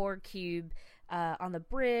the Borg cube on the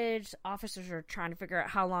bridge. Officers are trying to figure out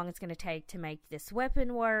how long it's going to take to make this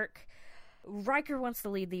weapon work. Riker wants to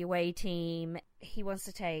lead the away team. He wants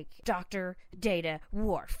to take Dr. Data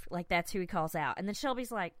Worf. Like, that's who he calls out. And then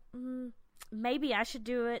Shelby's like, maybe I should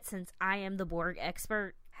do it since I am the Borg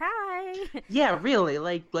expert. Hi. Yeah, really.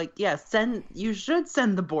 Yeah, you should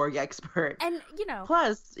send the Borg expert. And, you know.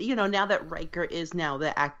 Plus, you know, now that Riker is now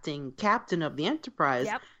the acting captain of the Enterprise,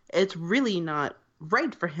 Yep. It's really not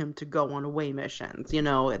right for him to go on away missions. You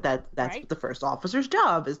know, that's Right. the first officer's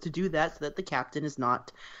job, is to do that so that the captain is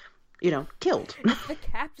not, you know, killed. If the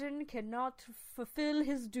captain cannot fulfill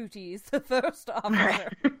his duties, the first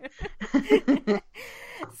officer. Right.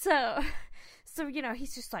 So, you know,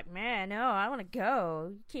 he's just like, man, no, I want to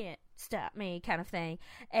go. You can't stop me, kind of thing.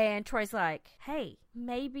 And Troy's like, hey,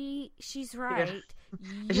 maybe she's right.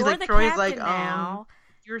 She's You're like, the Troy's captain like, now.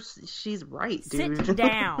 she's right, dude. Sit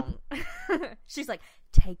down. She's like,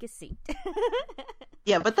 take a seat.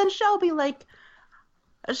 Yeah, but then Shelby kind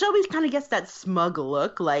of gets that smug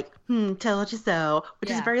look, like, told you so, which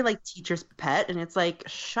is Yeah. very, like, teacher's pet, and it's like,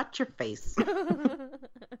 shut your face.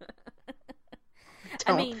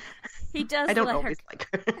 I mean, he does I don't let her always like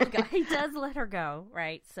her. go. He does let her go,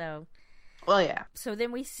 right? So Well, yeah. So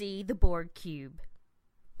then we see the Borg cube.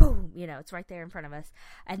 Boom! You know, it's right there in front of us.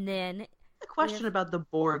 And then... A question about the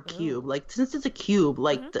Borg cube. Like, since it's a cube,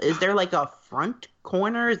 like, is there, like, a front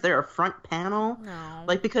corner? Is there a front panel? No.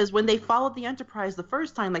 Like, because when they followed the Enterprise the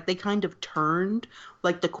first time, like, they kind of turned,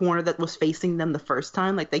 like, the corner that was facing them the first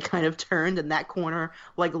time. Like, they kind of turned, and that corner,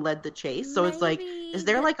 like, led the chase. So it's like, is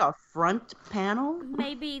there, like, a front panel?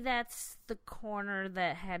 Maybe that's the corner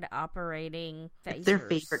that had operating phasers. It's their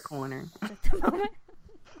favorite corner. At the moment.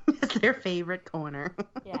 It's their favorite corner.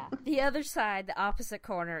 Yeah. The other side, the opposite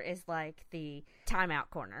corner, is like the timeout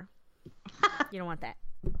corner. You don't want that.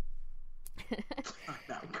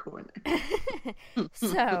 That corner.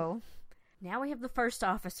 So, now we have the first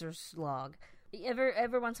officer's log.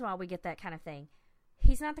 Every once in a while we get that kind of thing.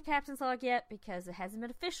 He's not the captain's log yet because it hasn't been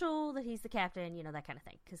official that he's the captain, you know, that kind of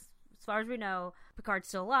thing. Because as far as we know, Picard's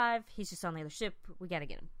still alive. He's just on the other ship. We gotta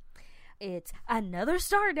get him. It's another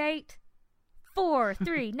star date.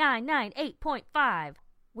 43998.5.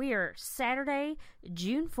 We are Saturday,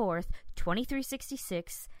 June 4th,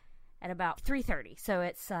 2366 at about 3:30. So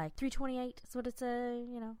it's like 3:28 is what it's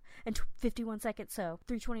and 51 seconds, so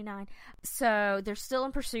 3:29. So they're still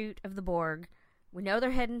in pursuit of the Borg. We know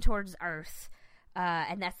they're heading towards Earth.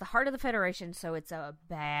 And that's the heart of the Federation, so it's a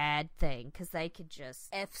bad thing, because they could just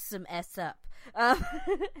F some S up. They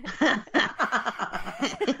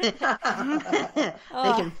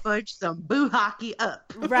can fudge some boo hockey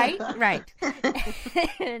up. Right.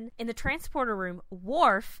 And in the transporter room,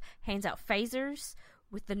 Worf hands out phasers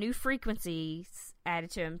with the new frequencies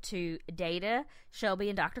added to him to Data, Shelby,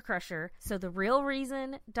 and Dr. Crusher. So the real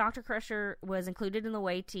reason Dr. Crusher was included in the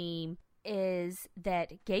away team is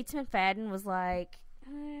that Gates McFadden was like,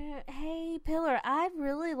 hey, Pillar, I'd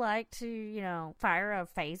really like to, fire a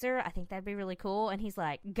phaser. I think that'd be really cool. And he's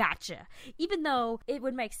like, gotcha. Even though it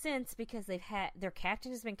would make sense because their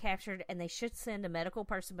captain has been captured and they should send a medical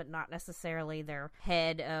person, but not necessarily their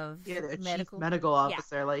head of their medical. chief medical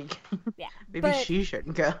officer. Yeah. Like, yeah. maybe she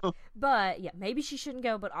shouldn't go. But, yeah, maybe she shouldn't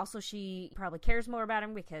go, but also she probably cares more about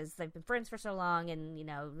him because they've been friends for so long and,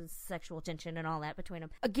 sexual tension and all that between them.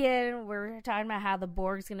 Again, we're talking about how the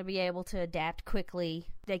Borg's going to be able to adapt quickly.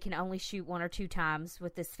 They can only shoot 1 or 2 times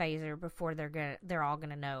with this phaser before they're all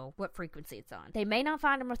gonna know what frequency it's on. They may not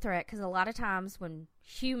find them a threat because a lot of times when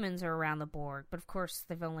humans are around the Borg, but of course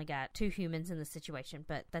they've only got 2 humans in the situation,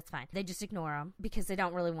 but that's fine. They just ignore them because they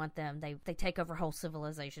don't really want them. They take over whole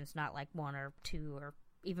civilizations, not like 1 or 2 or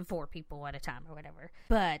even 4 people at a time or whatever.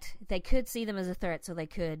 But they could see them as a threat, so they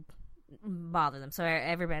could bother them. So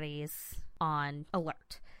everybody is on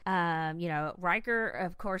alert. Riker,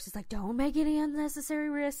 of course, is like, don't make any unnecessary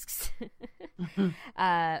risks.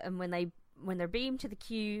 And when they're beamed to the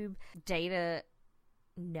cube, Data,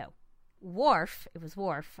 no. Worf, it was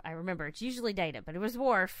Worf, I remember, it's usually Data, but it was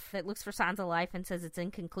Worf that looks for signs of life and says it's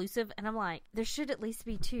inconclusive, and I'm like, there should at least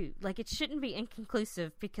be 2. Like, it shouldn't be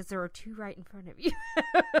inconclusive because there are 2 right in front of you.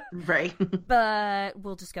 Right. But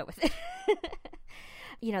we'll just go with it.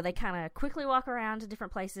 You know, they kind of quickly walk around to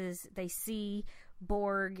different places. They see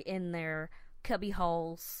Borg in their cubby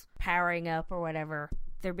holes, powering up or whatever.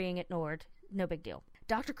 They're being ignored. No big deal.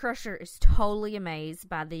 Dr. Crusher is totally amazed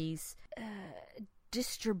by these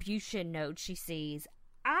distribution nodes she sees.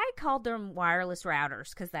 I called them wireless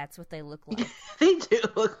routers because that's what they look like. They do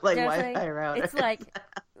look like Wi-Fi routers. It's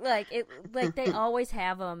like they always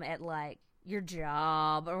have them at like your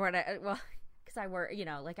job or whatever. Well, because I work, you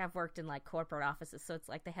know, like I've worked in like corporate offices, so it's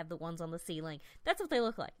like they have the ones on the ceiling. That's what they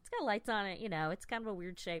look like. It's got lights on it, you know. It's kind of a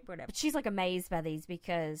weird shape, or whatever. But she's like amazed by these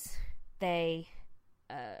because they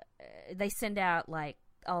send out like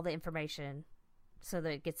all the information so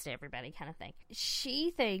that it gets to everybody, kind of thing.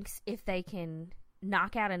 She thinks if they can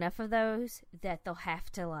knock out enough of those that they'll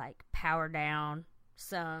have to like power down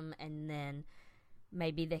some, and then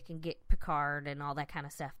maybe they can get Picard and all that kind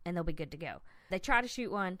of stuff, and they'll be good to go. They try to shoot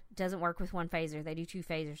one, doesn't work with one phaser. They do 2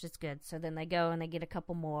 phasers, it's good. So then they go and they get a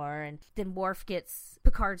couple more, and then Worf gets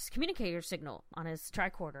Picard's communicator signal on his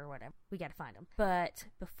tricorder or whatever. We gotta find him. But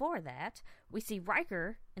before that, we see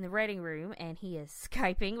Riker in the reading room, and he is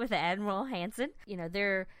Skyping with Admiral Hansen. You know,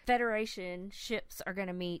 their Federation ships are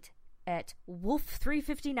gonna meet at Wolf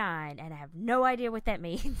 359, and I have no idea what that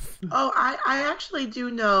means. Oh, I actually do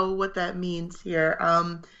know what that means here.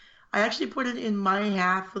 I actually put it in my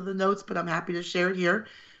half of the notes, but I'm happy to share it here.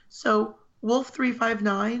 So Wolf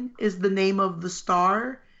 359 is the name of the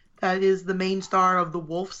star that is the main star of the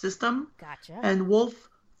Wolf system. Gotcha. And Wolf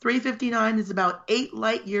 359 is about 8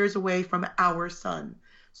 light years away from our sun.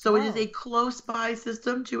 So it is a close by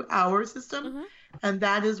system to our system, and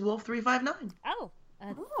that is Wolf 359.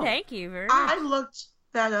 Thank you very much. I looked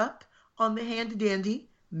that up on the handy dandy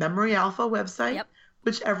Memory Alpha website,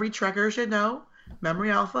 which every Trekker should know. Memory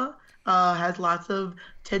Alpha has lots of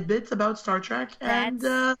tidbits about Star Trek, and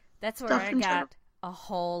that's where I got a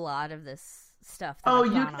whole lot of this stuff. Oh,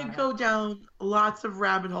 you can go down lots of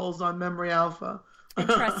rabbit holes on Memory Alpha. And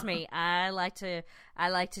trust me, I like to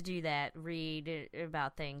do that. Read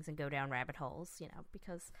about things and go down rabbit holes, you know,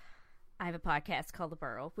 because I have a podcast called The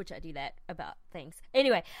Burrow, which I do that about things.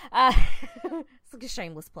 Anyway, it's like a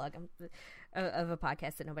shameless plug of a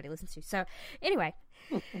podcast that nobody listens to. So, anyway,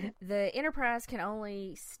 the Enterprise can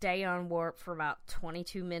only stay on warp for about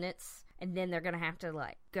 22 minutes, and then they're going to have to,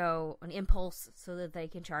 like, go an impulse so that they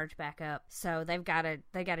can charge back up. So, they got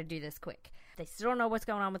to do this quick. They still don't know what's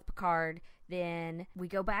going on with Picard. Then we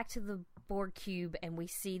go back to the Borg cube, and we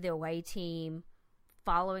see the away team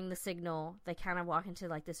following the signal. They kind of walk into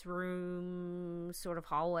like this room, sort of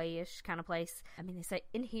hallway-ish kind of place. I mean, they say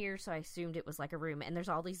in here, so I assumed it was like a room, and there's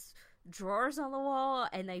all these drawers on the wall,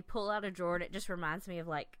 and they pull out a drawer, and it just reminds me of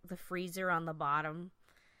like the freezer on the bottom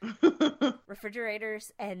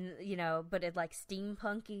refrigerators, and you know, but it's like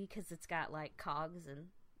steampunky because it's got like cogs and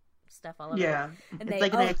stuff all over. Yeah, and it's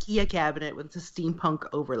like an IKEA cabinet with a steampunk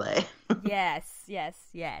overlay. Yes.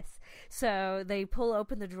 So they pull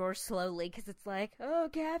open the drawer slowly because it's like, oh,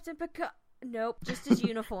 Captain Picard. Nope, just his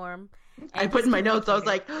uniform. I put in my notes, I was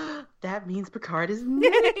like, oh, that means Picard is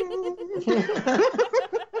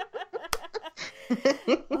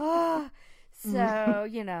So,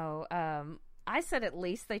 you know, I said at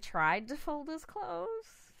least they tried to fold his clothes.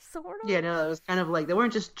 Sort of. Yeah, no, it was kind of like they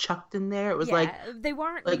weren't just chucked in there. It was like they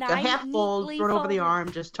weren't like a half fold, thrown over the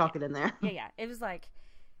arm, just tuck it in there. Yeah. It was like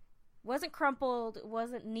wasn't crumpled,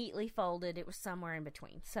 wasn't neatly folded. It was somewhere in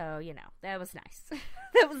between. So you know that was nice.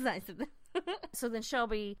 That was nice of them. So then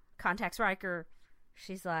Shelby contacts Riker.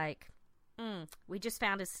 She's like, "We just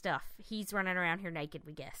found his stuff. He's running around here naked,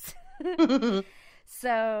 we guess."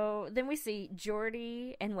 So then we see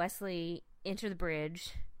Geordi and Wesley enter the bridge.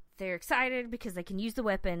 They're excited because they can use the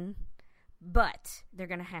weapon, but they're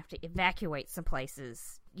going to have to evacuate some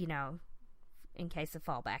places, you know, in case of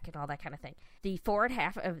fallback and all that kind of thing. The forward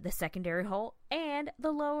half of the secondary hull and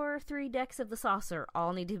the lower 3 decks of the saucer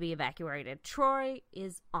all need to be evacuated. Troy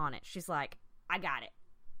is on it. She's like, I got it.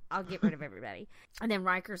 I'll get rid of everybody. And then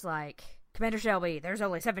Riker's like, Commander Shelby, there's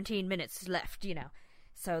only 17 minutes left, you know.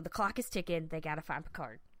 So the clock is ticking. They got to find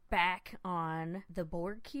Picard. Back on the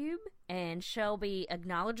Borg cube, and Shelby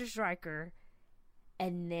acknowledges Riker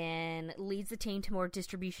and then leads the team to more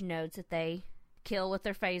distribution nodes that they kill with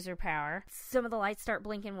their phaser power. Some of the lights start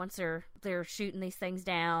blinking once they're shooting these things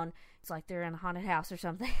down. It's like they're in a haunted house or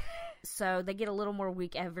something. So they get a little more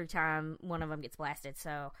weak every time one of them gets blasted,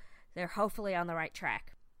 so they're hopefully on the right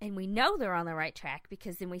track. And we know they're on the right track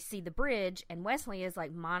because then we see the bridge and Wesley is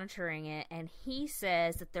like monitoring it, and he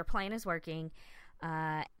says that their plan is working.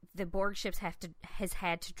 The Borg ships has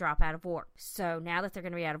had to drop out of warp. So now that they're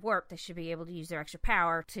going to be out of warp, they should be able to use their extra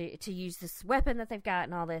power to use this weapon that they've got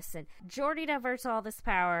and all this. And Geordi diverts all this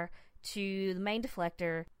power to the main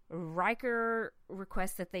deflector. Riker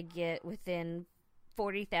requests that they get within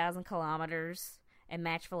 40,000 kilometers and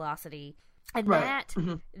match velocity. And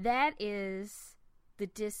that is the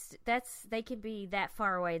they can be that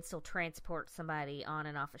far away and still transport somebody on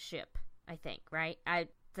and off a ship, I think, right?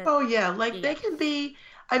 They can be.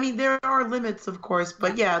 I mean, there are limits, of course,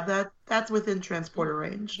 but that's within transporter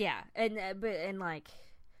range. Yeah, and that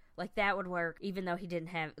would work, even though he didn't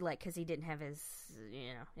have because he didn't have his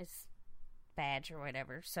his badge or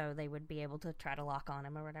whatever, so they would be able to try to lock on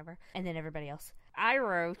him or whatever. And then everybody else. I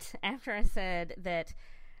wrote after I said that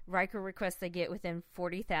Riker requests they get within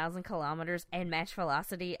 40,000 kilometers and match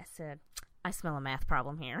velocity. I said, I smell a math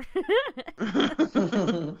problem here.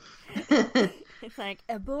 It's like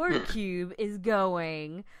a Borg cube is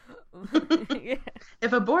going.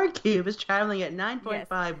 If a Borg cube is traveling at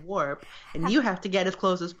 9.5 warp and you have to get as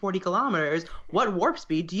close as 40 kilometers, what warp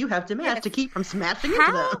speed do you have to match to keep from smashing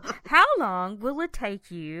into them? How long will it take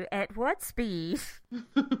you at what speed?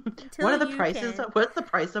 What's the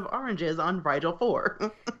price of oranges on Rigel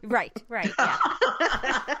 4? Right, yeah.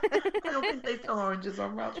 I don't think they sell oranges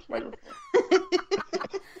on Rigel 4.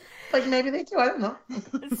 Like, maybe they do, I don't know.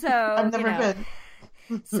 So, I've never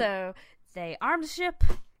been. So, they arm the ship,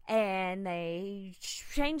 and they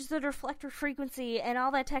change the deflector frequency and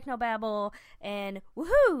all that technobabble, and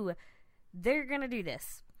woohoo! They're gonna do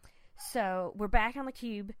this. So, we're back on the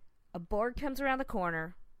cube. A Borg comes around the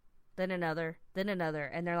corner, then another,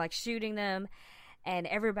 and they're, like, shooting them, and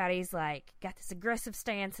everybody's, like, got this aggressive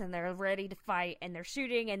stance, and they're ready to fight, and they're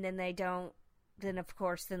shooting, and then they don't. Then of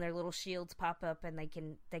course, their little shields pop up and they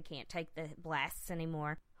can't take the blasts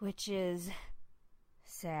anymore, which is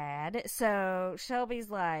sad. So Shelby's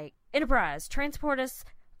like, Enterprise, transport us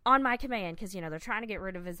on my command, because they're trying to get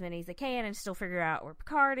rid of as many as they can and still figure out where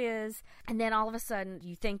Picard is. And then all of a sudden,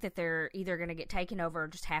 you think that they're either going to get taken over or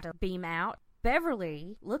just have to beam out.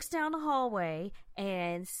 Beverly looks down the hallway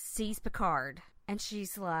and sees Picard, and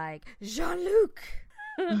she's like, Jean-Luc.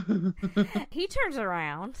 He turns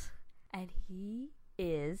around. And he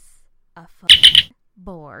is a fucking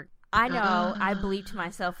Borg. I know, I bleeped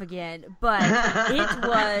myself again, but it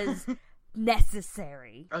was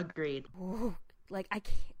necessary. Agreed. Ooh, I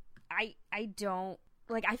don't...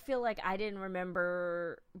 I feel like I didn't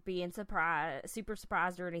remember being super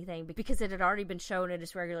surprised or anything, because it had already been shown at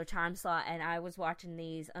its regular time slot, and I was watching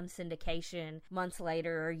these on syndication months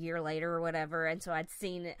later or a year later or whatever, and so I'd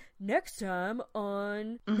seen it next time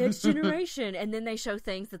on Next Generation, and then they show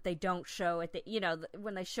things that they don't show at the,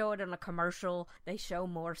 when they show it on a commercial, they show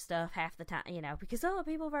more stuff half the time, because,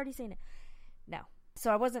 people have already seen it. No.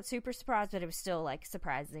 So I wasn't super surprised, but it was still,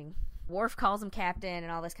 surprising. Worf calls him Captain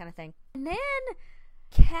and all this kind of thing. And then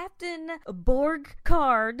Captain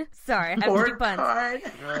Borgcard, sorry, I have to do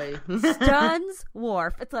puns, stuns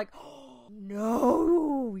Worf. It's like, oh,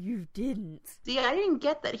 no, you didn't. See, I didn't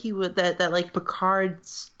get that he would, that Picard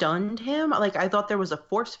stunned him. I thought there was a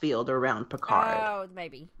force field around Picard. Oh,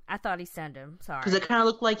 maybe. I thought he stunned him, sorry. Because it kind of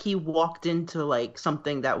looked like he walked into,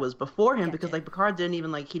 something that was before him, because, Picard didn't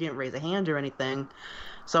even, he didn't raise a hand or anything.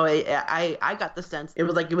 So I got the sense it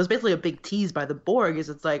was basically a big tease by the Borg.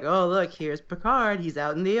 It's like, oh look, here's Picard, he's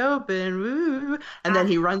out in the open, woo, and then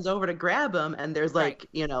he runs over to grab him, and there's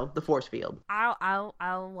the force field.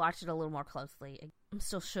 I'll watch it a little more closely. I'm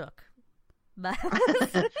still shook, but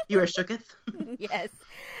you are shooketh. Yes.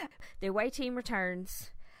 The away team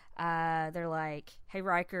returns. They're like, hey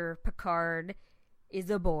Riker, Picard is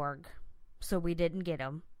a Borg, so we didn't get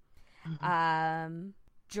him. Mm-hmm.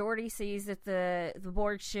 Geordi sees that the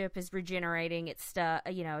Borg ship is regenerating its stuff,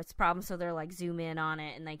 its problem, so they're zoom in on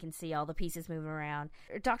it and they can see all the pieces moving around.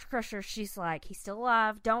 Dr. Crusher, she's like, he's still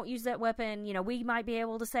alive, don't use that weapon, we might be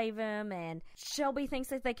able to save him, and Shelby thinks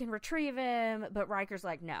that they can retrieve him, but Riker's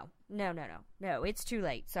like, no, it's too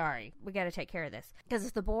late, sorry, we gotta take care of this. Because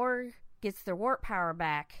if the Borg gets their warp power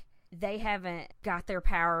back, they haven't got their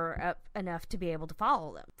power up enough to be able to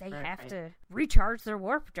follow them. They have to recharge their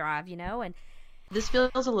warp drive, and this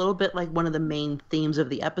feels a little bit like one of the main themes of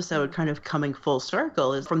the episode kind of coming full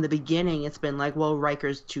circle. Is from the beginning, it's been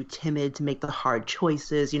Riker's too timid to make the hard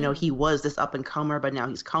choices. He was this up-and-comer, but now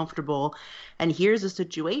he's comfortable. And here's a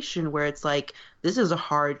situation where it's this is a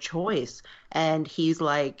hard choice. And he's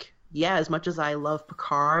like, yeah, as much as I love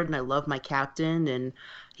Picard and I love my captain, and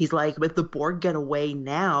he's like, if the Borg get away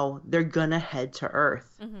now, they're gonna head to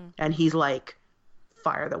Earth. Mm-hmm. And he's like,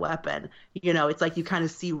 fire the weapon. You know, it's like you kind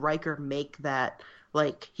of see Riker make that,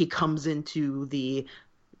 like, he comes into the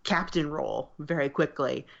captain role very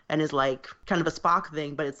quickly and is like kind of a Spock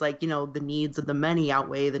thing, but it's like, you know, the needs of the many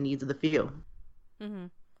outweigh the needs of the few. Mm-hmm.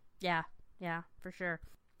 Yeah, for sure.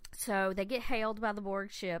 So they get hailed by the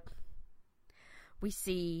Borg ship. We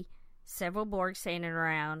see several Borg standing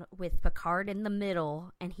around with Picard in the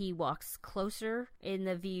middle, and he walks closer in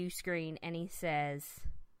the view screen and he says,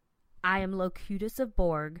 "I am Locutus of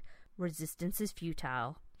Borg. Resistance is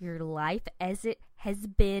futile. Your life as it has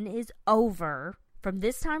been is over. From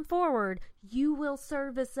this time forward, you will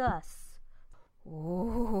service us."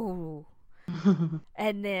 Oh.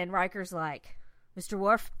 And then Riker's like, "Mr.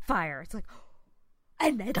 Worf, fire." It's like,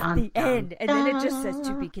 and that's the end. And then it just says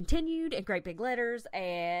 "to be continued" in great big letters,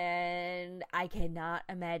 and I cannot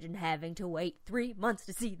imagine having to wait 3 months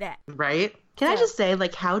to see that. Right? Can I just say,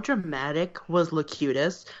 like, how dramatic was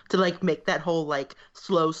Locutus to, like, make that whole, like,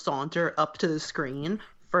 slow saunter up to the screen,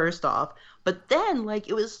 first off. But then, like,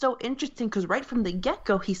 it was so interesting because right from the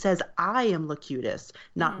get-go, he says, "I am Locutus,"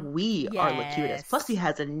 not "we are Locutus." Plus, he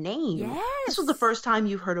has a name. Yes. This was the first time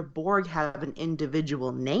you've heard a Borg have an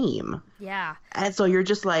individual name. Yeah. And so you're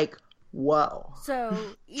just like, whoa. So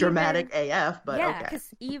dramatic AF, but okay. because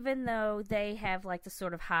even though they have, like, the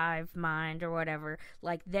sort of hive mind or whatever,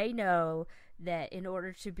 like, they know that in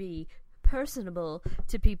order to be personable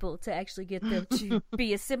to people, to actually get them to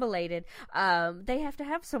be assimilated, they have to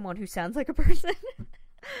have someone who sounds like a person.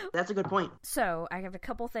 That's a good point. So I have a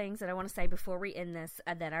couple things that I want to say before we end this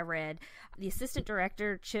that I read. The assistant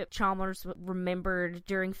director, Chip Chalmers, remembered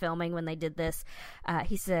during filming when they did this.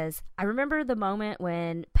 He says, "I remember the moment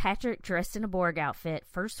when Patrick, dressed in a Borg outfit,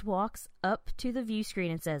 first walks up to the view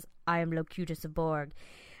screen and says, 'I am Locutus of Borg.'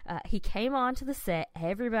 He came onto the set.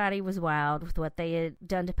 Everybody was wild with what they had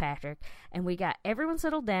done to Patrick, and we got everyone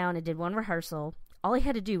settled down and did one rehearsal. All he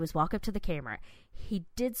had to do was walk up to the camera. He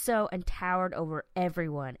did so and towered over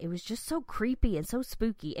everyone. It was just so creepy and so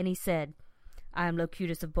spooky. And he said, 'I am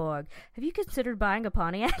Locutus of Borg. Have you considered buying a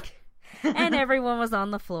Pontiac?'" And everyone was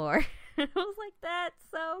on the floor. I was like, that's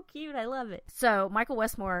so cute. I love it. So Michael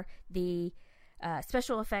Westmore, the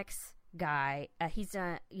special effects guy, he's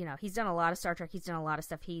done a lot of Star Trek. He's done a lot of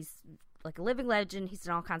stuff. He's like a living legend. He's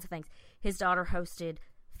done all kinds of things. His daughter hosted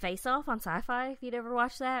Face Off on Sci-Fi, if you'd ever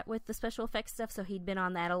watched that, with the special effects stuff. So he'd been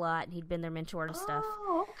on that a lot, and he'd been their mentor and stuff.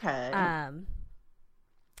 Oh, okay.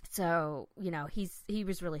 So, you know, he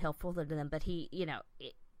was really helpful to them, but he, you know,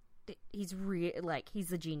 he's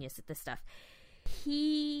a genius at this stuff.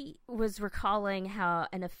 He was recalling how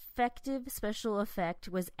an effective special effect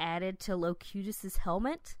was added to Locutus's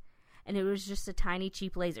helmet, and it was just a tiny,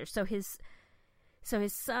 cheap laser. So his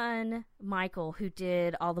son, Michael, who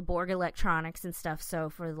did all the Borg electronics and stuff, so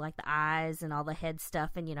for, like, the eyes and all the head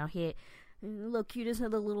stuff, and, you know, Locutus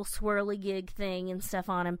had a little swirly gig thing and stuff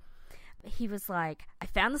on him. He was like, "I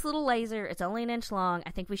found this little laser. It's only 1 inch long.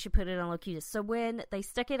 I think we should put it on Locutus." So when they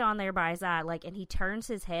stuck it on there by his eye, like, and he turns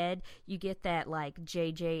his head, you get that, like,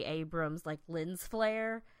 J.J. Abrams, like, lens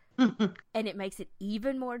flare, and it makes it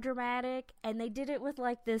even more dramatic. And they did it with,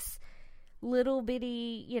 like, this little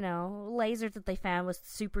bitty, you know, laser that they found was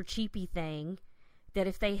super cheapy thing that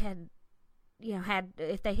if they had, you know,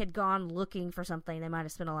 if they had gone looking for something, they might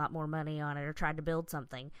have spent a lot more money on it or tried to build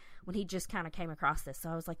something, when he just kind of came across this. So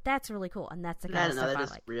I was like, that's really cool. And that's the kind of stuff I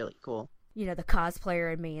like. Really cool. You know, the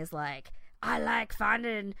cosplayer in me is like, I like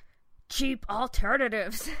finding cheap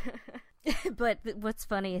alternatives. But what's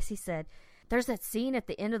funny is he said, "There's that scene at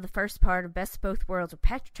the end of the first part of Best of Both Worlds where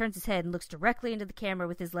Patrick turns his head and looks directly into the camera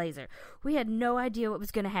with his laser. We had no idea what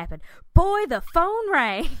was going to happen. Boy, the phone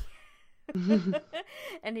rang."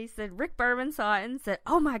 And he said Rick Berman saw it and said,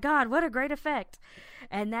 "Oh my God, what a great effect."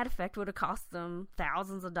 And that effect would have cost them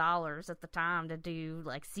thousands of dollars at the time to do,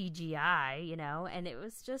 like, CGI, you know, and it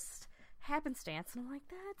was just happenstance. And I'm like,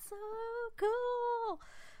 that's so cool.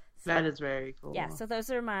 So, that is very cool. Yeah, so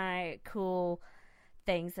those are my cool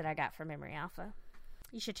things that I got from Memory Alpha.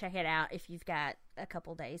 You should check it out if you've got a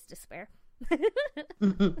couple days to spare.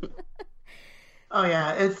 Oh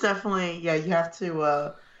yeah, it's definitely, yeah, you have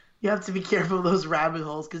to be careful of those rabbit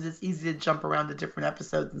holes because it's easy to jump around to different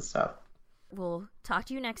episodes and stuff. We'll talk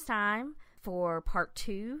to you next time for part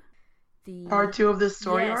 2. Part 2 of this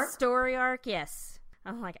story arc? Story arc, yes.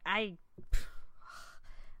 I'm like, I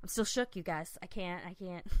I'm still shook, you guys. I can't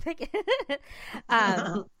take it.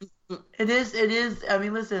 It is. I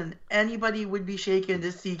mean, listen, anybody would be shaken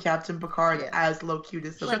to see Captain Picard as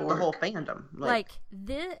Locutus of the whole fandom.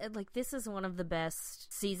 This is one of the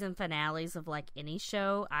best season finales of like any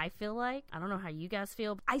show, I feel like. I don't know how you guys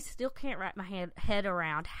feel. I still can't wrap my head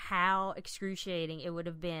around how excruciating it would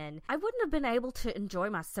have been. I wouldn't have been able to enjoy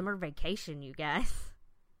my summer vacation, you guys.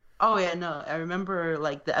 Oh, yeah, no. I remember,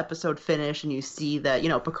 like, the episode finish and you see that,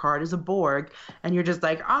 Picard is a Borg and you're just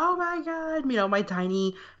like, oh, my God, my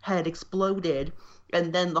tiny head exploded.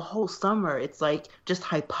 And then the whole summer, it's like just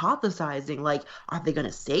hypothesizing, like, are they going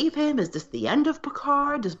to save him? Is this the end of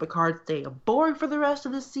Picard? Does Picard stay a Borg for the rest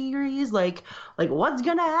of the series? Like what's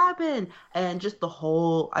going to happen? And just the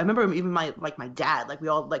whole, I remember even my dad, we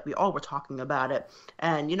all were talking about it.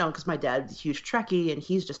 And, because my dad's a huge Trekkie and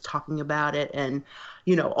he's just talking about it and,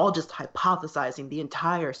 all just hypothesizing the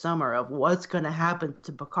entire summer of what's going to happen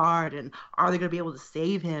to Picard and are they going to be able to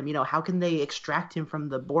save him? How can they extract him from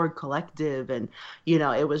the Borg collective? And,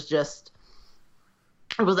 it was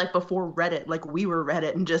like before Reddit, like we were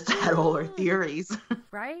Reddit and just had all our theories.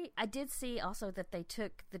 Right? I did see also that they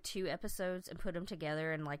took the 2 episodes and put them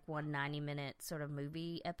together in like one 90-minute sort of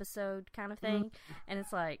movie episode kind of thing. Mm-hmm. And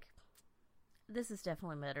it's like, this is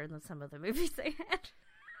definitely better than some of the movies they had.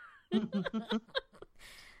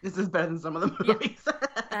 This is better than some of the movies.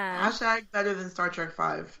 Hashtag better than Star Trek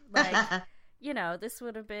 5. Like, this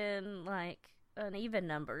would have been like an even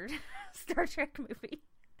numbered Star Trek movie.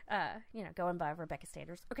 Going by Rebecca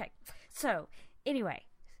standards. Okay, so anyway,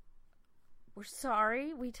 we're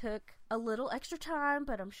sorry we took a little extra time,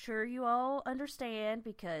 but I'm sure you all understand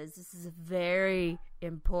because this is a very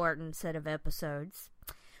important set of episodes.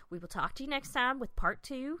 We will talk to you next time with part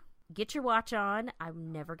 2. Get your watch on.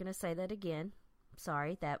 I'm never going to say that again.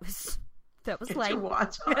 Sorry, that was Get lame. Your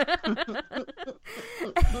watch on.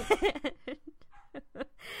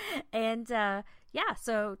 And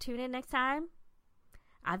so tune in next time.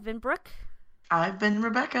 I've been Brooke. I've been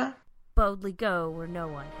Rebecca. Boldly go where no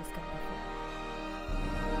one has gone before.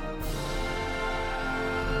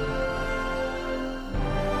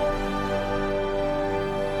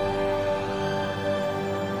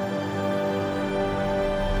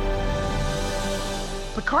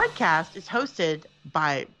 Picardcast is hosted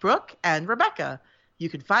by Brooke and Rebecca. You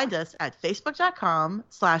can find us at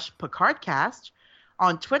facebook.com/Picardcast,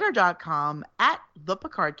 on twitter.com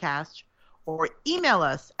 @ThePicardcast, or email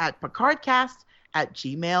us at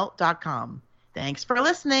picardcast@gmail.com. Thanks for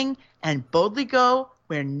listening, and boldly go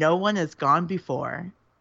where no one has gone before.